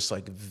kind of just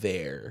like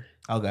there.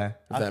 Okay,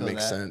 if that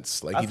makes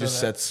sense. Like he just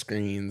sets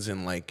screens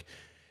and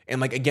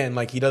again,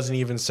 like he doesn't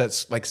even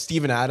set like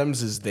Steven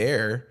Adams is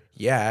there.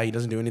 Yeah, he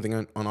doesn't do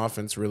anything on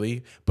offense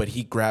really, but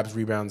he grabs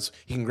rebounds.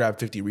 He can grab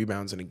 50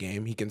 rebounds in a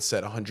game. He can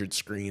set 100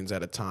 screens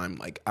at a time.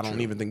 Like I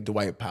don't even think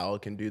Dwight Powell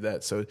can do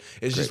that. So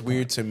it's just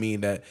weird to me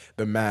that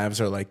the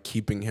Mavs are like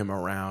keeping him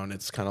around.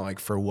 It's kind of like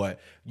for what?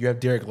 You have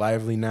Derek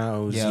Lively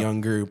now, who's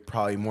younger,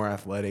 probably more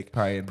athletic,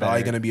 probably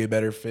going to be a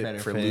better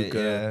fit for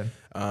Luka.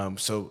 Yeah.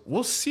 So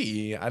we'll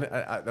see.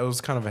 That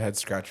was kind of a head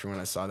scratcher when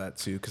I saw that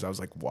too, because I was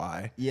like,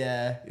 why?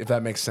 Yeah. If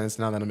that makes sense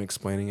now that I'm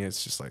explaining it,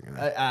 it's just like,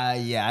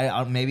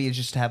 maybe it's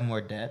just to have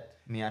more depth.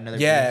 I mean, another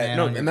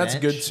and that's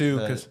good too,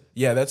 because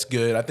that's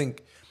good. I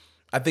think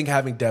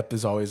having depth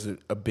is always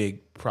a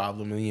big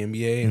problem in the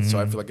NBA, and so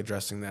I feel like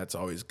addressing that's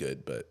always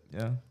good. But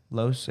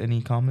Los,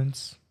 any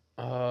comments?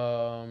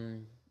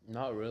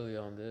 Not really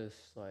on this.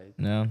 Like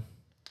no.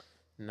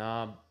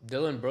 Nah,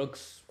 Dillon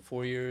Brooks,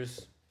 4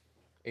 years,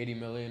 $80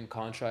 million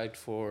contract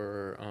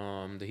for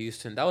the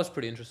Houston. That was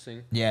pretty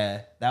interesting.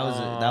 Yeah, that was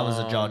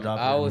a jaw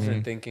dropper. I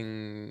wasn't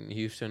thinking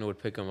Houston would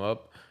pick him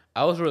up.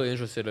 I was really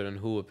interested in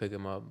who would pick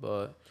him up,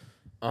 but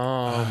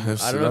I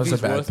don't know if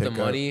he's worth the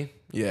money.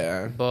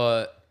 Yeah,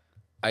 but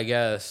I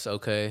guess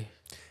okay.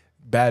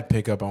 Bad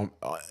pickup on.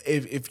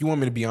 If you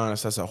want me to be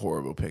honest, that's a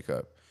horrible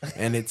pickup.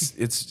 And it's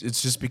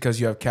just because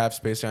you have cap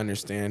space. I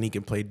understand he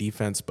can play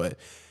defense, but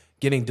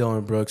getting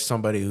Dillon Brooks,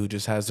 somebody who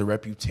just has the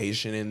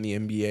reputation in the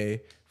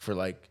NBA for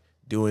like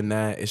doing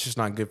that, it's just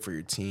not good for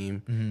your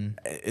team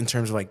in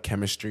terms of like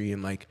chemistry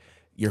and like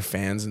your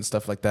fans and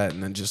stuff like that.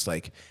 And then just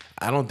like,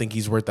 I don't think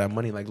he's worth that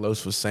money. Like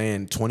Los was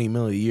saying, $20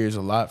 million a year is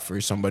a lot for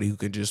somebody who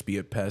could just be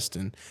a pest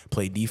and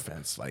play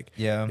defense. Like,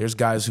 there's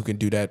guys who can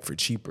do that for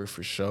cheaper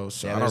for sure.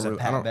 So there's a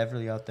Pat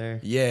Beverly out there.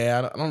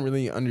 Yeah, I don't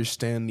really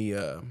understand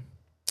the,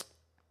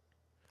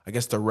 I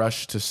guess the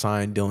rush to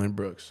sign Dillon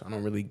Brooks. I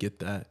don't really get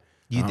that.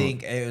 You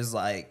think it was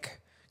like,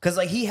 because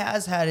like he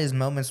has had his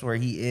moments where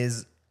he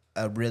is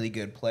a really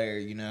good player,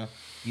 you know?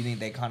 You think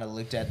they kind of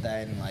looked at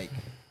that and like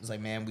was like,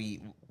 man, we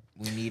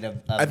need a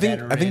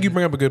veteran. I think you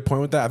bring up a good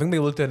point with that. I think they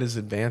looked at his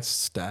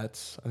advanced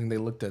stats. I think they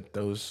looked at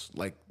those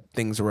like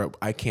things where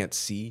I can't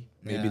see.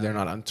 Maybe they're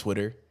not on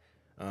Twitter.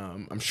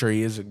 I'm sure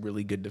he is a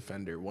really good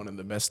defender, one of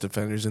the best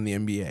defenders in the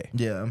NBA.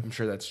 Yeah, I'm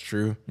sure that's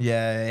true.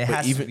 Yeah, it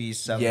has to be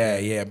something.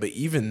 Yeah, but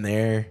even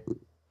there,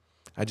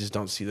 I just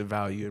don't see the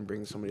value in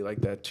bringing somebody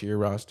like that to your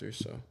roster.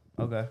 So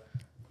okay,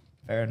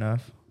 fair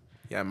enough.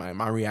 Yeah,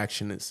 my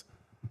reaction is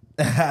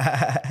he's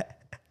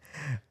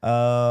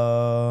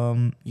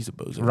a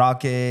bozo.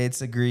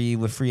 Rockets agree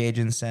with free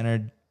agent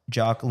center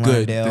Jock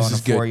Landale on a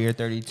 4-year,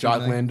 $32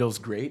 Jock Landale's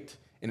great,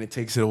 and it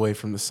takes it away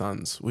from the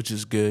Suns, which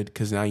is good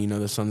because now you know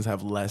the Suns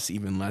have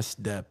even less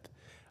depth.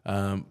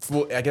 I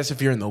guess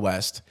if you're in the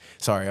West,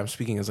 sorry, I'm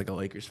speaking as like a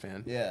Lakers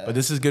fan. Yeah, but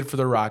this is good for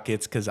the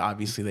Rockets because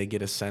obviously they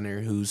get a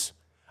center who's,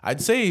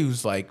 I'd say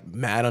who's like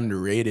mad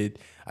underrated.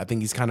 I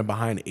think he's kind of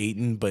behind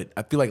Ayton, but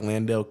I feel like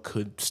Landale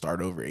could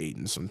start over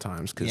Ayton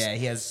sometimes. Cause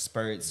he has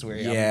spurts where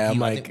he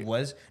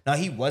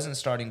wasn't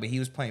starting, but he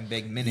was playing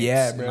big minutes.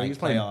 Yeah, bro, he was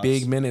playing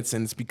big minutes,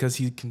 and it's because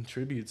he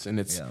contributes, and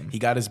he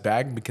got his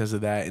bag because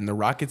of that. And the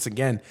Rockets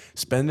again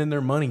spending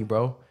their money,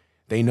 bro.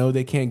 They know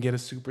they can't get a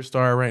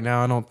superstar right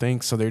now, I don't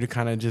think, so they're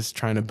kind of just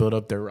trying to build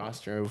up their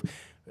roster.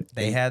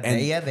 They had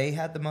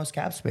the most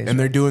cap space, and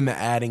they're doing the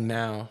adding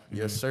now.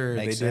 Yes, sir,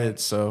 Makes they sense. Did.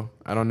 So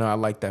I don't know. I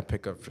like that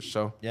pickup for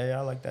sure. Yeah,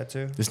 I like that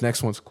too. This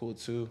next one's cool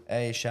too.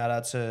 Hey, shout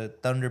out to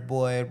Thunder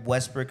Boy.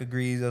 Westbrook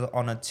agrees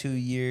on a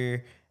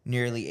 2-year,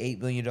 nearly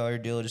 $8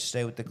 million deal to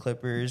stay with the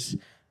Clippers.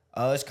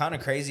 It's kind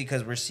of crazy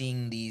because we're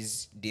seeing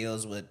these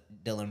deals with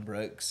Dillon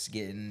Brooks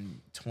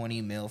getting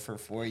 $20 million for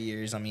 4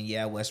 years. I mean,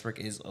 yeah, Westbrook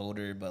is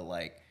older, but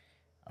like,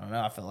 I don't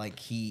know. I feel like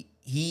he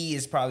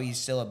is probably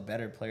still a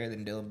better player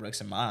than Dillon Brooks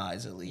in my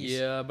eyes, at least.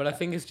 Yeah, but I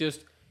think it's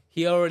just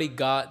he already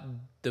got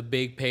the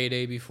big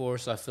payday before,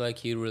 so I feel like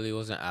he really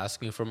wasn't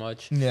asking for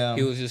much. Yeah,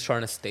 he was just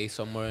trying to stay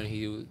somewhere, and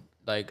he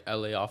like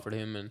LA offered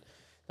him, and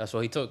that's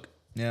what he took.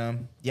 Yeah.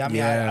 I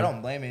mean, I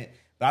don't blame it,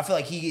 but I feel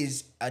like he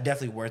is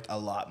definitely worth a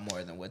lot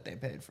more than what they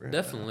paid for him.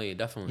 Definitely. You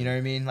know what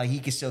I mean? Like he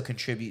can still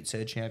contribute to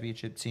a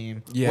championship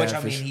team. Yeah, which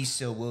I mean, he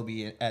still will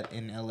be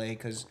in LA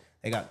because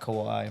they got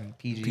Kawhi and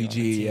PG on the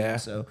team, yeah.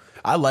 So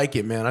I like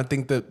it, man. I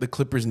think that the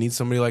Clippers need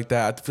somebody like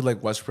that. I feel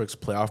like Westbrook's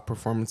playoff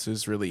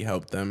performances really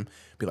helped them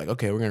be like,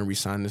 okay, we're going to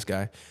re-sign this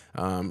guy.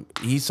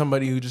 He's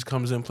somebody who just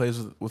comes in and plays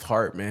with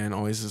heart, man.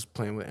 Always is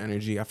playing with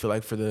energy. I feel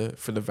like for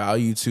the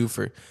value, too,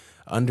 for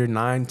under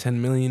 $9-10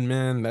 million,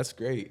 man, that's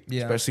great.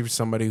 Yeah. Especially for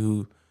somebody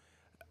who,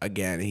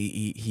 again,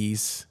 he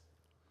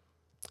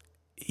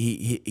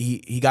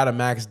got a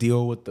max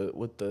deal with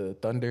the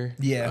Thunder.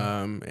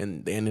 Yeah.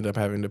 And they ended up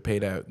having to pay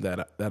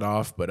that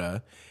off.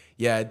 But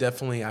yeah,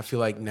 definitely I feel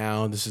like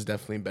now this is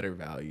definitely better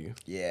value.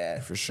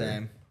 Yeah. For sure.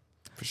 Same.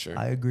 For sure.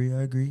 I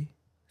agree.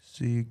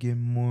 So you get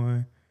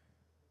more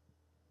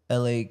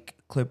LA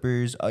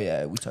Clippers. Oh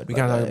yeah, we talked. We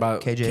gotta talk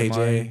about KJ.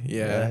 Martin.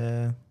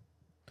 Yeah.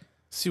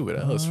 See what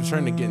else we're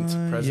trying to get into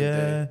present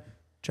day.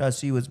 Try to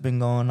see what's been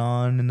going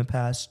on in the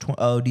past.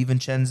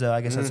 DiVincenzo.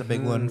 I guess that's a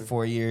big one.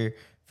 4-year,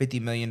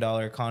 $50 million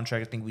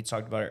contract. I think we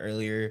talked about it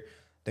earlier.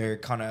 They're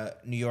kind of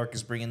New York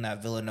is bringing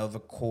that Villanova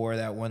core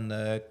that won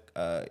the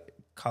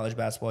college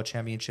basketball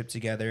championship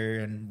together,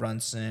 and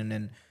Brunson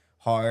and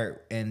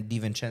Hart and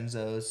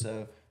DiVincenzo.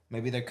 So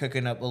maybe they're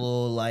cooking up a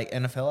little like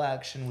NFL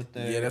action with the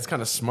that's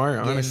kind of smart.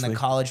 Honestly, the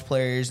college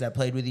players that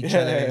played with each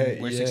other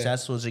and were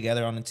successful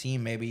together on the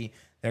team. Maybe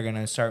they're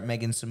gonna start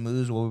making some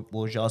moves. What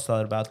was y'all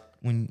thought about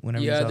whenever?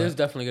 Yeah, there's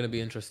definitely gonna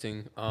be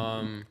interesting.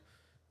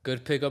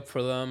 Good pickup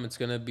for them. It's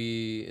gonna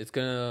be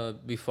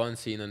fun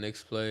seeing the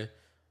Knicks play.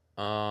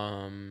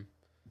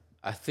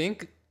 I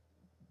think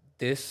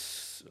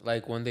this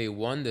when they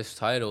won this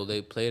title,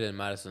 they played in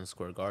Madison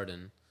Square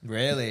Garden.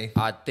 Really?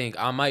 I think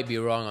I might be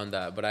wrong on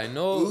that, but I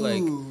know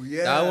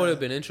that would have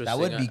been interesting. That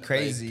would be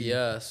crazy.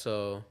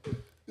 So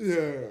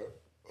the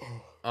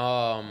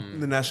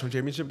national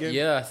championship game.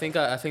 Yeah, I think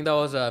that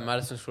was at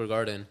Madison Square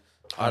Garden.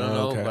 I don't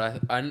know,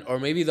 but or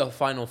maybe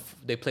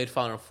they played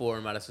Final Four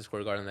in Madison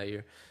Square Garden that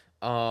year.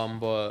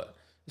 But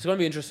it's gonna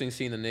be interesting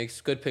seeing the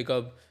Knicks. Good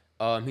pickup.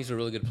 He's a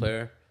really good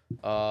player.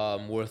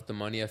 Worth the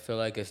money. I feel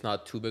like it's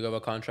not too big of a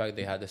contract.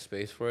 They had the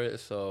space for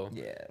it, so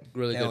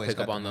really good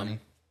pickup on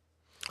them.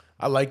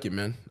 I like it,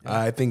 man. Yeah.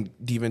 I think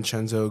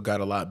DiVincenzo got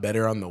a lot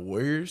better on the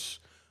Warriors.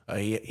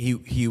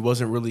 He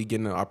wasn't really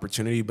getting an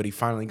opportunity, but he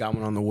finally got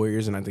one on the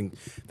Warriors, and I think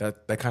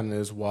that kind of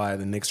is why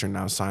the Knicks are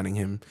now signing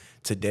him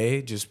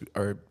today,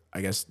 or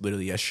I guess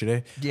literally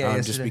yesterday.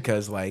 Yesterday. Just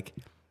because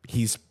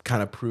he's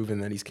kind of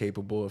proven that he's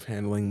capable of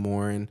handling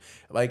more, and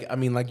like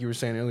you were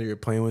saying earlier,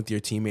 playing with your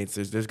teammates,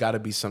 there's got to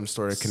be some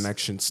sort of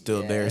connection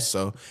still there.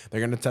 So they're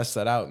gonna test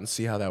that out and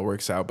see how that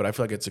works out. But I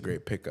feel like it's a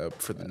great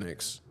pickup for the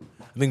Knicks.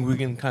 I think we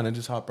can kind of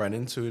just hop right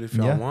into it if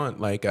y'all want.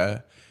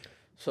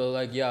 So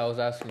I was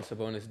asking,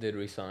 Sabonis did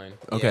resign.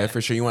 Okay,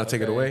 for sure. You want to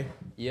take it away?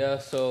 Yeah.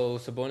 So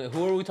Sabonis,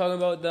 who are we talking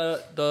about?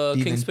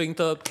 The Kings picked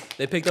up.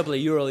 They picked up a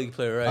EuroLeague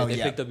player, right?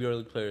 They picked up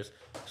EuroLeague players.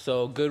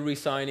 So good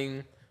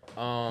resigning.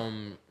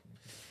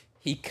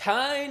 He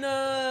kind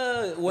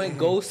of went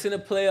ghost in the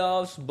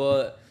playoffs,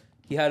 but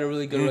he had a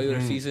really good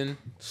regular season.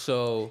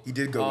 So he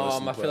did go ghost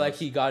in the I feel like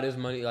he got his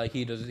money.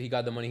 He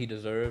got the money he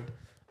deserved.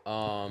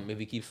 If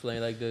he keeps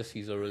playing like this,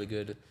 he's a really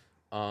good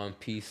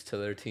piece to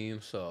their team.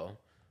 So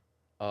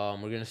we're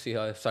gonna see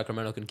how if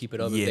Sacramento can keep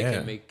it up.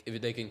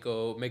 If they can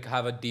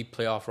have a deep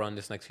playoff run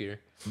this next year.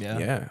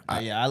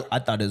 I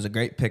thought it was a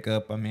great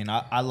pickup. I mean,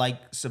 I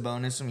like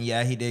Sabonis. I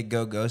mean, he did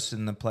go ghost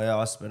in the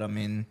playoffs, but I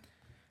mean,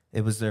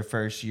 it was their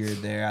first year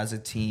there as a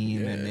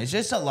team, and it's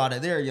just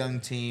they're a young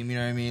team. You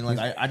know what I mean?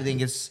 I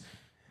think it's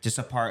just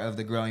a part of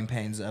the growing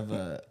pains of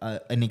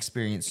an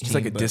experienced team. He's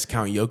like a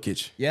discount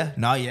Jokic.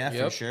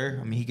 For sure.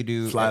 I mean, he could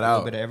do a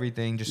little bit of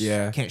everything. Just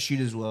can't shoot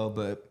as well,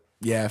 but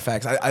yeah,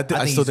 facts.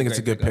 I still think it's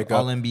a good pickup.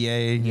 All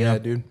NBA. Yeah,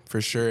 dude, for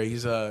sure.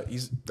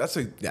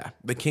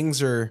 The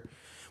Kings are.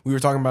 We were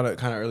talking about it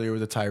kind of earlier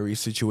with the Tyrese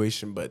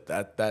situation, but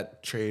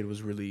that trade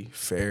was really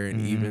fair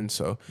and even.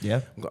 So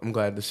I'm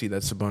glad to see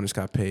that Sabonis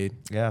got paid.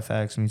 Yeah,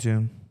 facts. Me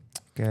too.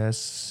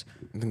 Guess.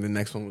 I think the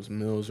next one was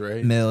Mills,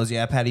 right? Mills,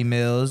 Patty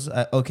Mills.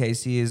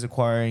 OKC is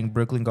acquiring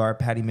Brooklyn guard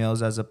Patty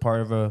Mills as a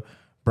part of a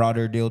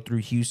broader deal through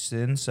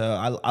Houston. So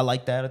I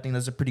like that. I think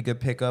that's a pretty good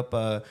pickup.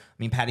 I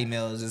mean, Patty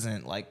Mills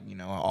isn't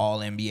an all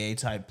NBA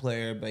type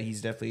player, but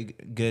he's definitely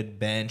a good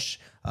bench.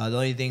 The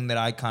only thing that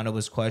I kind of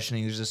was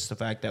questioning is just the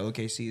fact that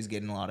OKC is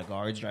getting a lot of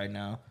guards right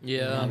now.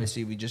 Yeah.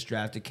 Obviously, we just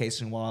drafted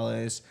Cason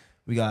Wallace.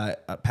 We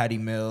got Patty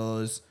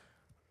Mills.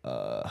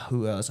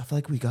 Who else? I feel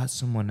like we got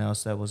someone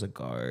else that was a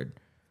guard.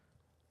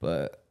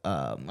 But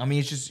I mean,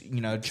 it's just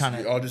trying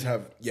to. Y'all just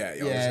have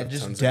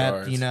just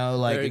depth.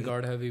 Very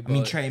guard heavy. I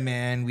mean, Trey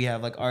Man. We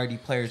have already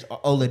players.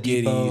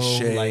 Oladipo,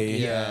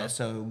 Shea,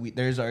 So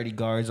there's already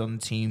guards on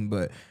the team,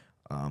 but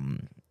I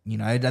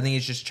think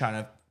it's just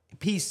trying to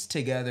piece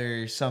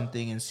together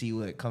something and see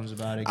what comes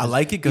about it. I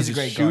like it because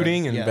he's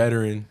shooting and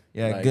veteran.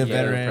 Yeah, good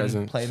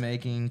veteran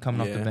playmaking, coming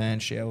off the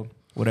bench. Yeah,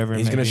 whatever.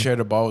 He's gonna share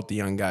the ball with the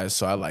young guys,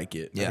 so I like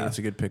it. Yeah, it's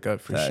a good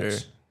pickup for sure.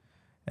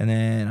 And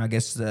then I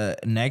guess the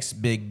next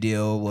big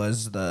deal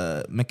was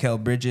the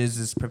Mikal Bridges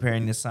is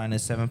preparing to sign a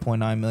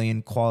 $7.9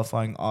 million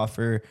qualifying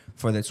offer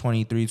for the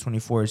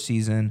 23-24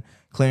 season,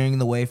 clearing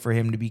the way for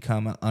him to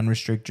become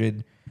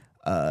unrestricted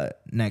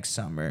next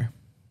summer.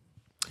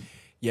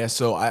 Yeah,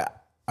 so I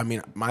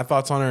mean, my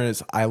thoughts on it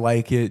is I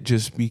like it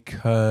just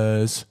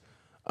because,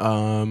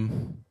 I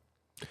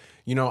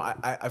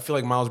feel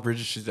like Miles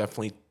Bridges should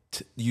definitely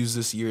use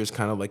this year as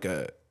kind of like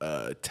a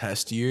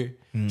test year.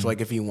 So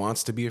if he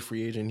wants to be a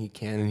free agent, he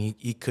can, and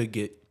he could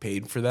get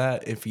paid for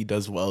that if he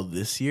does well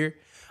this year.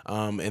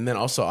 And then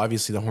also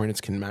obviously the Hornets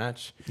can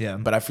match. Yeah.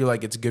 But I feel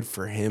like it's good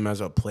for him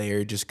as a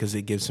player just because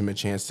it gives him a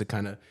chance to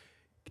kind of,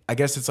 I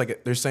guess it's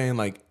like they're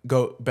saying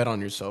go bet on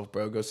yourself,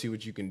 bro. Go see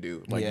what you can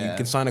do. You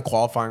can sign a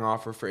qualifying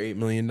offer for $8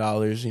 million.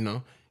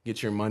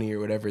 get your money or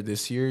whatever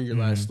this year, your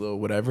last little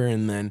whatever,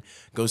 and then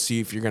go see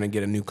if you're gonna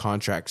get a new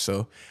contract.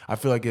 So I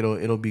feel like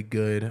it'll be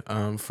good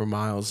for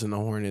Miles and the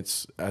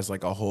Hornets as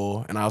like a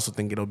whole, and I also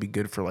think it'll be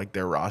good for like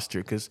their roster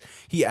because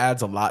he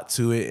adds a lot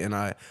to it, and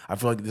I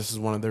feel like this is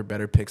one of their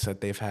better picks that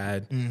they've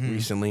had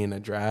recently in the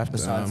draft.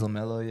 Besides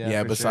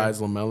LaMelo,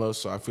 besides LaMelo.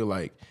 So I feel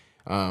like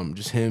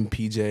just him,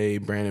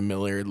 PJ, Brandon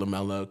Miller,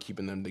 LaMelo,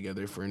 keeping them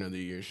together for another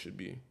year should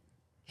be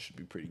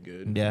pretty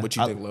good. Yeah. What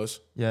you think, Los?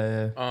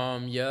 Yeah,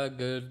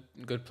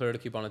 good player to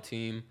keep on a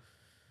team.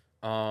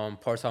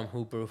 Part-time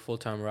hooper,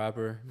 full-time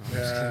rapper.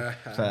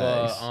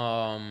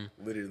 But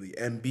literally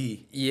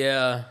MB.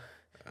 Yeah.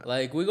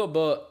 Like we go,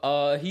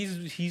 but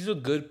he's a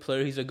good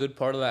player. He's a good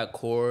part of that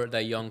core,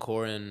 that young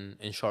core in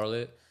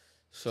Charlotte.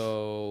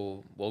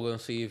 So we're gonna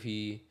see if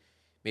he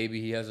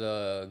has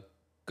a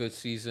good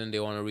season. They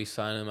want to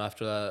re-sign him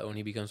after that when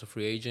he becomes a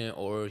free agent,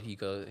 or he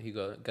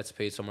gets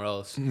paid somewhere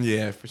else.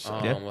 Yeah, for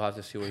sure. We'll have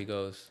to see where he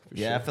goes.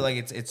 I feel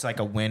like it's like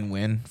a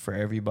win-win for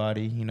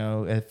everybody. You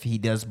know, if he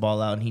does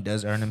ball out and he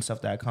does earn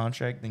himself that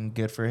contract, then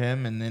good for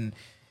him. And then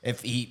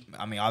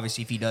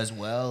obviously if he does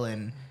well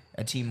and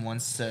a team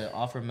wants to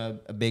offer him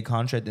a big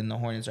contract, then the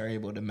Hornets are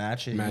able to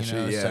match it.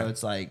 So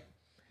it's like.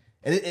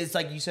 It's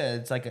like you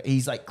said. It's like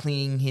he's like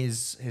cleaning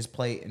his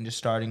plate and just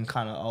starting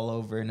kind of all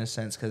over in a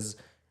sense because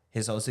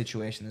his whole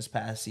situation this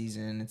past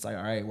season. It's like,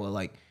 all right, well,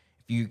 like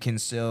if you can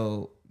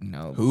still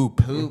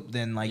hoop,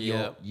 then like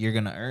you're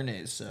gonna earn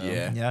it. So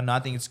no, I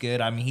think it's good.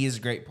 I mean, he is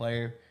a great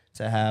player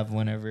to have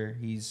whenever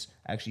he's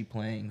actually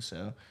playing.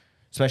 So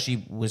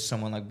especially with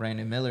someone like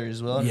Brandon Miller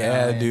as well.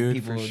 Yeah, dude,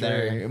 people for that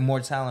sure. are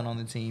more talent on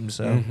the team.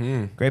 So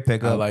great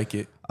pickup. I like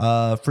it.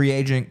 Free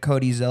agent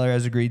Cody Zeller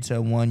has agreed to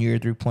a 1 year,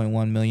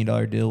 $3.1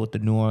 million deal with the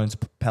New Orleans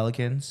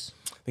Pelicans.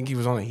 I think he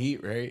was on the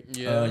Heat, right?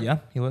 Yeah,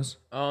 he was.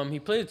 He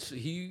played.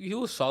 He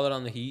was solid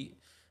on the Heat.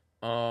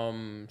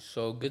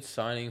 So good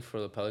signing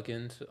for the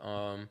Pelicans.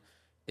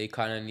 They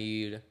kind of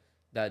need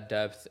that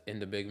depth in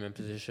the big man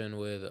position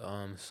with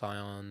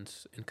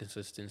Sion's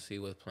inconsistency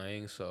with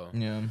playing. So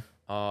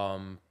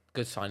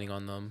good signing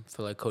on them. I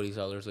feel like Cody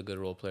Zeller's a good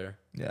role player.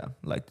 Yeah,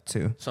 like it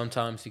too.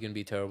 Sometimes he can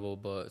be terrible,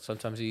 but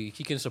sometimes he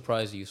can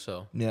surprise you.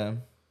 So yeah,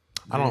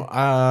 I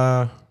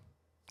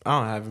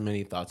don't have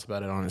many thoughts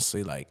about it,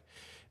 honestly. Like,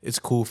 it's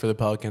cool for the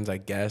Pelicans, I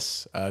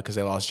guess, because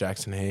they lost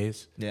Jackson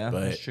Hayes. Yeah, but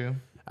that's true.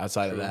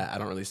 Outside of that, I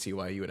don't really see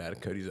why you would add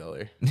Cody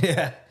Zeller.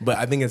 Yeah, but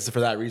I think it's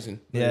for that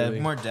reason. Yeah, really.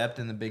 More depth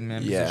in the big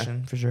man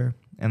position for sure.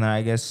 And then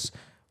I guess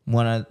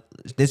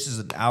this is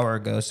an hour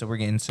ago, so we're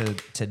getting to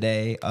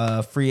today.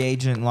 Free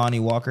agent Lonnie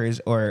Walker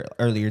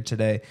earlier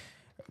today.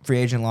 Free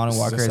agent Lonnie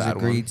Walker has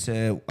agreed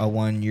to a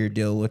 1 year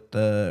deal with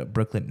the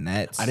Brooklyn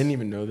Nets. I didn't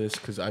even know this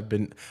because I've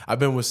been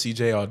with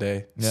CJ all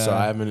day, so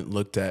I haven't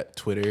looked at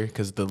Twitter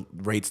because the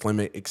rates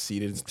limit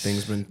exceeded.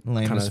 Things been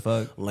lame as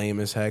fuck, lame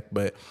as heck.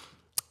 But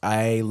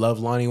I love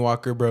Lonnie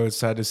Walker, bro. It's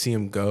sad to see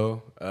him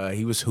go.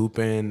 He was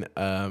hooping.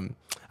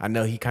 I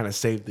know he kind of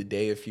saved the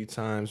day a few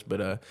times,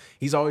 but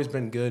he's always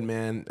been good,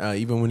 man.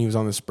 Even when he was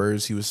on the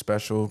Spurs, he was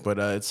special. But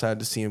it's sad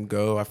to see him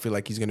go. I feel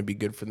like he's gonna be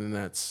good for the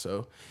Nets.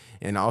 So,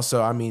 and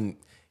also, I mean,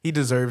 he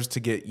deserves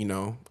to get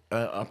an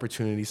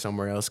opportunity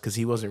somewhere else because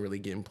he wasn't really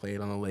getting played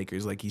on the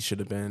Lakers like he should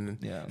have been.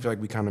 Yeah, I feel like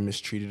we kind of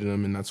mistreated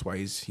him, and that's why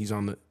he's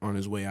on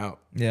his way out.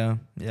 Yeah.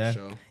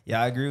 So.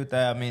 Yeah, I agree with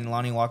that. I mean,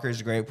 Lonnie Walker is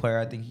a great player.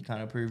 I think he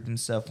kind of proved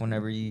himself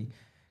whenever he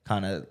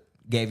kind of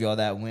gave y'all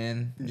that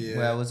win. Yeah,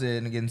 well, was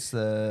it against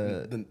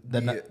the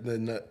not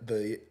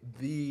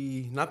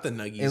the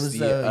Nuggies? It was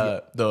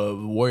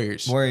the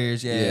Warriors.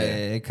 Warriors,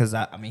 yeah. Because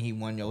he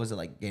won. Was it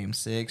like Game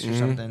 6 or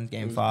something?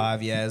 Game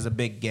 5. Yeah, it was a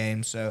big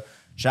game. So.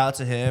 Shout out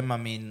to him. I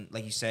mean,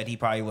 like you said, he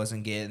probably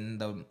wasn't getting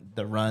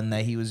the run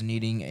that he was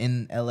needing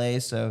in LA.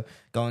 So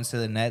going to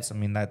the Nets, I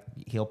mean, that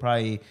he'll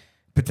probably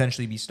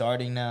potentially be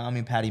starting now. I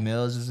mean, Patty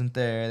Mills isn't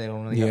there. They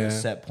don't really have a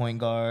set point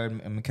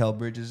guard. And Mikal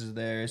Bridges is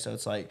there. So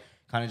it's like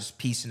kind of just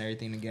piecing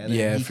everything together.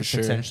 Yeah, he for could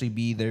sure. potentially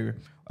be there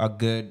a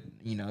good,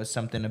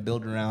 something to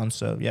build around.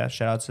 So yeah,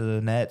 shout out to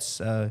the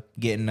Nets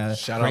getting a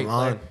shout great out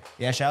Lon.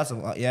 Yeah, shout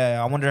out to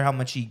I wonder how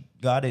much he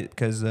got it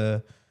because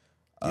they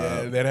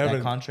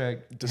haven't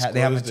contract. They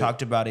haven't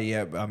talked about it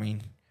yet. But I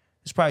mean,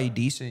 it's probably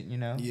decent,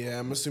 Yeah,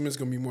 I'm assuming it's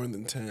gonna be more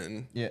than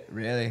 10. Yeah,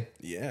 really.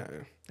 Yeah.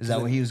 Is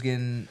that what he was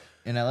getting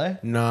in LA?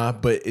 Nah,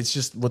 but it's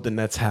just what the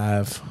Nets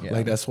have. Yeah.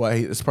 Like that's why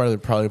it's probably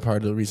part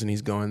of the reason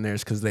he's going there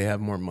is because they have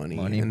more money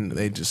and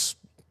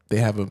they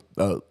have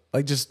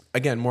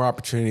more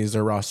opportunities.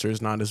 Their roster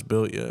is not as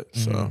built yet,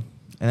 so.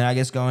 And then I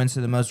guess going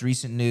to the most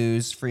recent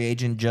news, free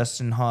agent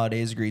Justin Holiday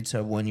has agreed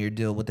to a 1 year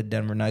deal with the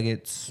Denver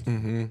Nuggets.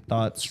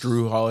 Thoughts?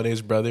 Drew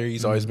Holiday's brother.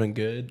 He's always been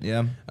good.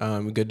 Yeah.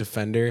 A good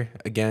defender.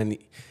 Again,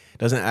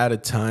 doesn't add a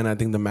ton. I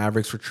think the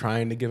Mavericks were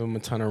trying to give him a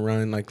ton of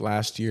run like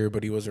last year,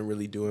 but he wasn't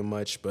really doing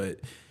much. But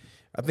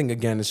I think,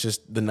 again, it's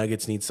just the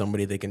Nuggets need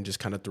somebody they can just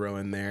kind of throw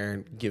in there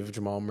and give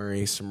Jamal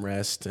Murray some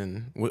rest.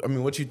 And I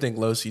mean, what you think,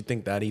 Los? You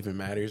think that even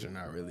matters or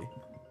not really?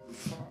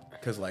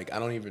 Because, I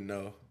don't even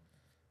know.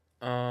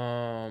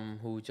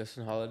 Who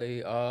Justin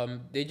Holiday?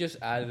 They just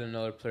added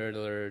another player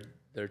to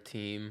their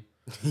team.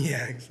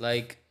 Yeah,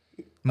 exactly.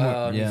 He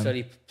said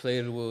he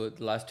played with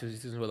the last 2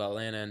 seasons with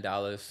Atlanta and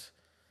Dallas.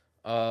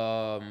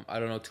 I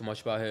don't know too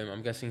much about him.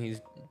 I'm guessing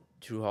he's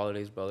Jrue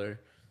Holiday's brother.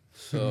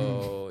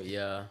 So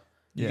yeah.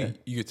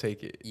 You could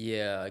take it.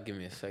 Yeah, give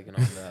me a second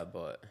on that,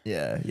 but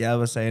yeah, I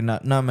was saying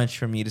not much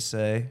for me to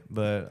say,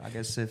 but I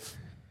guess if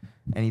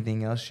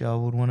anything else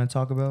y'all would want to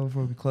talk about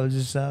before we close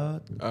this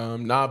out?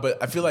 Nah,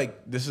 but I feel like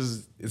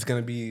it's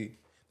gonna be,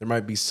 there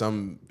might be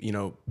some,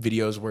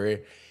 videos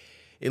where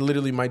it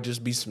literally might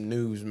just be some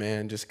news,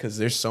 man, just because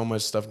there's so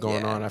much stuff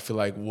going on. I feel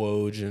like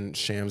Woj and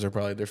Shams are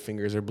probably, their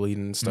fingers are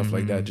bleeding and stuff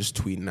like that,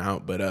 just tweeting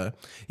out. But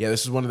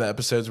this is one of the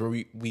episodes where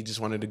we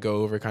just wanted to go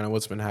over kind of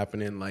what's been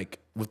happening, like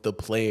with the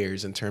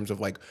players in terms of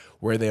like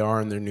where they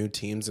are in their new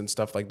teams and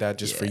stuff like that,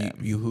 just for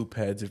you hoop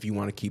heads, if you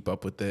want to keep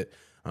up with it.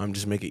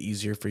 Just make it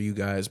easier for you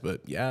guys.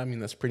 But yeah, I mean,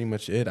 that's pretty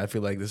much it. I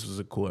feel like this was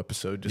a cool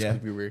episode just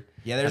because we were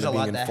there's a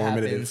lot that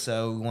happened,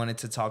 so we wanted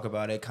to talk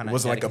about it. Kind of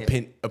wasn't like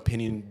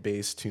opinion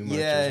based too much.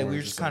 Yeah, we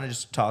were just kind of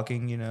just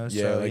talking,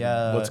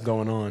 what's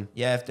going on.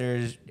 Yeah,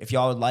 if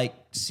y'all would like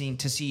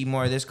to see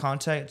more of this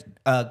content,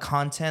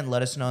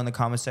 let us know in the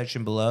comment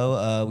section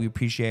below. We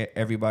appreciate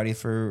everybody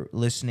for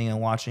listening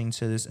and watching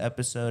to this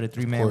episode of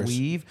 3-Man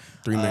Weave.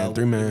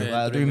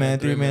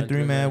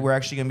 3-Man. We're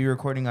actually gonna be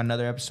recording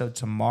another episode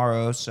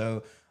tomorrow,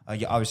 so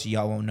obviously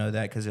y'all won't know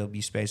that because it'll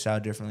be spaced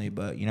out differently.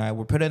 But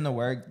we're putting in the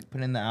work,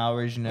 putting in the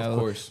hours. Of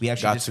course, we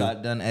actually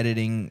got done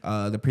editing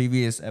the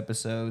previous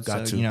episode,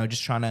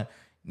 just trying to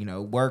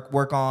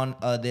work on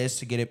this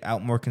to get it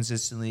out more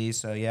consistently.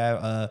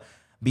 So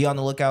be on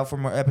the lookout for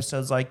more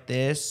episodes like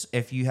this.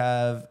 If you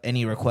have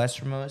any requests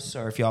from us,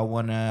 or if y'all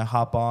want to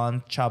hop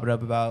on, chop it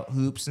up about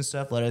hoops and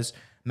stuff, let us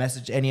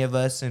message any of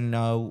us, and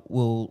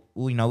we'll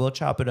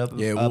chop it up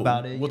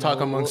about it. We'll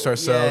talk amongst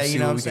ourselves, see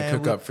what we can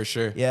cook up for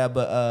sure. Yeah,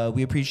 but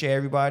we appreciate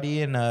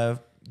everybody, and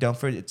don't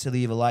forget to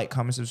leave a like,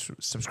 comment,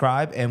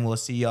 subscribe, and we'll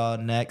see y'all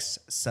next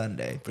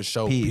Sunday. For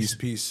sure.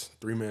 Peace.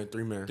 3-Man.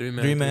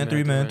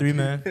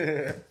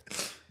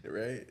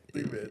 Right?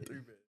 3-Man.